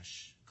the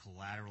cash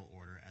collateral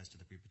order as to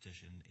the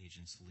pre-petition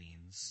agent's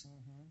liens.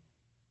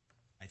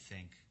 I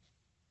think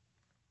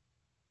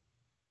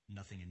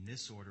nothing in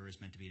this order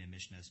is meant to be an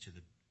admission as to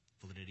the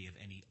validity of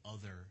any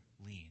other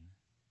lien.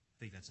 I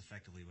think that's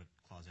effectively what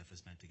Clause F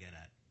is meant to get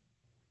at.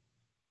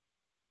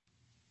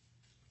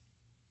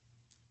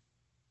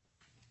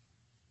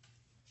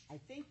 I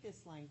think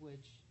this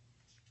language,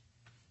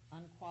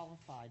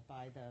 unqualified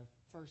by the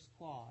first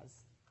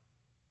clause,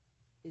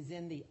 is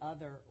in the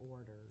other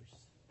orders.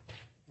 I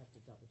have to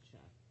double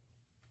check.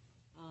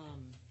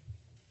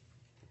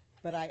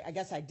 But I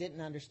guess I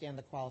didn't understand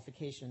the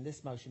qualification in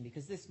this motion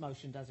because this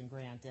motion doesn't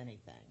grant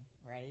anything,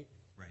 right?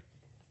 Right.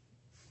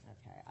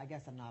 Okay, I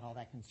guess I'm not all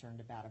that concerned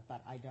about it,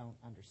 but I don't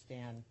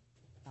understand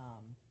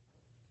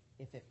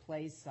if it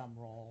plays some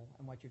role,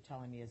 and what you're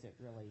telling me is it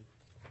really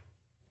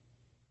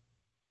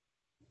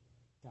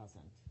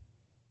doesn't.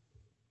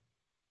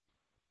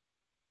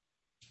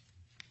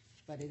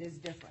 But it is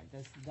different.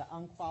 The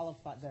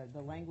unqualified,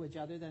 the language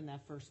other than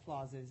that first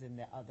clause is in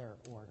the other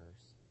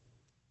orders.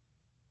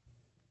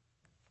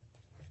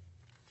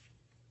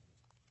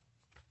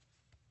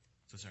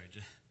 So sorry,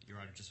 Your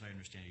Honor, just so I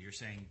understand it, you're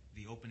saying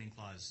the opening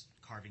clause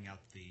carving out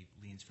the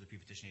liens for the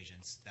pre-petition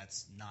agents,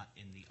 that's not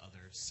in the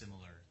other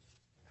similar?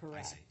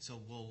 Correct. I see. So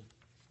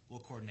we'll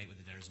coordinate with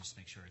the debtors and just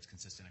make sure it's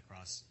consistent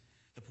across.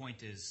 The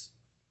point is,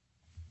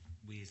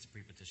 we as the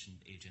pre-petition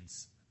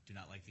agents do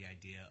not like the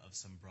idea of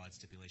some broad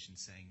stipulation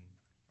saying,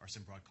 or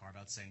some broad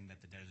carve-out saying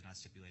that the debtors are not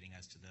stipulating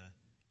as to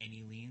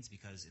any liens,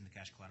 because in the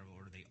cash collateral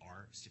order they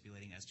are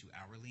stipulating as to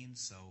our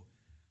liens. So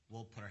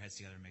we'll put our heads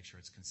together and make sure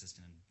it's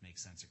consistent and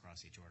makes sense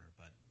across each order.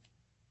 But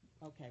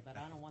okay, but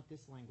I don't want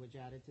this language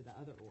added to the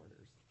other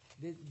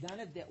orders. None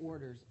of the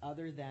orders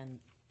other than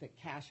the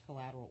cash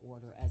collateral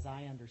order, as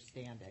I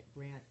understand it,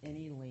 grant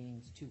any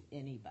liens to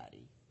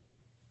anybody,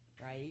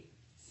 right?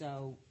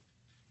 So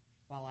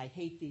while I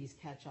hate these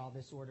catch-all,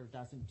 this order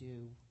doesn't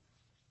do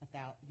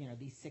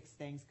these 6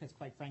 things, because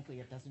quite frankly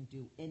it doesn't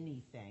do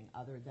anything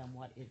other than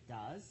what it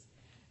does.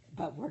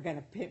 But we're going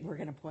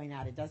to point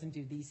out it doesn't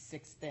do these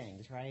 6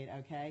 things, right?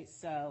 Okay,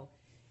 so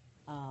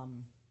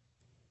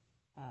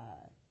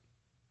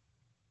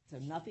so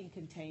nothing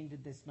contained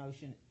in this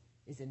motion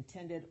is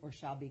intended or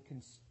shall be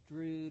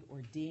construed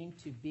or deemed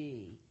to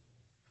be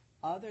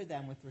other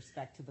than with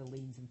respect to the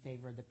liens in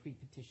favor of the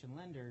pre-petition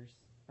lenders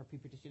or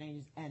pre-petition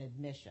agents an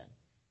admission.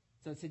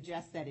 So it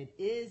suggests that it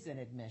is an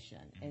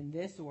admission in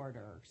this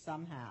order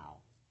somehow,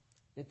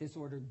 that this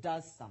order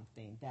does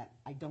something that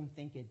I don't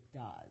think it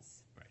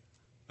does. right.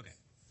 Okay.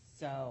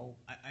 So,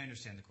 I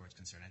understand the court's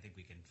concern. I think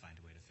we can find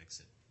a way to fix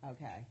it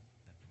okay.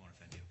 that won't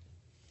offend you.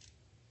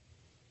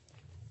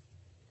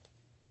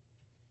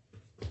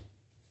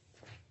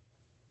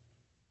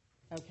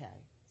 Okay,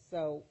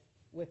 so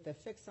with the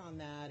fix on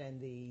that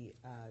and the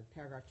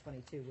paragraph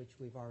 22, which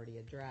we've already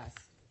addressed,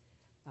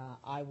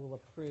 I will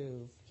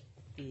approve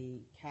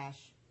the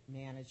cash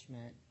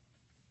management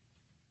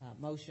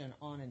motion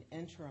on an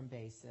interim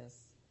basis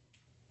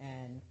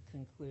and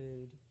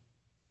conclude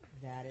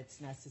that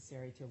it's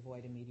necessary to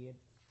avoid immediate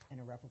and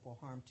irreparable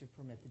harm to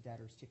permit the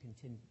debtors to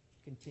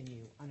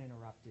continue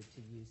uninterrupted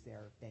to use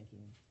their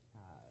banking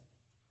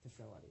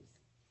facilities.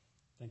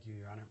 Thank you,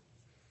 Your Honor.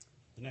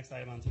 The next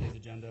item on today's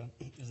agenda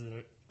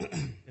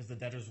is the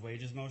debtor's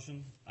wages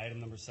motion, item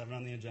number 7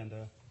 on the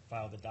agenda,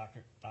 filed at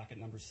docket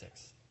number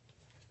 6.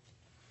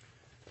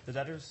 The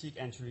debtors seek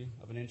entry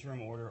of an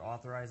interim order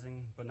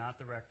authorizing but not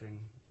directing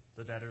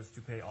the debtors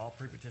to pay all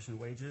pre-petition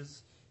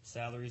wages,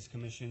 salaries,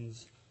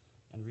 commissions,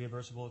 and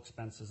reimbursable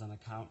expenses on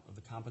account of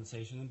the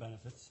compensation and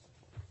benefits,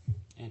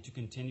 and to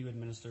continue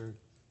administering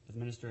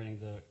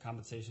the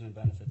compensation and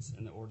benefits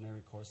in the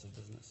ordinary course of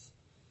business,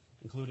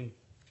 including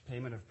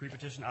payment of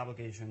pre-petition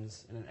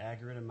obligations in an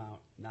aggregate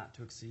amount not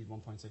to exceed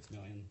 $1.6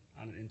 million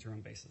on an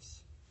interim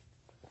basis.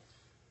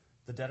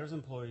 The debtors'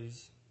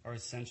 employees are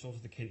essential to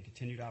the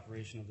continued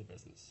operation of the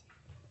business.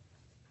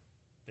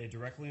 They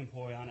directly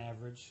employ, on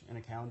average, in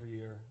a calendar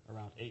year,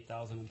 around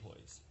 8,000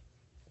 employees.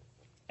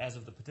 As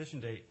of the petition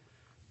date,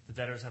 the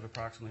debtors have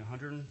approximately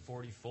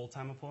 140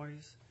 full-time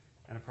employees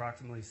and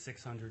approximately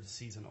 600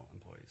 seasonal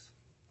employees.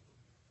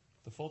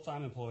 The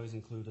full-time employees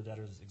include the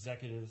debtors'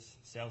 executives,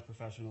 sales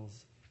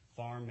professionals,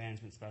 farm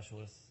management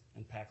specialists,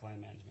 and pack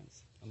line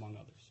managements, among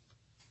others.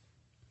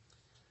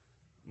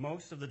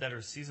 Most of the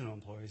debtors' seasonal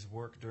employees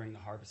work during the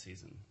harvest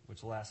season,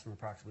 which lasts from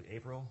approximately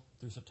April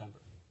through September.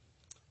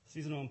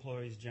 Seasonal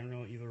employees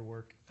generally either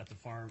work at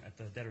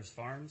the debtors'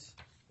 farms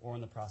or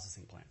in the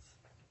processing plants,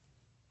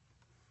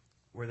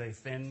 where they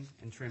thin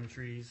and trim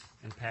trees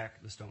and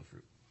pack the stone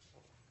fruit.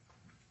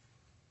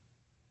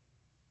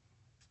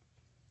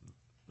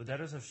 The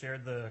debtors have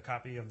shared the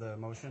copy of the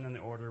motion and the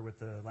order with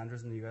the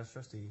lenders and the U.S.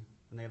 trustee,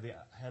 and they have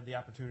had the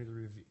opportunity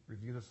to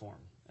review the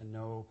form, and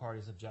no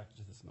parties objected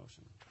to this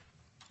motion.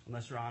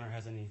 Unless Your Honor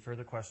has any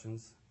further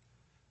questions,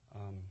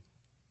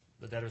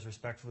 the debtors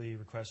respectfully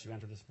request you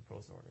enter this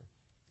proposed order,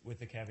 with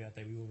the caveat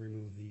that we will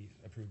remove the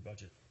approved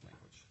budget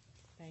language.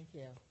 Thank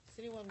you. Does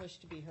anyone wish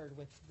to be heard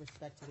with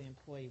respect to the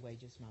employee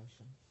wages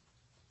motion?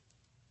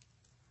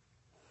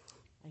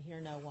 I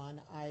hear no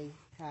one. I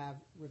have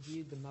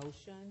reviewed the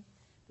motion.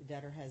 The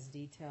debtor has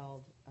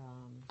detailed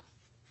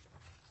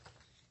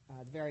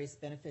the various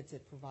benefits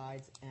it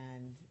provides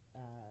and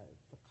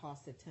the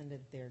cost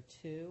attendant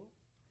thereto.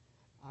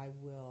 I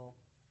will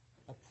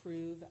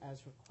approve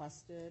as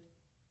requested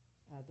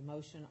the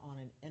motion on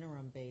an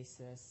interim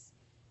basis,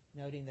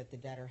 noting that the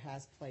debtor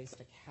has placed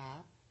a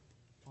cap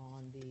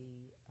on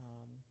the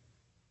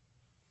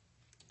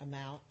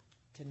amount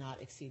to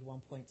not exceed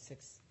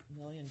 $1.6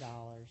 million,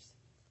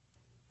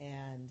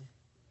 and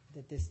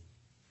that this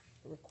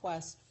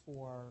request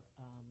for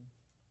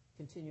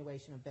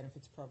continuation of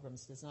benefits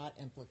programs does not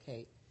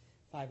implicate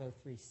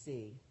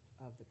 503C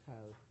of the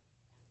code.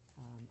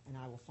 And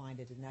I will find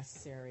it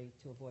necessary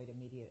to avoid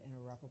immediate and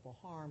irreparable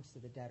harm so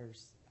the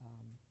debtor's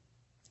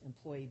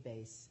employee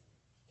base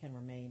can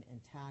remain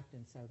intact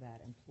and so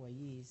that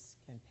employees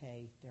can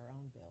pay their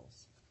own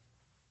bills.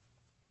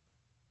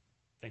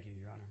 Thank you,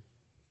 Your Honor.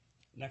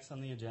 Next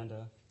on the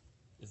agenda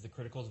is the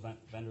critical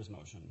vendors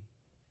motion,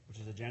 which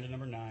is agenda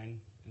number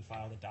 9 and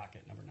filed at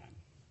docket number 9.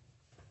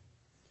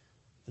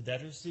 The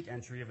debtors seek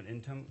entry of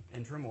an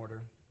interim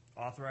order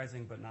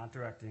authorizing but not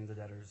directing the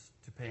debtors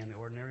to pay in the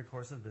ordinary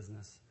course of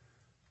business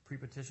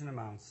pre-petition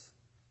amounts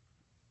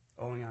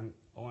owing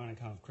on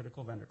account of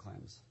critical vendor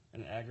claims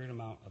in an aggregate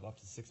amount of up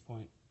to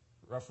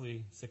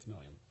roughly $6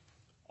 million,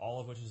 all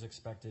of which is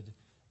expected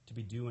to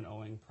be due and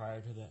owing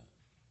prior to the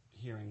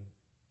hearing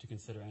to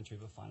consider entry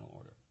of a final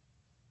order.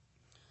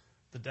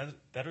 The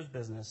debtor's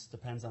business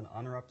depends on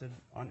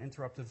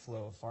uninterrupted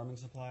flow of farming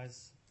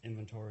supplies,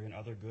 inventory, and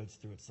other goods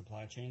through its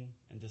supply chain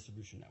and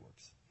distribution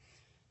networks,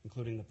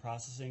 including the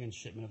processing and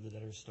shipment of the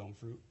debtor's stone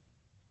fruit.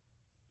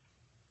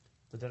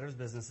 The debtor's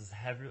business is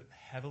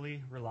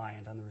heavily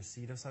reliant on the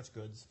receipt of such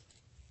goods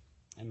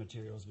and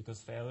materials because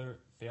failure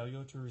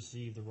to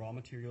receive the raw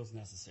materials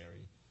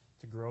necessary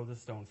to grow the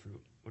stone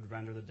fruit would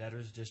render the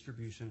debtor's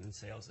distribution and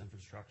sales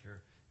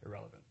infrastructure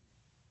irrelevant.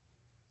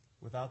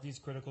 Without these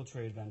critical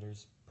trade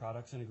vendors,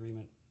 products, and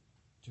agreement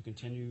to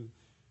continue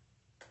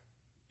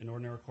an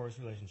ordinary course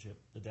relationship,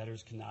 the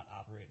debtors cannot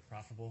operate a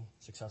profitable,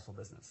 successful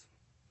business.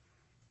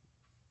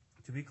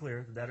 To be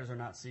clear, the debtors are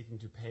not seeking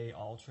to pay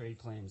all trade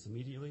claims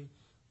immediately,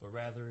 but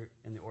rather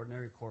in the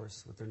ordinary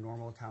course with their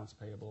normal accounts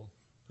payable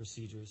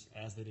procedures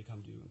as they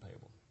become due and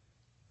payable.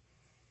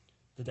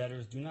 The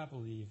debtors do not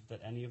believe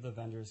that any of the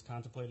vendors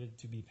contemplated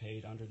to be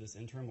paid under this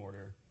interim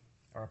order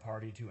are a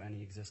party to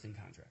any existing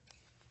contract.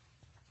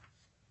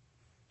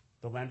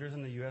 The lenders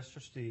and the U.S.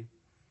 trustee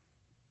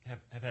have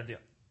had the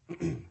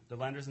The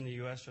lenders in the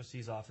U.S.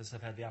 Trustee's Office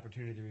have had the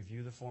opportunity to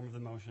review the form of the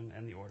motion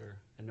and the order,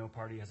 and no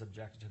party has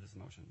objected to this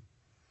motion.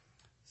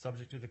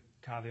 Subject to the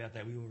caveat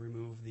that we will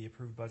remove the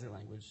approved budget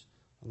language,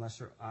 unless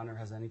Your Honor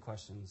has any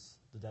questions,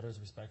 the debtors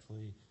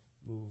respectfully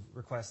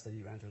request that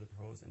you enter the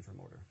proposed interim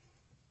order.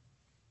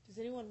 Does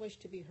anyone wish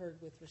to be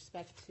heard with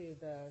respect to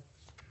the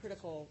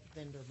critical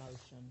vendor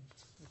motion,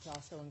 which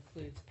also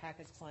includes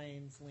packet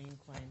claims, lien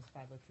claims,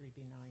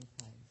 503B9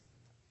 claims?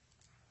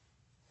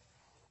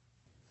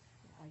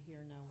 I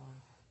hear no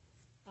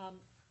one.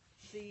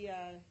 The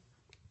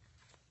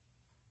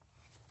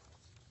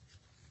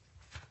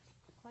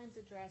claims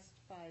addressed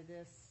by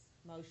this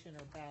motion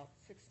are about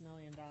 $6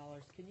 million.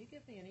 Can you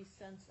give me any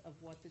sense of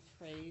what the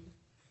trade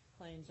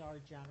claims are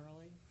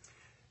generally?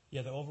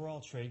 Yeah, the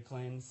overall trade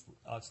claims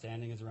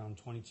outstanding is around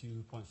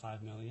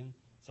 $22.5 million.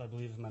 So I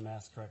believe if my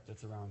math's correct,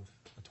 it's around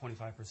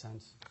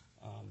 25%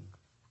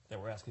 that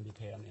we're asking to be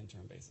paid on an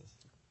interim basis.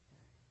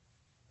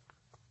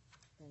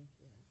 Thank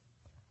you.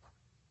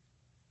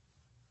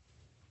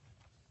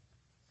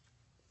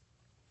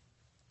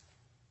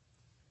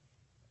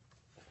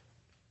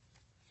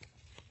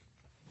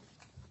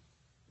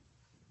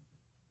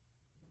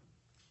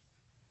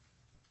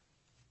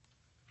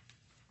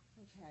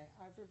 Okay,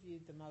 I've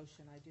reviewed the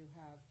motion. I do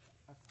have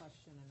a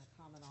question and a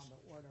comment on the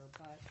order,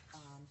 but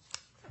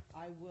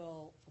I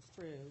will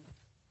approve,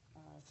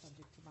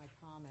 subject to my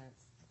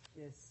comments,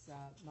 this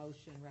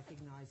motion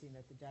recognizing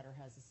that the debtor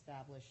has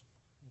established,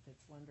 with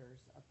its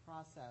lenders, a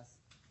process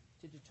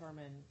to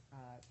determine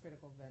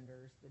critical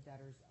vendors. The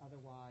debtors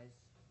otherwise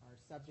are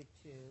subject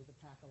to the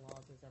PACA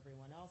laws as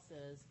everyone else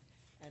is,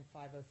 and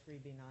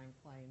 503B9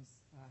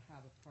 claims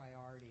have a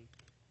priority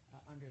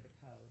under the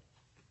code.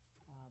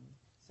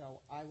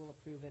 So I will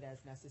approve it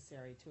as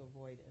necessary to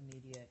avoid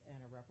immediate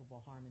and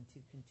irreparable harm and to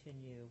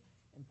continue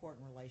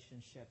important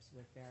relationships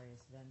with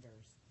various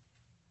vendors.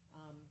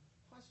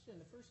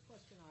 The first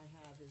question I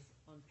have is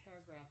on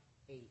paragraph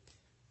 8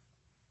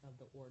 of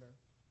the order.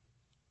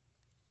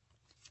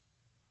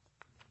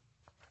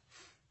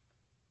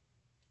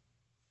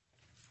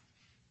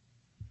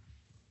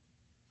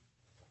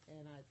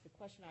 And the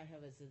question I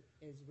have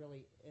is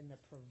really in the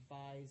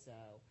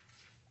proviso.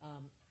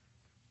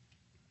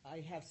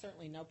 I have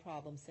certainly no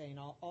problem saying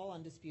all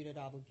undisputed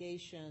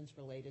obligations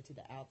related to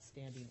the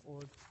outstanding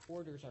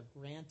orders are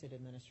granted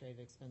administrative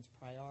expense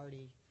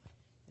priority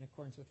in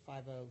accordance with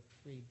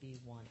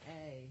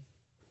 503B1A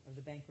of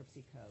the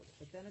Bankruptcy Code.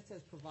 But then it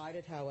says,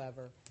 provided,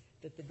 however,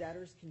 that the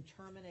debtors can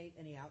terminate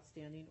any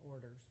outstanding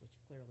orders, which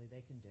clearly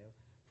they can do,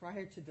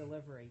 prior to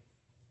delivery,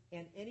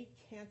 and any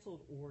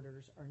canceled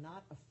orders are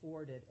not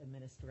afforded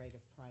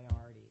administrative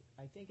priority.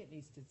 I think it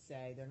needs to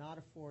say they're not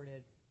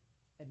afforded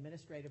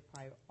administrative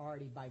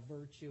priority by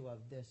virtue of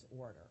this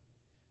order.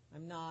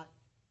 I'm not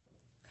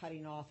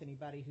cutting off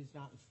anybody who's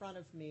not in front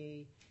of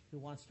me who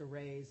wants to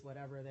raise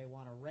whatever they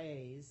want to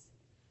raise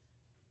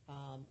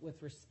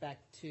with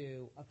respect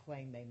to a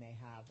claim they may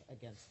have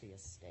against the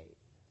estate.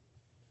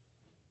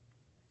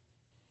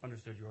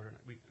 Understood, Your Honor.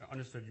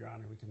 Understood, Your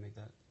Honor. We can make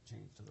that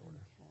change to the order.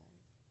 Okay.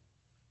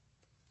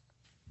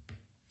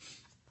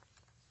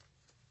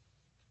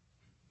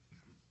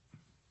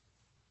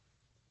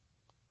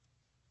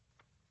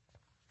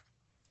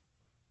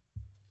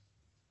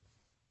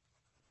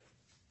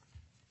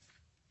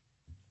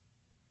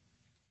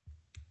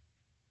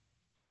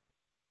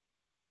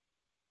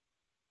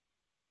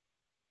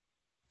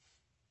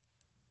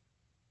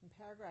 In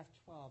paragraph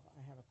 12,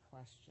 I have a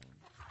question.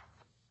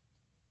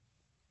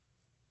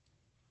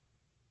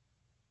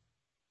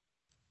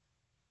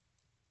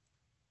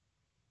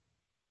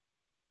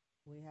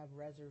 We have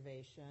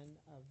reservation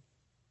of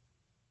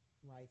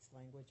rights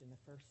language in the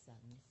first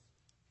sentence.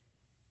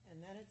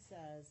 And then it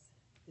says,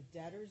 the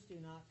debtors do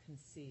not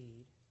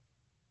concede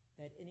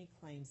that any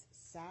claims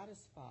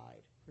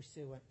satisfied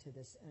pursuant to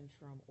this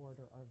interim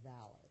order are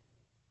valid.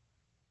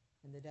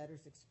 And the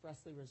debtors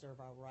expressly reserve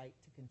our right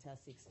to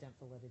contest the extent,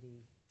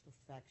 validity,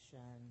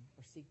 perfection,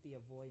 or seek the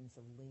avoidance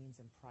of liens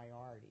and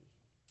priority.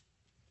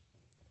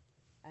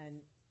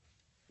 And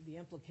the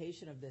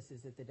implication of this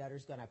is that the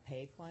debtor's going to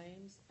pay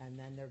claims, and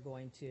then they're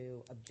going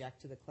to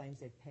object to the claims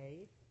they've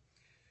paid?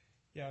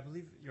 Yeah, I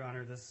believe, Your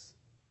Honor, this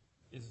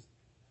is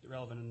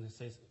relevant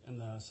in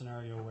the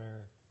scenario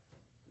where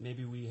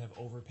maybe we have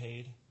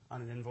overpaid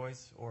on an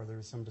invoice, or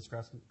there's some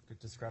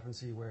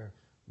discrepancy where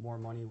more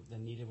money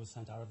than needed was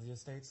sent out of the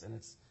estates, and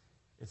it's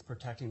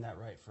protecting that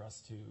right for us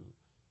to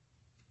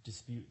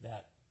dispute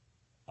that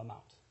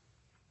amount.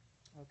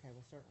 Okay,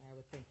 well, certainly, I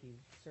would think you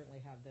certainly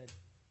have the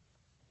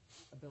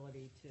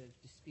ability to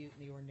dispute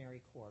in the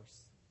ordinary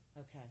course.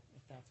 Okay,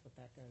 if that's what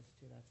that goes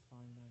to, that's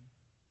fine then.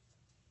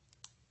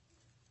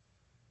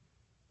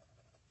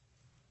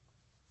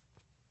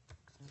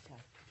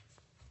 Okay.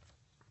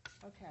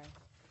 Okay.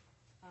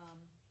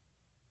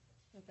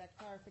 With that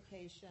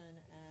clarification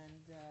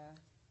and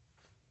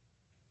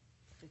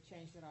the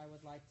change that I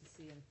would like to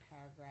see in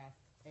paragraph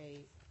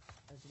 8,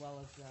 as well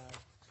as the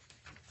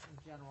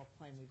general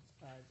claim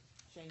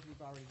change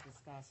we've already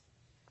discussed,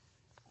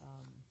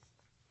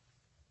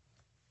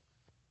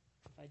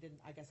 if I didn't,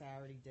 I guess I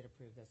already did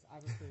approve this.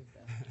 I've approved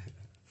this.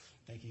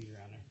 Thank you, Your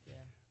Honor.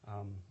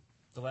 Yeah.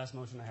 The last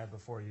motion I have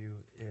before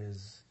you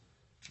is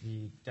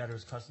the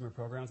debtor's customer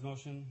programs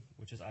motion,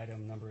 which is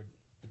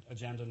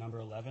agenda number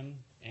 11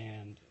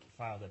 and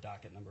filed at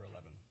docket number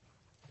 11.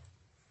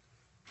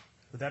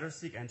 The debtors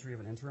seek entry of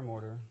an interim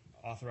order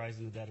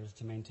authorizing the debtors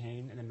to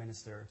maintain and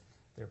administer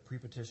their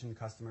pre-petition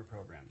customer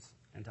programs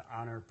and to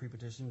honor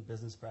pre-petition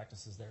business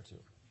practices thereto.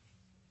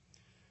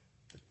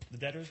 The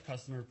debtors'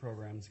 customer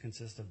programs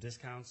consist of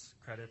discounts,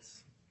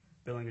 credits,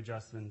 billing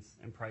adjustments,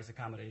 and price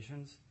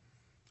accommodations,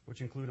 which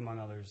include, among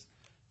others,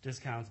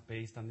 discounts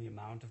based on the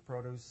amount of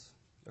produce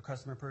a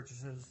customer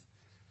purchases,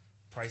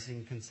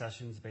 pricing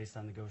concessions based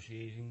on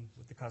negotiating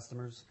with the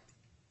customers,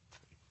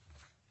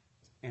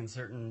 and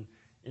certain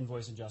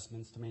invoice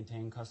adjustments to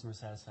maintain customer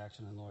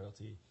satisfaction and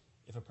loyalty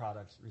if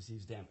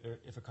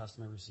if a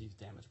customer receives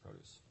damaged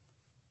produce.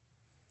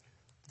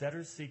 The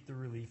debtors seek the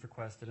relief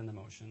requested in the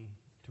motion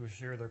to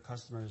assure their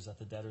customers that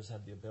the debtors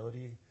have the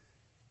ability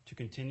to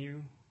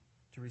continue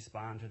to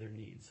respond to their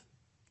needs,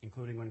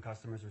 including when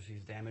customers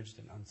receive damaged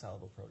and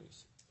unsellable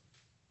produce.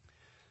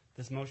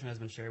 This motion has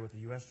been shared with the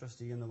U.S.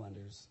 trustee and the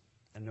lenders,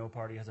 and no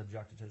party has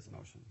objected to this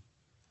motion.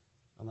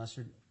 Unless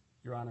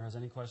Your Honor has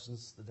any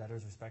questions, the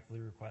debtors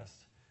respectfully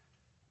request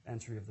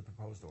entry of the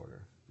proposed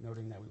order,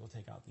 noting that we will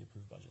take out the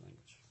approved budget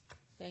language.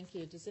 Thank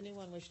you. Does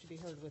anyone wish to be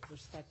heard with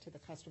respect to the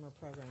customer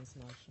programs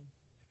motion?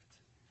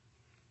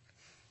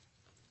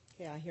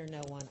 Okay, I hear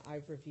no one.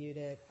 I've reviewed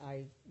it.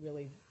 I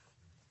really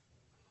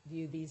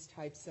view these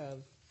types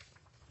of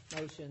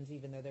motions,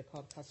 even though they're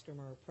called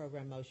customer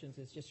program motions,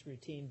 as just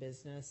routine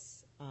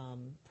business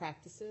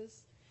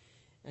practices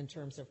in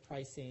terms of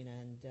pricing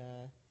and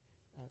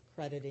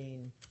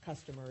crediting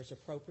customers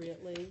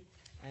appropriately,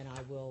 and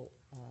I will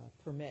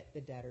permit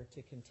the debtor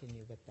to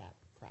continue with that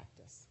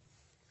practice.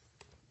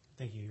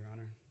 Thank you, Your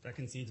Honor. That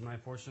concedes my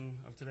portion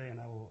of today,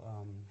 and I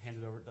will hand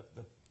it over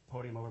the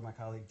podium over to my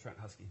colleague, Trent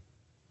Husky.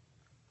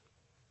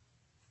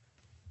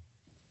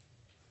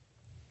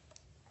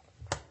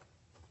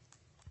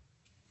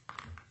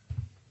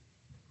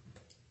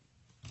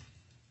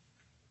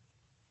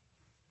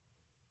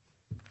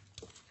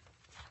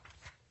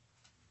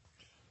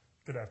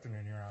 Good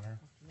afternoon, Your Honor.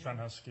 Trent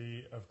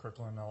Husky of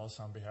Kirkland & Ellis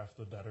on behalf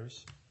of the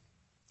debtors.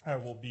 I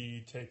will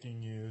be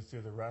taking you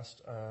through the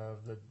rest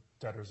of the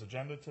debtors'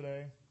 agenda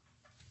today.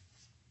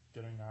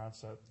 Getting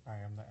nods that I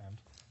am the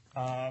end.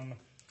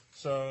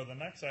 So the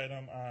next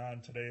item on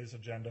today's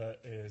agenda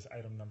is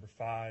item number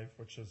 5,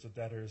 which is the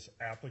debtor's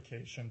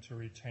application to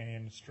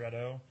retain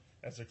Stretto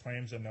as a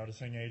claims and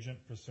noticing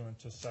agent pursuant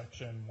to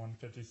Section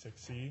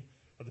 156C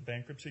of the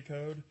Bankruptcy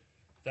Code.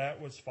 That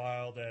was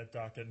filed at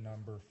docket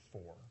number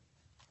 4.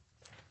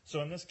 So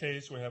in this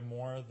case, we have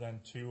more than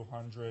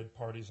 200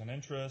 parties in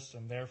interest,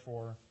 and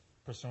therefore,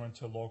 pursuant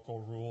to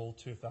Local Rule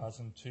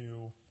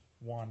 2002-1F,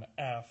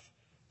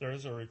 there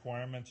is a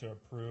requirement to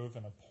approve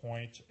and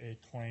appoint a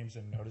claims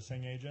and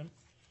noticing agent.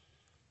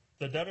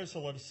 The debtor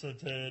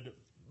solicited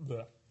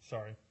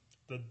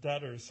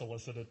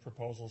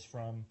proposals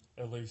from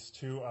at least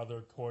 2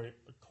 other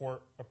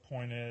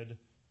court-appointed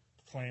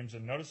claims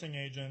and noticing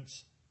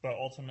agents, but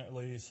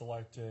ultimately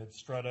selected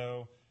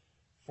Stretto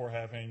for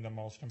having the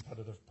most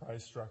competitive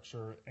price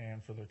structure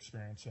and for the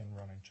experience in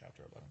running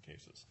Chapter 11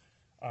 cases.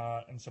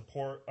 In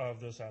support of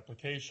this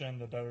application,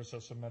 the debtors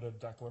have submitted a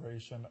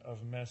declaration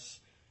of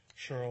Miss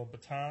Cheryl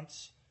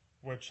Batance,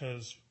 which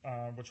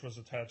was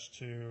attached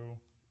to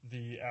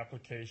the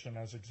application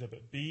as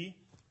Exhibit B.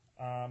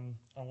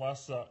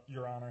 Unless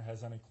Your Honor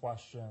has any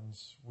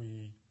questions,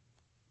 we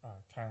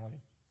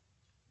kindly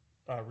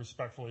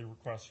respectfully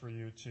request for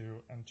you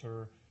to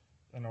enter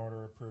an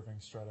order approving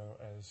Stretto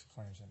as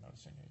claims and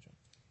noticing agent.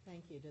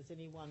 Thank you. Does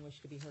anyone wish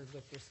to be heard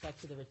with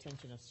respect to the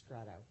retention of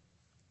Stretto?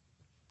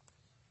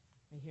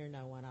 I hear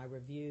no one. I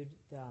reviewed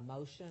the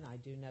motion. I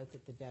do note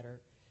that the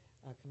debtor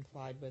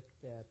complied with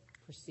the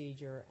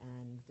procedure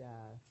and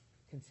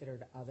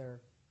considered other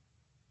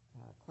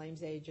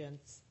claims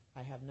agents.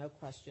 I have no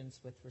questions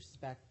with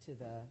respect to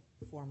the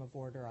form of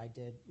order. I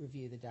did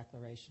review the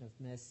declaration of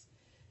Ms.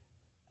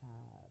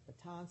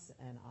 Batance,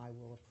 and I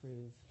will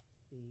approve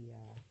the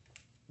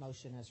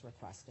motion as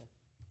requested.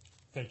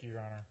 Thank you,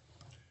 Your Honor.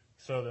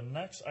 So the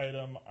next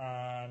item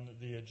on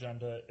the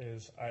agenda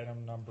is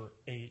item number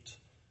 8,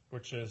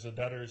 which is a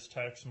debtor's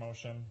tax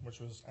motion, which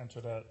was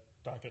entered at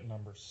docket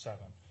number 7.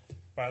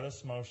 By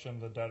this motion,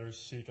 the debtors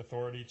seek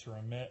authority to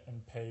remit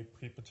and pay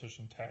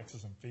pre-petition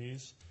taxes and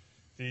fees.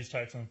 These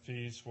taxes and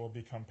fees will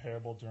become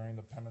payable during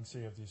the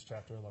pendency of these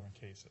Chapter 11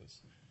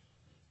 cases.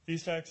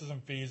 These taxes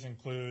and fees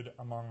include,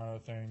 among other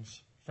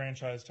things,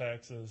 franchise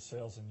taxes,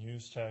 sales and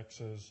use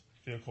taxes,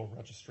 vehicle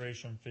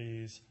registration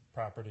fees,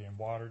 property and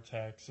water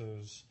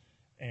taxes,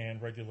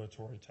 and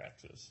regulatory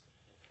taxes.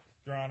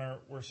 Your Honor,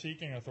 we're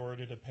seeking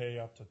authority to pay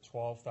up to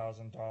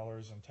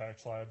 $12,000 in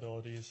tax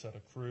liabilities that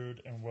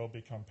accrued and will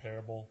become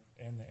payable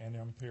in the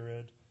interim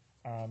period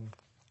on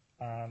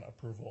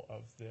approval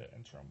of the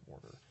interim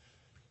order.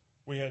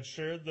 We had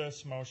shared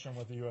this motion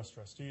with the U.S.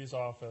 Trustee's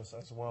Office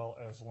as well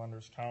as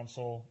Lenders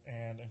Council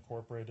and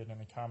incorporated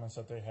any comments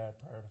that they had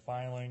prior to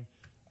filing.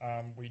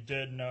 We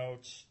did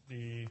note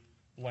the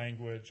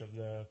language of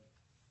the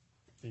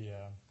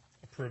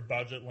approved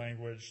budget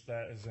language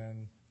that is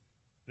in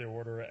the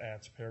order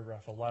at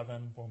paragraph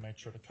 11. We'll make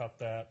sure to cut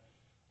that.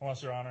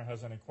 Unless Your Honor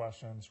has any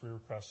questions, we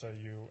request that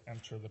you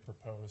enter the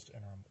proposed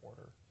interim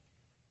order.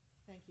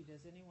 Thank you.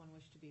 Does anyone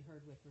wish to be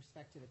heard with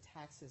respect to the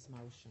taxes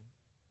motion?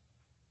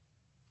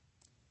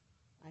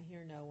 I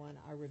hear no one.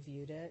 I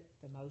reviewed it.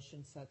 The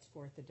motion sets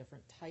forth the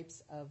different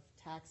types of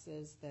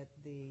taxes that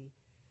the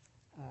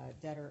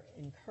debtor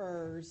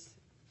incurs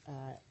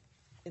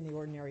in the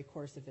ordinary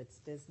course of its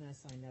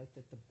business. I note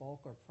that the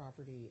bulk are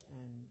property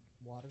and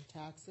water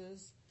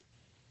taxes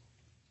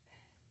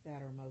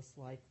that are most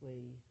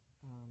likely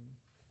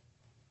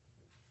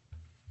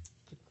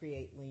to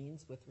create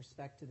liens with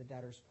respect to the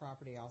debtor's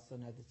property. I also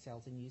know that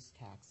sales and use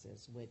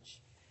taxes, which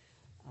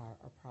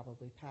are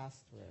probably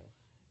passed through.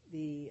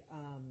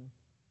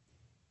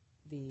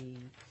 The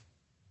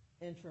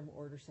interim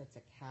order sets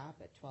a cap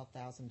at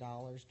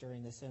 $12,000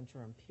 during this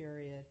interim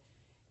period,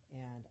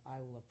 and I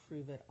will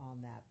approve it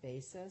on that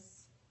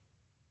basis,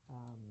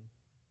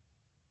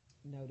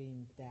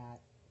 noting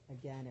that,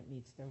 again, it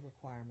meets the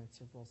requirements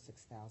of Rule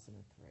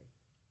 6003.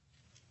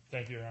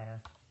 Thank you, Your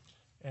Honor.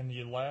 And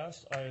the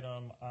last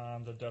item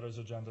on the debtor's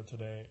agenda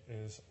today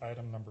is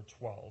item number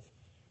 12,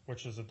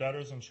 which is a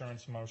debtor's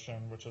insurance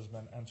motion, which has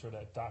been entered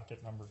at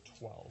docket number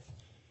 12.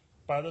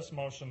 By this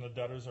motion, the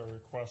debtors are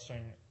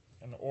requesting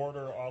an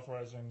order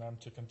authorizing them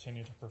to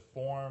continue to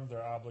perform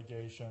their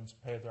obligations,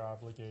 pay their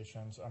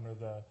obligations under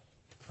the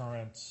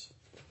current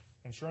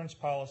insurance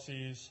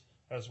policies,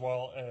 as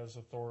well as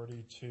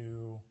authority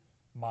to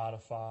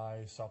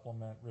modify,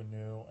 supplement,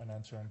 renew, and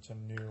enter into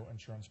new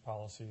insurance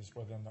policies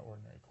within the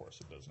ordinary course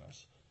of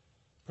business.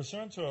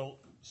 Pursuant to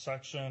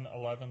Section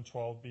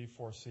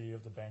 1112B4C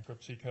of the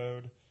Bankruptcy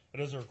Code, it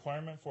is a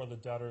requirement for the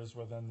debtors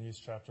within these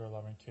Chapter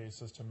 11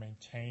 cases to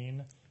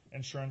maintain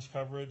insurance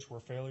coverage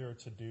where failure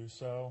to do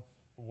so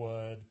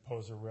would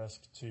pose a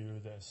risk to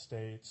the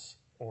estates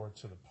or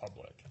to the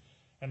public.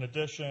 In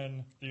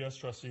addition, the U.S.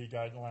 trustee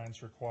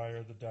guidelines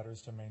require the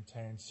debtors to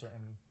maintain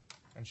certain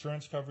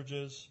insurance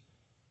coverages.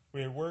 We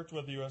had worked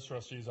with the U.S.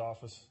 trustee's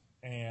office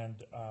and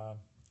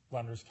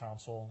Lenders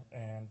Council,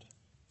 and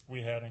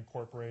we had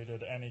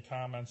incorporated any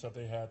comments that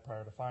they had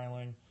prior to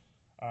filing.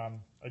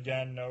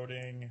 Again,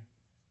 noting,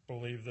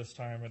 believe this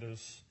time it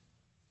is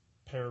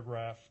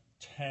paragraph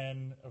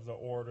 10 of the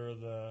order,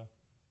 the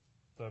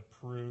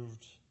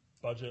approved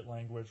budget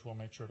language. We'll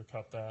make sure to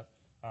cut that.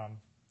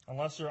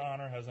 Unless Your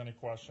Honor has any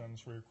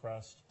questions, we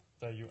request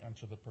that you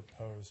enter the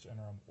proposed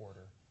interim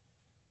order.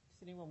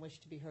 Does anyone wish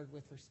to be heard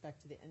with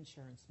respect to the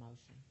insurance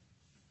motion?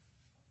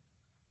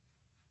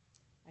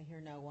 I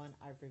hear no one.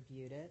 I've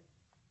reviewed it.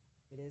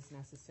 It is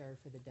necessary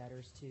for the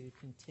debtors to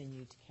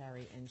continue to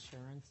carry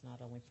insurance,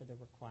 not only for the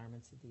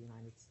requirements of the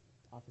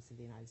Office of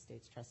the United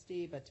States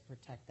Trustee, but to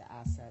protect the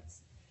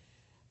assets,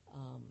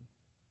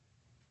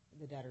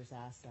 the debtor's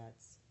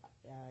assets.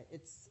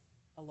 It's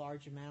a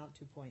large amount,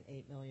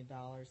 $2.8 million.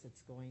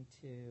 It's going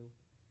to,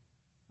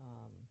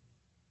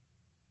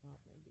 well,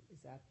 maybe, is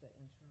that the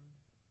interim?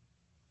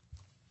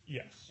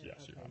 Yes, Your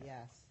Honor.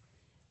 Yes.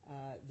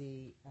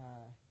 The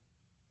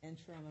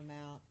interim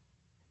amount,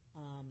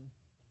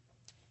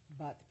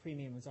 but the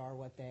premiums are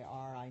what they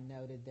are. I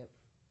noted that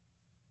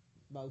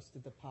most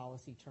of the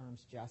policy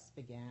terms just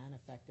began,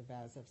 effective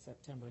as of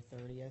September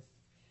 30th.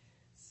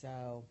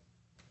 So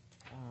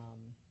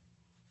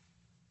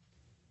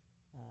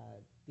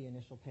the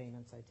initial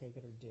payments, I take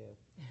it, are due.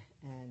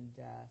 And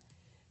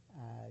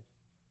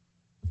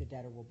the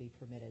debtor will be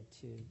permitted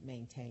to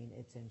maintain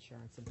its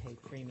insurance and pay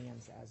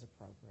premiums as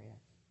appropriate.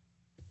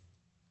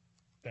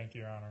 Thank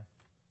you, Your Honor.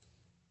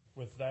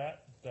 With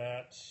that,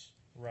 that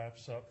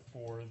wraps up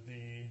for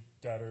the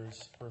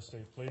debtor's first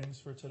day pleadings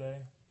for today.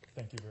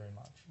 Thank you very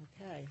much.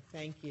 Okay,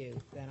 thank you.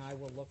 Then I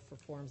will look for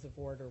forms of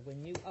order.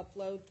 When you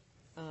upload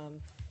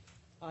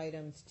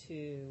items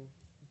to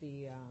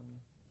the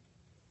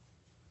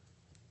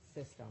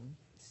system,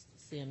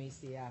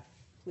 CMECF,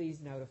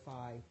 please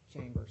notify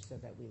Chambers so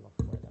that we look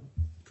for them.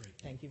 Great.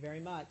 Thank you very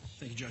much.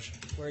 Thank you, Judge.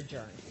 We're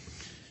adjourned.